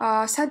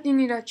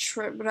 სატინი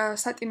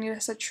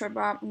რასაც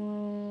შვება,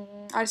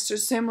 არის რომ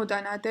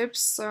ზემოდან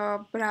ადებს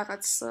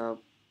რაღაც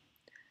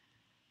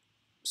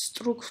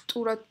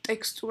სტრუქტურა,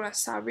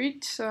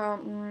 ტექსტურასავით.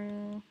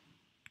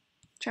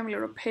 შემიძლია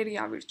რომ ფერი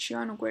ავირჩიო,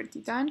 ანუ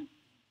გვერდიდან.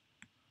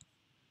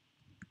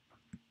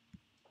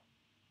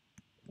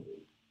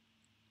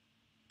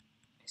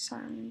 ეს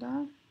არ უნდა.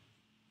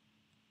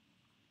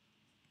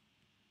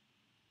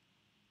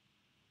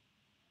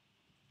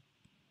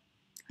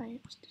 აი,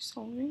 ეს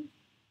dissolving.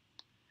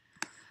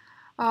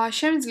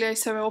 შემიძლია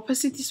ისევე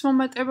opacity-ის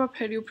მომატება,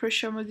 ფერი უფრო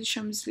შემოდის,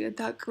 შემიძლია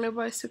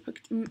დაკლება ეს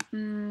ეფექტი,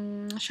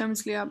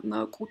 შემიძლია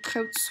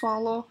კუთხევ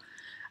ცვალო,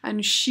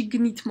 ანუ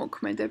შიგნით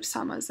მოქმედებს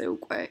ამაზე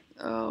უკვე,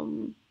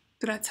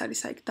 რაც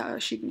არის აი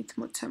შიგნით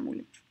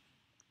მოცემული.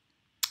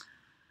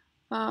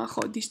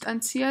 ხო,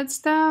 დისტანციაც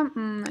და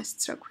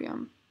ესეც რა ქვია,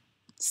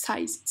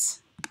 საიზიც.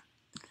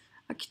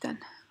 აქედან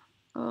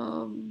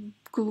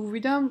გლუვი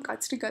და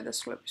მკაცრი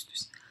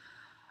გადასვლებისთვის.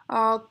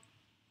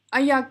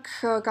 აი აქ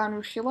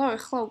განვიხილავ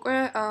ახლა უკვე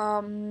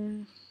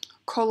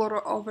color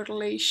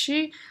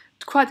overlay-ში,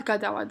 თქვათ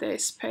გადავადე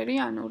ეს ფერი,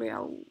 ანუ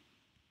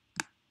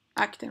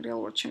აქედან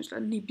რეალურად შემიძლია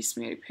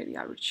ნებისმიერი ფერი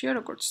ავირჩიო,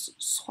 როგორც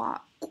სხვა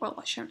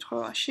ყველა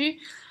შემთხვევაში.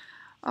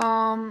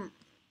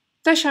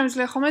 და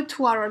შემიძლია ხოლმე თუ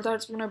არ ვარ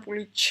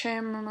დარწმუნებული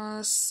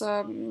ჩემს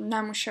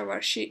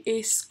ნამუშევარში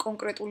ეს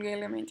კონკრეტული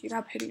ელემენტი,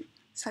 რა ფერი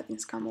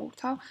სატინს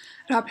გამოვურთავ,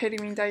 რა ფერი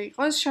მინდა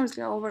იყოს,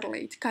 შემიძლია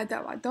overlay-ით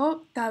გადავადო,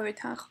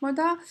 დავეთანხმო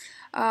და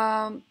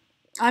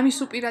ამის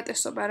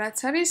უპირატესობა რაც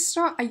არის,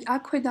 რომ აი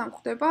აქვე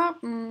დამხვდება,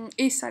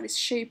 ეს არის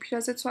shape,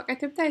 რაზეც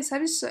ვაკეთებ და ეს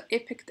არის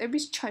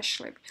ეფექტების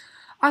ჩაშლები.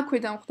 აქვე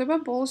დამხვდება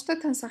ბოლოს და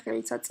თან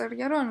სახელიც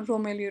აწერია, რომ ანუ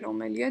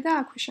რომელია და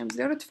აქვე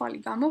შემიძლია რომ თვალი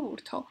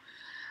გამოვურთო.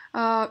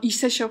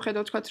 ისე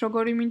შევხედო თქვათ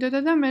როგორი მინდოდა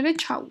და მერე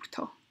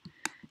ჩავურთო.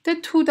 და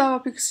თუ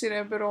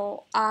დავაფიქსირებ,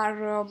 რომ არ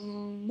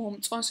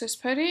მომწონს ეს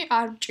ფერი,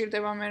 არ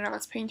მჭირდება მე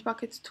რაღაც paint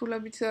bucket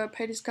tool-ებით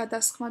ფერის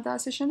გადასხმა და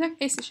ასე შემდეგ,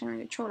 ესე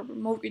შემიძლია ჩვეულებრივ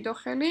მოვკიდო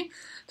ხელი,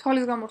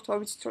 თვალის გამორთვა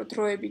ვიცით რომ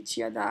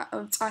დროებითია და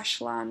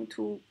წაშლა, ანუ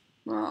თუ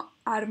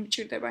არ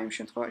მჭირდება იმ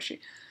შემთხვევაში,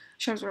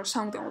 შემიძლია რომ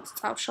სამუდამოდ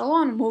წავშალო,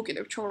 ანუ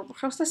მოვკიდებ ჩვეულებრივ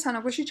ხელს და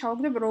სანაგვეში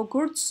ჩავაგდებ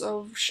როგორც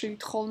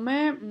ვშლით ხოლმე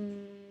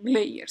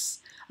layers.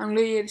 ანუ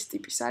layers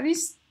ტიპის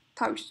არის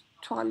თავის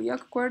თვალი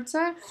აქვს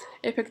გვერდზე,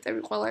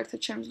 ეფექტები ყველა ერთად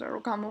შემიძლია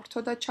რომ გამორთო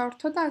და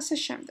ჩავრთო და ასე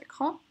შემდეგ,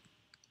 ხო?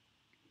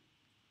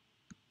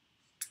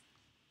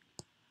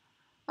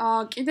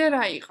 კიდე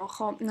რა იყო,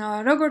 ხო?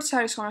 როგორც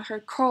არის ხოლმე ხე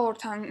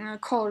color-თან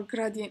color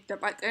gradient და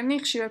pattern-ი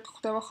ხშირად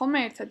გვხვდება ხოლმე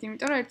ერთად,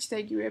 იმიტომ რომ ერთი და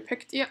იგივე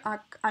ეფექტი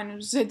აქვს, ანუ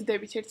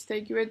ზედდებით ერთი და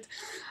იგივე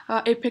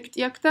ეფექტი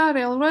აქვს და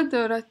რეალურად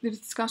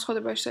რითიც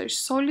განსხვავდება ეს არის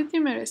solid-ი,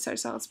 მე ეს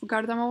არის რაღაც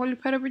გარდამავალი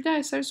ფერები და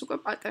ეს არის უკვე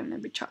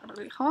pattern-ები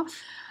ჩაყრილი, ხო?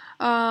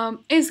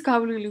 ეს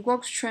გავლილი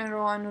გვაქვს ჩვენ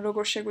რომ ანუ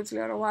როგორ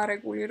შეგვიძლია რომ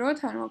ვარეგულიროთ,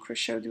 ანუ აქ რო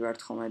შევდივართ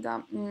ხოლმე და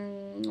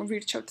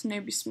ვირჩევთ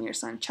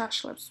ნებისმიერს ან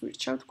ჩაშლებს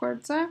ვირჩევთ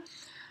გვერდზე.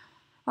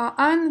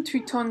 ან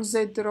თვითონ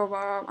ზედრო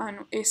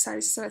ანუ ეს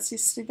არის რაც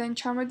ისრიდან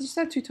ჩამოდის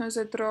და თვითონ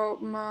ზედრო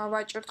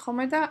ვაჭერთ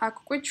ხოლმე და აქ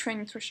უკვე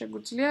ჩვენით რო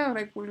შეგვიძლია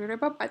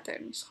რეგულირება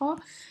პატერნის, ხო?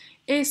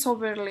 ეს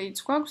overlay-ც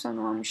გვაქვს,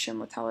 ანუ ამის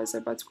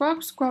შემოთავაზებაც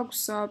გვაქვს,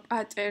 გვაქვს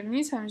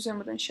პატერნის, ანუ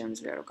ზემოდან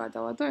შემიძლია რომ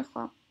გადავადო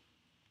ახლა.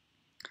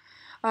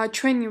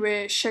 ჩვენივე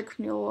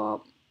შექმნილ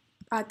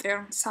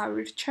პატერნს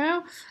ავირჩევ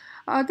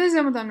და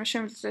ზემოდანვე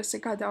შემიძლია ესე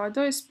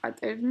გადავადო ეს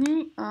პატერნი,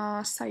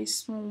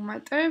 საისმო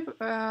უმატებ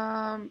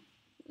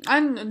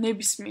ან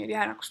ნებისმიერი,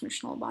 არ აქვს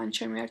მნიშვნელობა, ან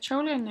ჩემი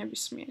არჩეული, ან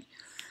ნებისმიერი.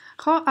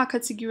 ხო,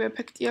 აქაც იგივე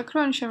ეფექტი აქვს,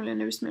 რომ ან შემიძლია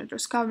ნებისმიერ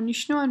დროს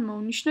გავნიშნო, ან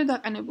მოვნიშნო,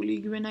 დაყენებული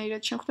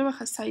იგივენაირად შემხდება,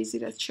 ხა საიზი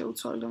რაც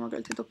შეუცვალო,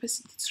 მაგალითად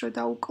opacity-ც რო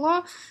დავუკლო.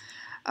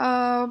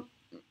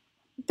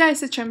 და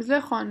ესეც შემიძლია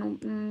ხო, ანუ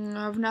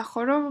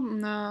ვნახო, რომ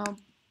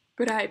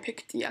რა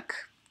ეფექტი აქვს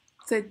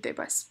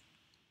ზედდებას.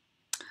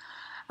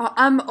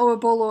 ამ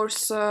ბოლო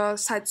ორს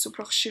საერთოდ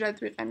უფრო ხშირად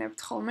ვიყენებთ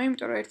ხოლმე,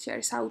 იმიტომ რომ ერთი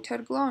არის outer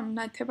glow,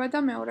 ნათება და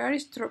მეორე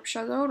არის drop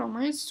shadow,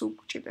 რომელიც სულ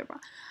გვჭირდება.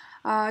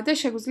 და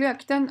შეგვიძლია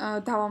აქედან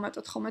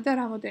დავამატოთ ხოლმე და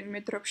რამოდენიმე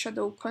drop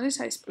shadow გქონდეს,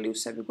 აი ეს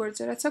პლუსები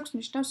გვერდზე რაც აქვს,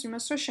 ნიშნავს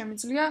იმას, რომ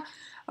შემიძლია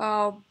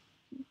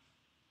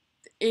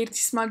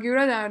ერთის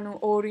მაგივრად, ანუ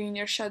ორი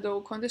inner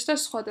shadow გქონდეს და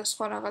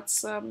სხვადასხვა რაღაც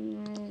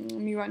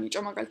მივანიჭო,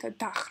 მაგალითად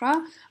დახრა,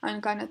 ან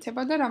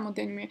განათება და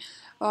რამოდენიმე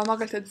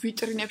მაგალითად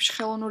ვიტრინებში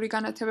ხელოვნური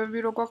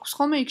განათებები რო გვაქვს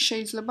ხოლმე, იქ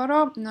შეიძლება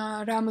რომ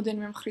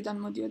რამოდენიმე მხრიდან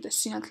მოდიოდეს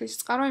სინათლის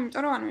წყარო,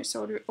 იმიტომ რომ ანუ ეს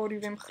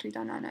ორივე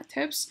მხრიდან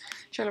ანათებს.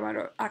 შეიძლება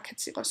რომ აქაც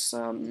იყოს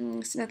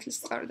სინათლის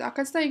წყარო და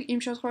აქაც და იმ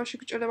შემთხვევაში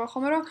გვჭირდება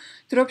ხოლმე რომ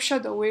drop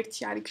shadow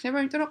ერთი არ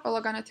იქნება, იმიტომ რომ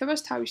ყველა განათებას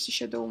თავისი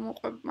shadow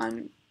მოყვება,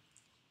 ან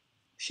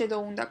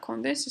shadow უნდა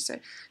კონდეს, ესე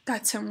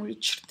დაცემული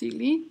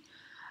ჭრდილი.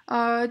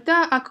 და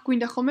აქ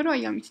გვინდა ხოლმე რომ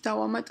აი ამით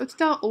დავამატოთ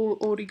და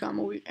ორი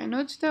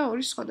გამოვიყენოთ და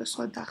ორი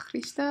სხვადასხვა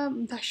დახრის და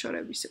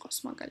დაშორების იყოს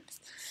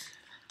მაგალითად.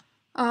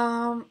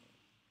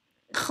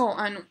 ხო,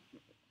 ანუ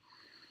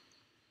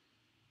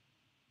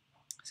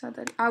სად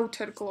არის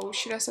outer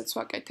glow-ში, რასაც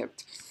ვაკეთებთ.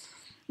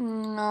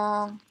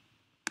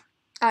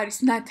 არის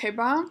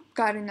ნათება,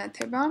 გარე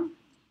ნათება.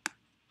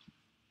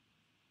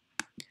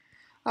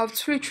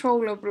 ვცვლი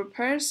ჩვეულებრივ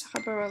ფერს, ხა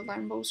პირველ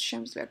დაიმბოლს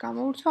შემიძლია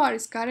გამოვურთო,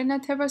 არის გარე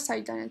ნათება,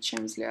 საიდანაც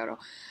შემიძლია რომ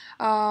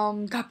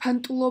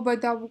გაფანტულობა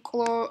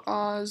დავუკლო,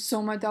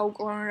 ზომა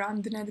დავუკლო,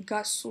 რამდენად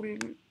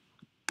გასული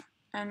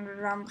ან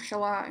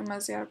რამხელა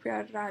იმაზე არ ქვია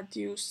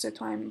რადიუსზე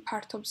თუ აი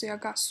ფართობზეა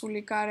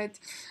გასული გარეთ.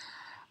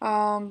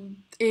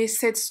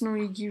 ესეც ნუ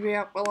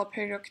იგივეა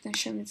ყველაფერი, აქედან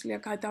შემიძლია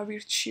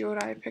გადავირჩიო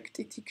რა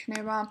ეფექტით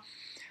იქნება.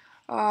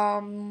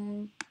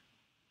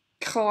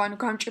 ხო, ანუ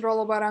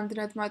გამჭვირვალობა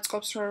რამდენად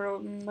მაწყობს,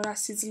 რომ რა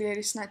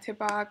სიძლიერის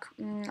ნათება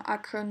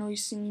აქ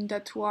ნოისი მინდა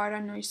თუ არა,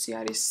 ნოისი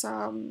არის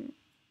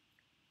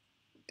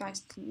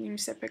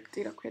იმის ეფექტი,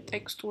 რა ქვია,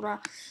 ტექსტურა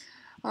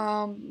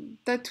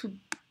და თუ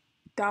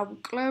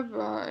დავუკლებ,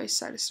 ეს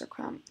არის, რა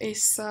ქვია,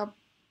 ეს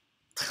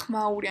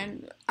ხმაური, ან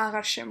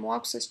აღარ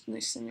შემოაქვს ეს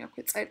ისინი, რა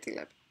ქვია,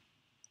 წერტილები.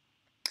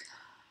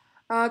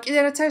 კიდე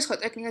რაც არის ხო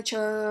ტექნიკა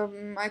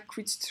აქ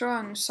ვიცით რომ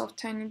ანუ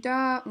soft-tani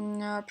და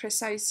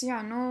precise-ი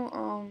ანუ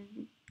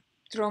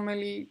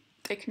რომელი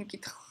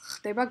ტექნიკით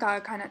ხდება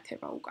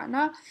განათება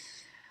უკანა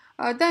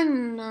და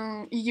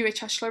იგივე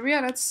ჩაშლებია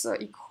რაც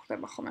იქ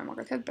ხდება ხოლმე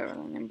მაგალითად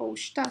Bevel and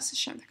Bosch და ასე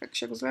შემდეგ. აქ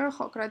შეგვიძლია რომ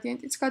ხო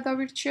გრადიენტიც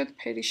გადავირჩიოთ,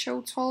 ფერი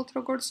შევუცვალოთ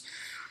როგორც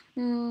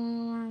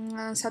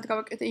სად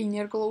გავაკეთე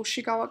inner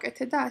glow-ში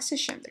გავაკეთე და ასე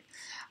შემდეგ.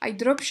 აი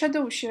drop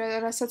shadow-ში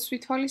რასაც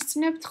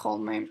ვითვალისწინებთ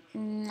ხოლმე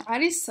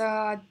არის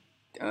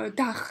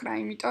დახრა,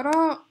 იმიტომ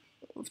რომ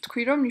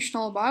ვთქვი რომ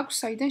მნიშვნელობა აქვს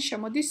საიდან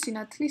შემოდის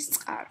სინათლის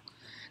წყარო.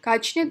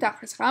 გააჩნია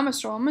დახრას, ამას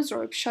რომ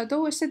ამაზროვებ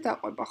shadow ესე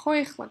დაყვება, ხო?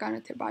 ეხლა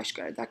განათება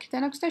აშკარად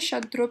აქედან აქვს და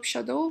drop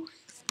shadow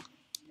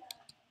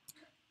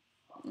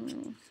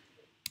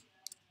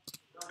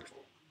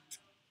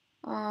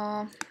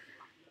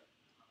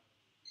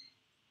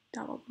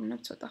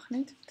დავაბრუნებ ცოტა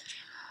ხნით.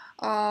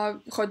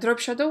 ხო, drop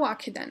shadow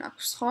აქედან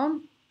აქვს, ხო?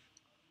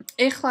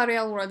 ეხლა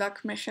რეალურად აქ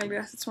მე ხელი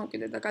რასაც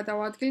მოვკიდე და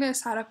გადავადგილე,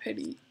 ეს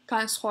არაფერი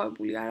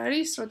განსხვავებული არ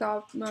არის,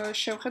 რომ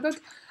შევხედოთ,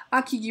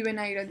 აქ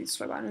იგივენაირად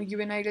იცვლება, ანუ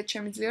იგივენაირად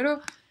შემიძლია რომ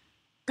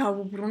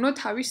დავუბრუნო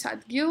თავის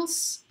ადგილს.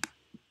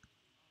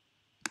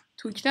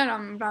 თუ იქიდან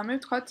რამე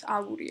ვთქვათ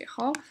ავურიე,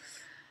 ხო?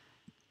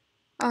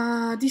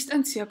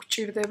 დისტანცია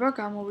გვჭირდება,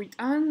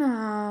 გამოვიტან,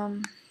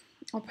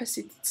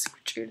 opacity-ც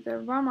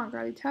გვჭირდება,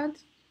 მაგალითად.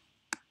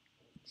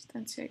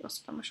 დისტანცია იყოს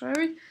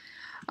თამაშობებით.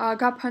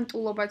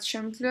 გაფანტულობაც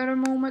შემიძლია რომ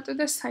მოუმატო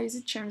და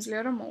საიზით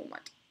შემიძლია რომ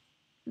მოუმატო.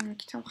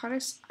 იქით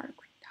ამხარეს არ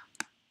გვინდა.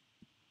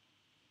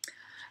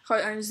 ხო,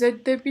 ანუ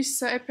ზედდების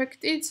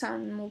ეფექტიც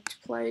ან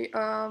multiply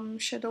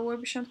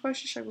shadow-ების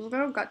შემთხვევაში შეგვიძლია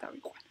რომ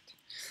გადავიყვანოთ.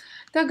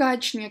 და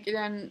გააჩნია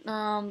კიდე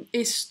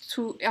ეს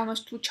თუ ამას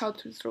თუ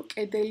ჩავთვლით რომ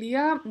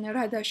კედელია,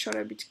 რა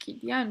დაშორებით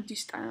კიდია, ან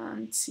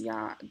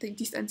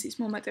დისტანციის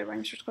მომატება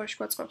იმ შემთხვევაში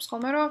გვაწყობს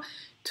ხოლმე რომ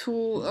თუ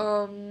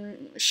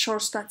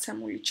შორს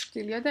დაცემული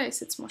ჭრდილია და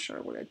ესეც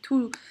მოშორებულია. თუ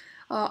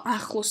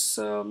ახლოს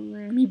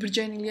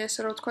მიბრძენილია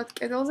ესე რომ ვთქვათ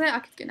კედელზე,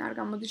 აქეთკენ არ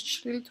გამოდის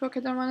ჩრდილით თუ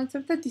აქედან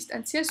ვანაცებ და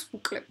დისტანციას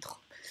ვუკლებთ ხო.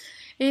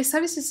 ეს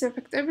არის ის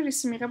ეფექტები, რის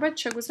მიღებაც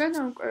შეგვიძლია და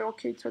უკვე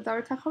ოკეით რომ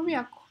დავეთანხმები,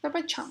 აქ ხდება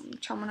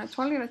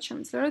ჩამონათვალი, რაც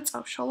შემიძლია რომ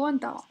წავშალო ან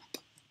დავამატო.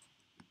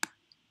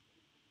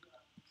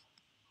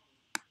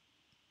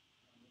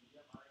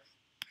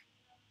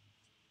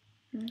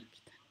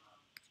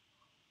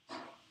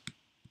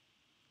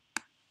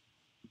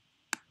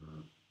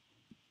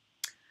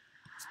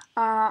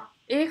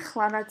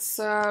 ეხლა რაც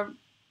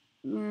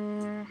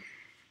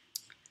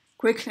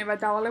გვექნება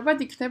დავალებად,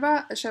 იქნება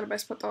შეიძლება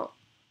ეს ფოტო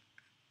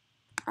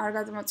არ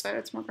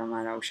გადმოწერეთ, მაგრამ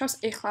არ აუშავს.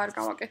 ეხლა არ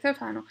გავაკეთებ,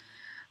 ანუ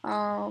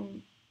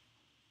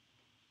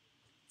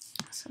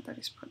სად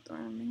არის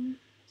ფოტოები?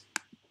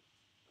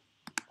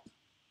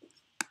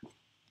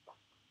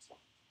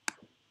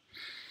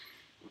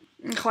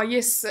 ხო,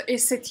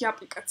 ესეთი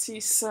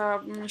აპლიკაციის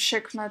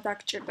შექმნა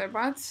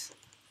დაგჭირდებათ.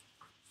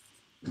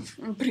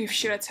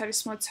 ბრიფში რაც არის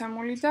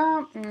მოცემული და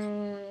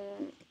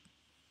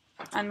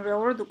ანუ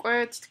რეალურად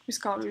უკვე თითქმის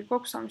გავლილი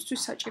გვაქვს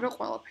ამისთვის საჭირო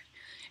ყველაფერი.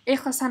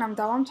 ეხლა სანამ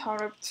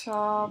დავამთავრებთ,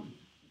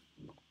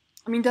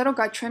 მინდა რომ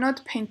გაჩვენოთ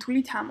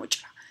ფენთულით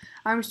ამოჭრა.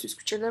 ამისთვის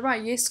გვჭირდება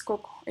აი ეს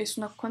გოგო, ეს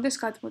უნდა გქონდეს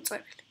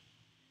გადმოწერილი.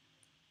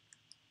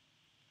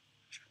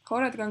 ხო,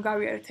 რადგან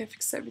გავიარეთ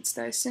ეფიქსებიც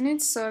და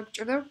ესენიც,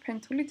 გვჭირდება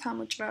ფენთულით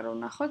ამოჭრა, რომ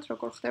ნახოთ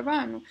როგორ ხდება,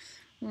 ანუ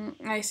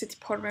აი ესეთი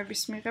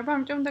ფორმების მიღება,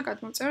 ამიტომ უნდა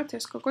გადმოწეროთ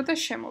ეს გოგო და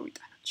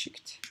შემოვიტანოთ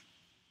შიგნით.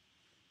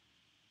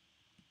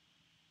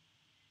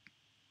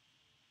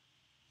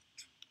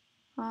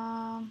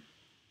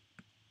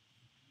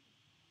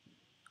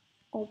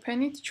 Open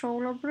it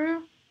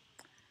ჩაულებრივ.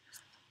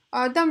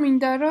 და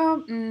მინდა რომ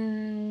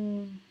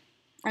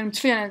ანუ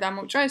მთლიანად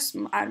ამოვჭრა, ეს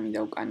არ მინდა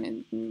უკან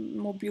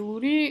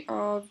მობილური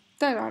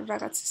და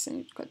რაღაც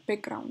ისინი ვთქვათ,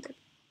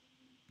 ბექგრაუნდები.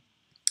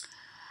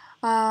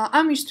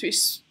 ამისთვის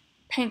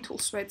pen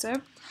tools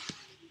ვეძებ.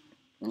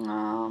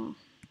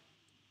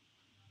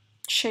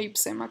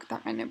 shape-ზე მაქვს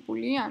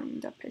დაყენებული, ანუ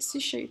მინდა ფესი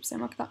shape-ზე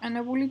მაქვს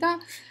დაყენებული და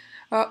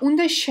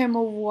უნდა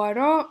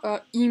შემოვუარო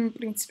იმ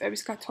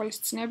პრინციპების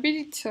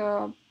გათვალისწინებით,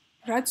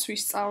 რაც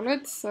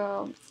ვისწავლეთ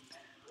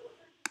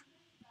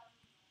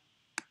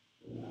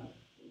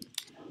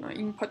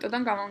იმ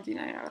ფოტოდან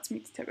გამომდინარე რაღაც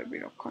მითითებები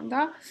რო გქონდა.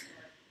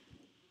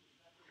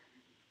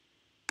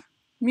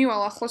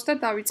 მივალ ახლოს და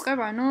დავიწყებ,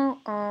 ანუ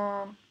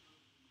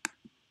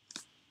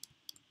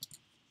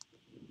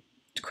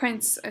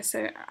თქვენს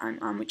ესე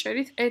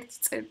ამოჭერით ერთ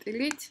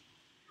წერტილით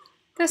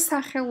და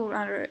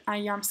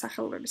აი ამ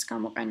სახელურების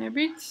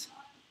გამოყენებით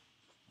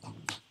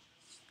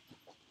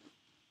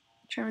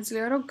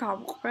შემიძლია რომ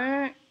გავყვე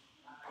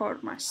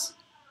ფორმას.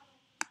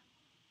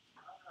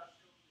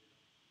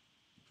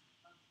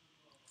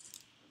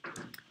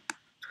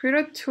 თქვი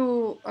რომ თუ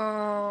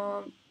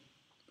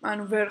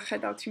ანუ ვერ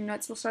ხედავთ იმ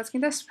ნაწილს, რაც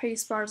გინდა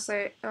space bar-ზე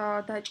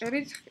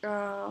დაჭერით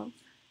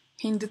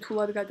hand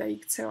tool-ად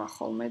გადაიქცევა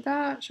ხოლმე და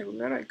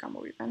შეგვიძლია რომ ეგ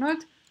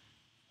გამოვიყენოთ.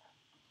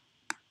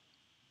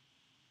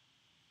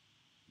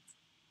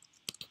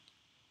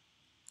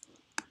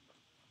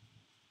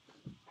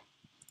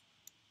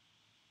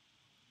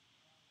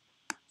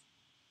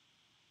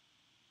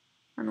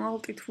 ანუ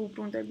alt-ით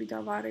ვუბრუნდები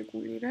და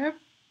ვარეგულირებ.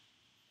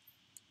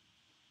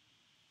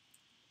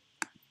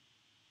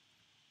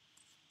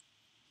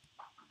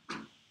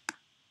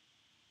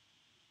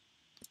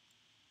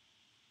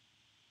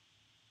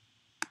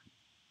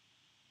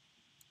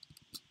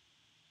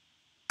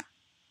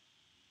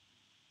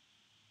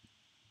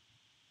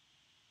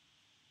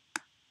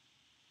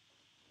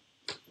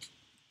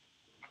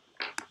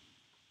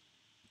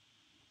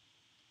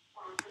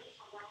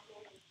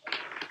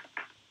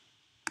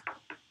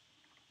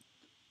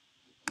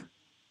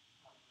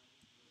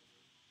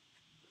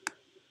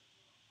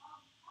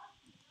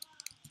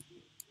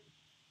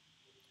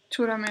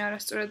 თუ რამე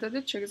არასწორად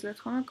დადეთ, შეგიძლიათ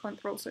ხოლმე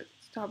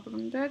Ctrl-Z-ით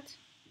დაბრუნდეთ.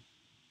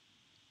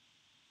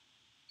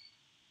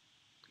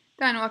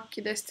 და ანუ აქ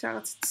კიდე ეს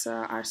რაღაციც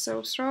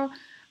არსებობს, რომ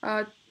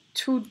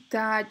თუ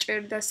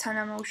დააჭერ და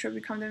სანამ აუშვებ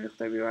იქამდე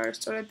მიხვდები, რომ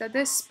არასწორად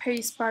დადეს,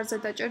 space bar-ზე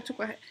დაჭერთ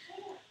უკვე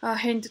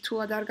hand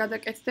tool-ად არ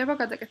გადაკეთდება,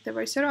 გადაკეთდება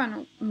ისე, რომ ანუ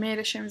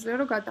მერე შემიძლია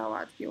რომ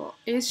გადავაადგილო.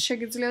 ეს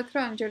შეგიძლიათ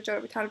რომ ან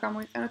ჯერჯერობით არ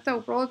გამოიყენოთ და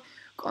უბრალოდ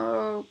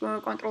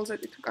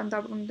Ctrl-Z-ით უკან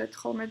დაბრუნდეთ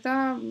ხოლმე და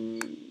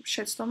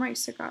შეცდომა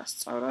ისე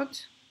გაასწოროთ.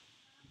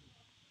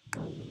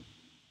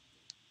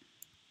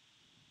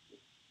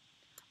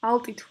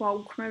 Alt-ით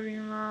ვაუქმებ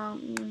იმ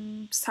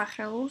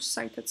სახელურს,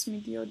 საითაც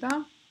მიდიოდა.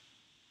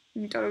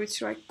 იმიტომ რომ ვიცი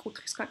რომ აი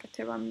კუთხის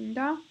გაკეთება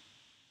მინდა.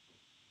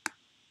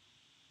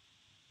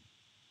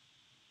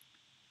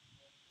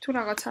 თუ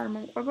რაღაც არ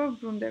მომყვება,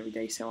 ბრუნდები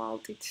და ისევ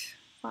Alt-ით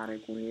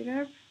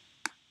ვარეგულირებ.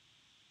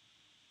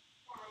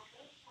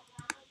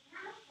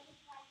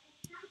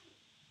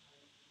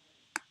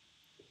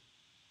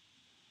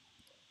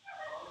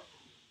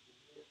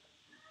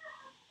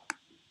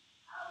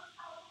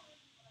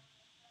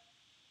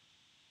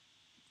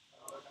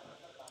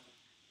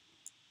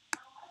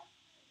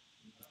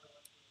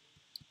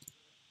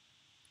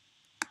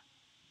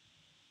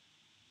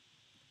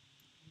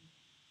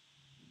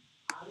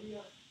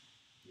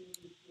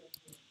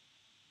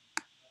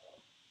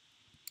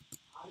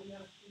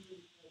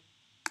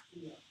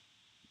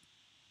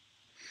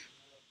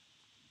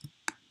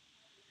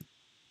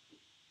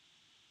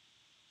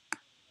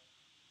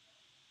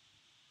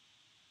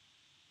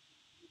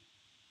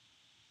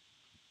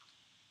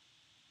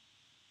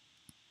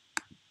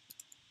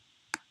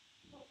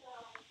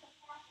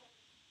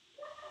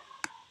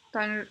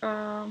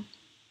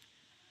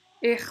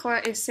 ეხლა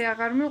ესე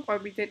აღარ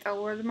მივყვები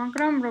დეტალურად,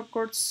 მაგრამ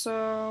როგორც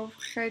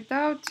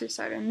ვხედავთ, ეს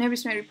არის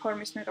ნებისმიერი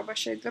ფორმის მიღება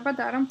შეიძლება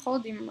და არა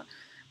მხოლოდ იმ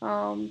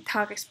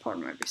თაღის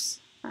ფორმების.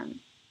 ანუ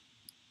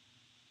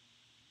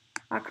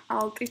აქ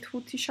Alt-ით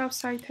 5 შავ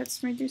საითაც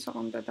მიდის,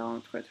 ოღონდ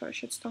დავამტყუეთ, რა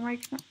შეცდომა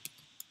იქნება.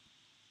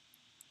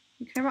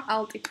 იქნება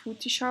Alt-ით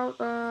 5 შავ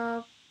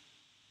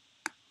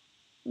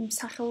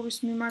სახელურის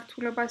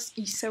მიმართულებას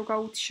ისევ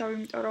გაუთიშავ,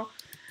 იმიტომ რომ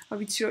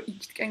ვიცი რომ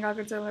იქითკენ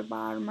გაგრძელება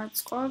არ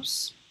მაწყობს.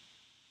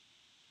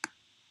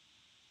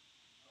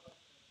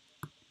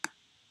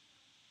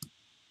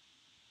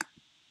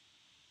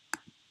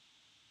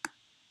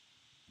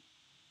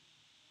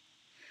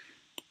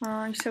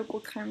 ისევ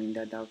კუთხე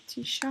მინდა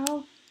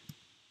დავთიშავ.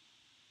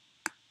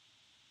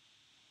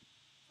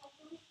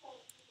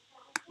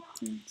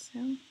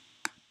 ისევ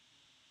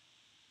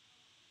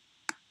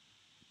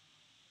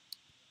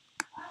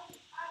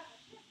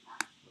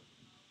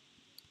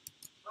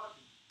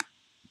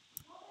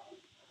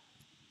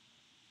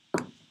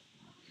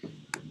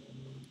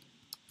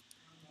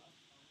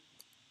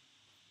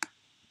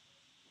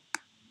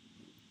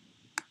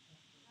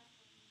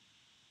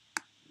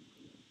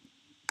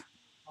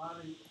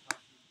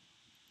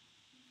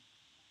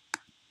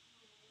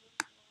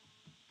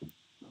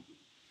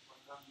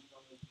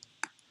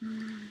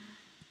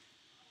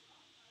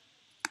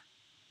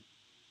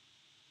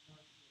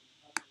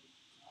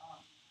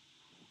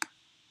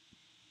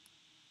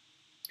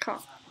ხო.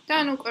 და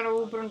ანუ უკვე რომ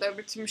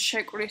უბრუნდებით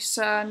შეკვრის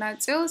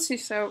ნაწილს,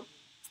 ისევ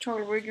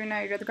ჩვეულებრივ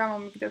იგივენაირად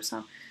გამომიგდებს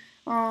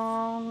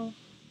ამ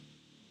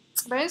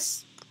წრეს.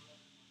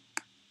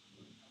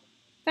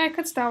 და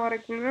ეხაც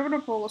დავარეგულირებ,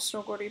 რომ ბოლოს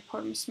როგორი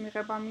ფორმის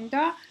მიღება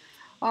მინდა.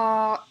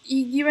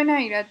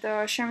 იგივენაირად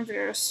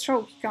შემიძლია რომ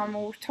stroke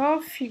გამოურთო,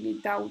 fili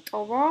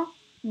დაუტოვო,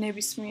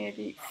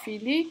 ნებისმიერი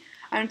fili.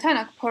 ანუ თან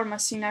აქ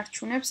ფორმას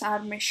ინარჩუნებს,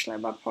 არ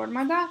მეშლება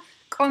ფორმა და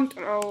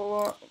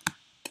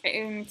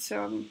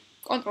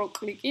control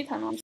კლიკით,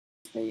 ანუ ამ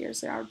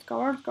layer-ზე არ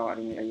ვდგავარ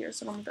იმ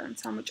layer-ზე, რომელთანაც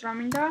ამოჭრა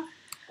მინდა.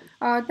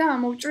 და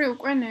ამოვჭრი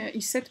უკვე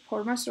ისეთ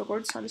ფორმას,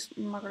 როგორც არის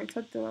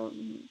მაგალითად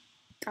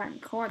ტანი,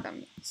 ხო,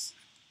 ადამიანის.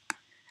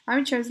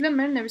 ამით შემიძლია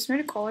მე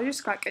ნებისმიერი კოლაჟის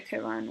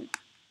გაკეთება, ანუ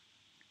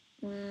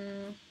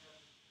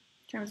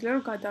შემიძლია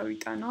რომ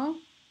გადავიტანო,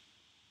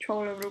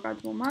 ჩვეულებრივ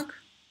გადმომაგ.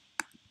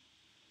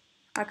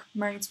 აქ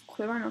მაინც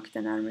მხვდება, ანუ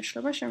აქედან არ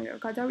მეშლება, შემიძლია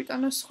რომ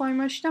გადავიტანო სხვა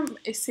იმაში და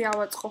ესე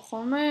ავაწყო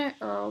ხოლმე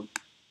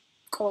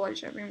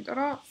კოლაჟები, იმიტომ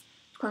რომ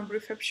თქვენ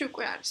ბრიფებში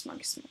უკვე არის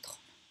მაგის მოთხოვნა.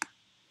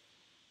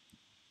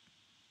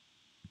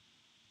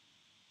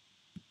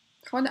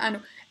 ხო, ანუ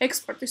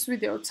ექსპორტის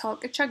ვიდეო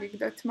ცალკე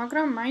ჩაგიგდეთ,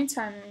 მაგრამ მაინც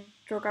ანუ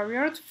რო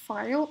გავიაროთ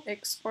file,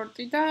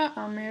 export-ი და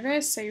მერე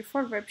save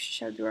for web-ში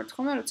შევდივართ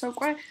ხოლმე, როცა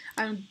უკვე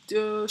ანუ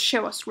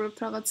შევასრულებთ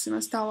რაღაც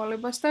იმას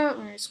დავალებას და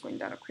ის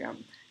გვინდა, რა ქვია,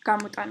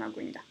 გამოტანა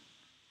გვინდა.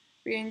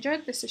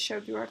 PNG-ად ესე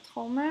შევდივართ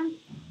ხოლმე.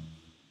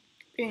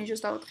 PNG-ს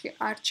დავუთხი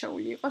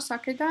არჩეული იყოს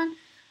აქედან.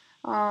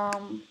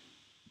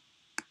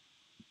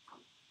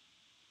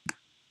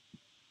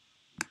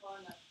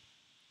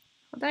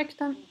 და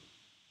იქიდან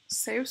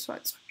save-ს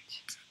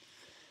ვაწვევით.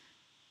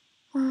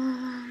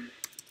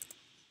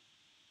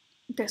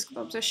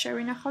 desktop-ზე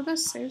შევინახავ და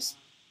save-ს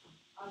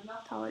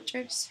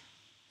დავაჭერ ისე.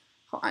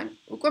 ხო, ანუ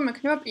უკვე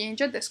მექნება PNG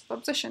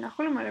desktop-ზე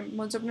შენახული, მაგრამ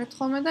მოძებნეთ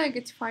ხოლმე და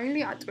ეგეთი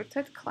ფაილი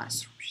ატვირთეთ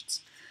classroom-შიც.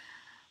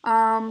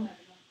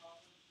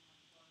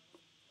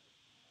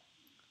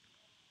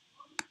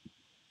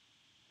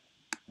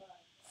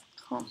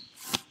 ხო.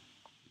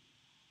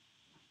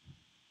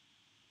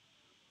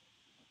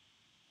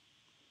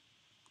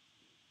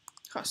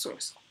 ხო, სულ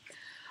ეს.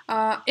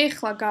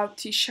 ეხლა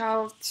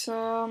გავთიშავთ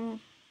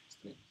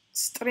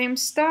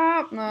streams და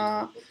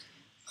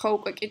ხო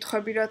უკვე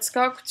კითხვები რაც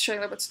გაქვთ,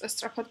 შეიძლება ცოტა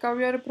სწრაფად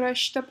გავიარებ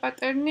რაში და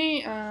პატერნი,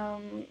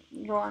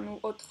 რომ ანუ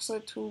 4-ზე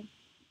თუ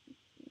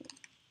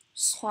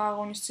სხვა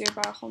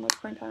აღონისწიება ხოლმე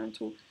თქვენთან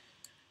თუ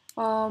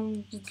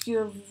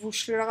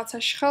ვუშლი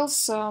რაღაცაში ხელს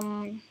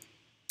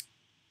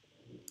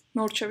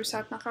მორჩები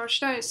საათნახევარში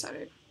და ეს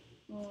არის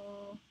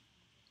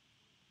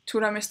თუ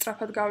რამე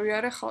სწრაფად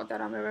გავიარე, ხო და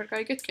რამე ვერ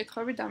გაიგეთ,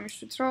 კითხვები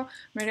დამიშვით, რომ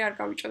მე არ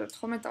გავიჭოდოთ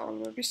ხოლმე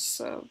დავალებების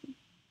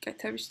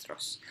კეთების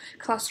დროს.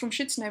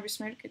 Classroom-შიც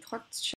ნებისმიერ კითხვას